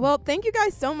 Well, thank you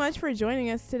guys so much for joining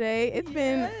us today. It's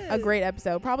been a great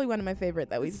episode. Probably one of my favorite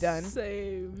that we've done.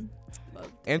 Same.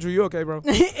 Andrew, you okay, bro? He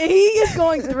is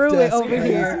going through it That's over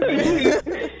crazy. here.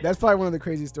 That's probably one of the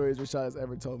craziest stories Rashad has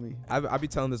ever told me. I be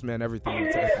telling this man everything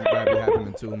that be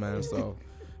happening too, man. So,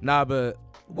 nah, but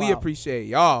we Wow. appreciate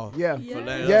y'all. Yeah. For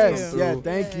letting us Yes. come Yeah. through.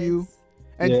 Thank you.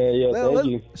 And Yeah, thank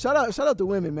you. shout out to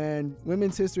women, man.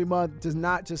 Women's History Month does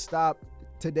not just stop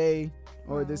today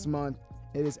or this month.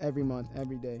 It is every month,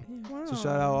 every day. Wow. So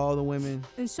shout out all the women.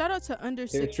 And shout out to under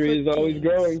 6 History is foot always kings.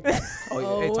 growing.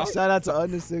 Oh, yeah. Hey, talk, Shout out to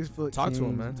under 6 foot. talk to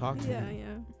him, man. Talk to Yeah, him.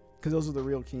 yeah. Because those are the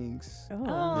real kings.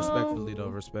 Oh. Respectfully, though.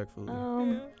 Respectfully.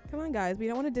 Come on, guys. We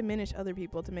don't want to diminish other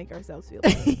people to make ourselves feel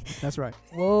better. That's right.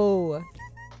 Whoa.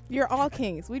 You're all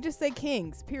kings. We just say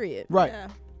kings, period. Right. Yeah.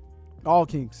 All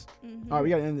kings. Mhm. All right, we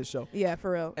got to end this show. Yeah,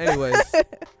 for real. Anyways,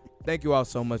 thank you all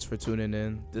so much for tuning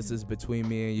in. This is Between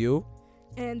Me and You.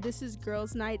 And this is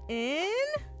Girls Night In.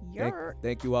 You're.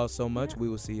 Thank you all so much. We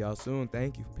will see y'all soon.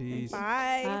 Thank you. Peace.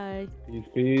 Bye. Bye. Peace,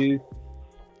 peace.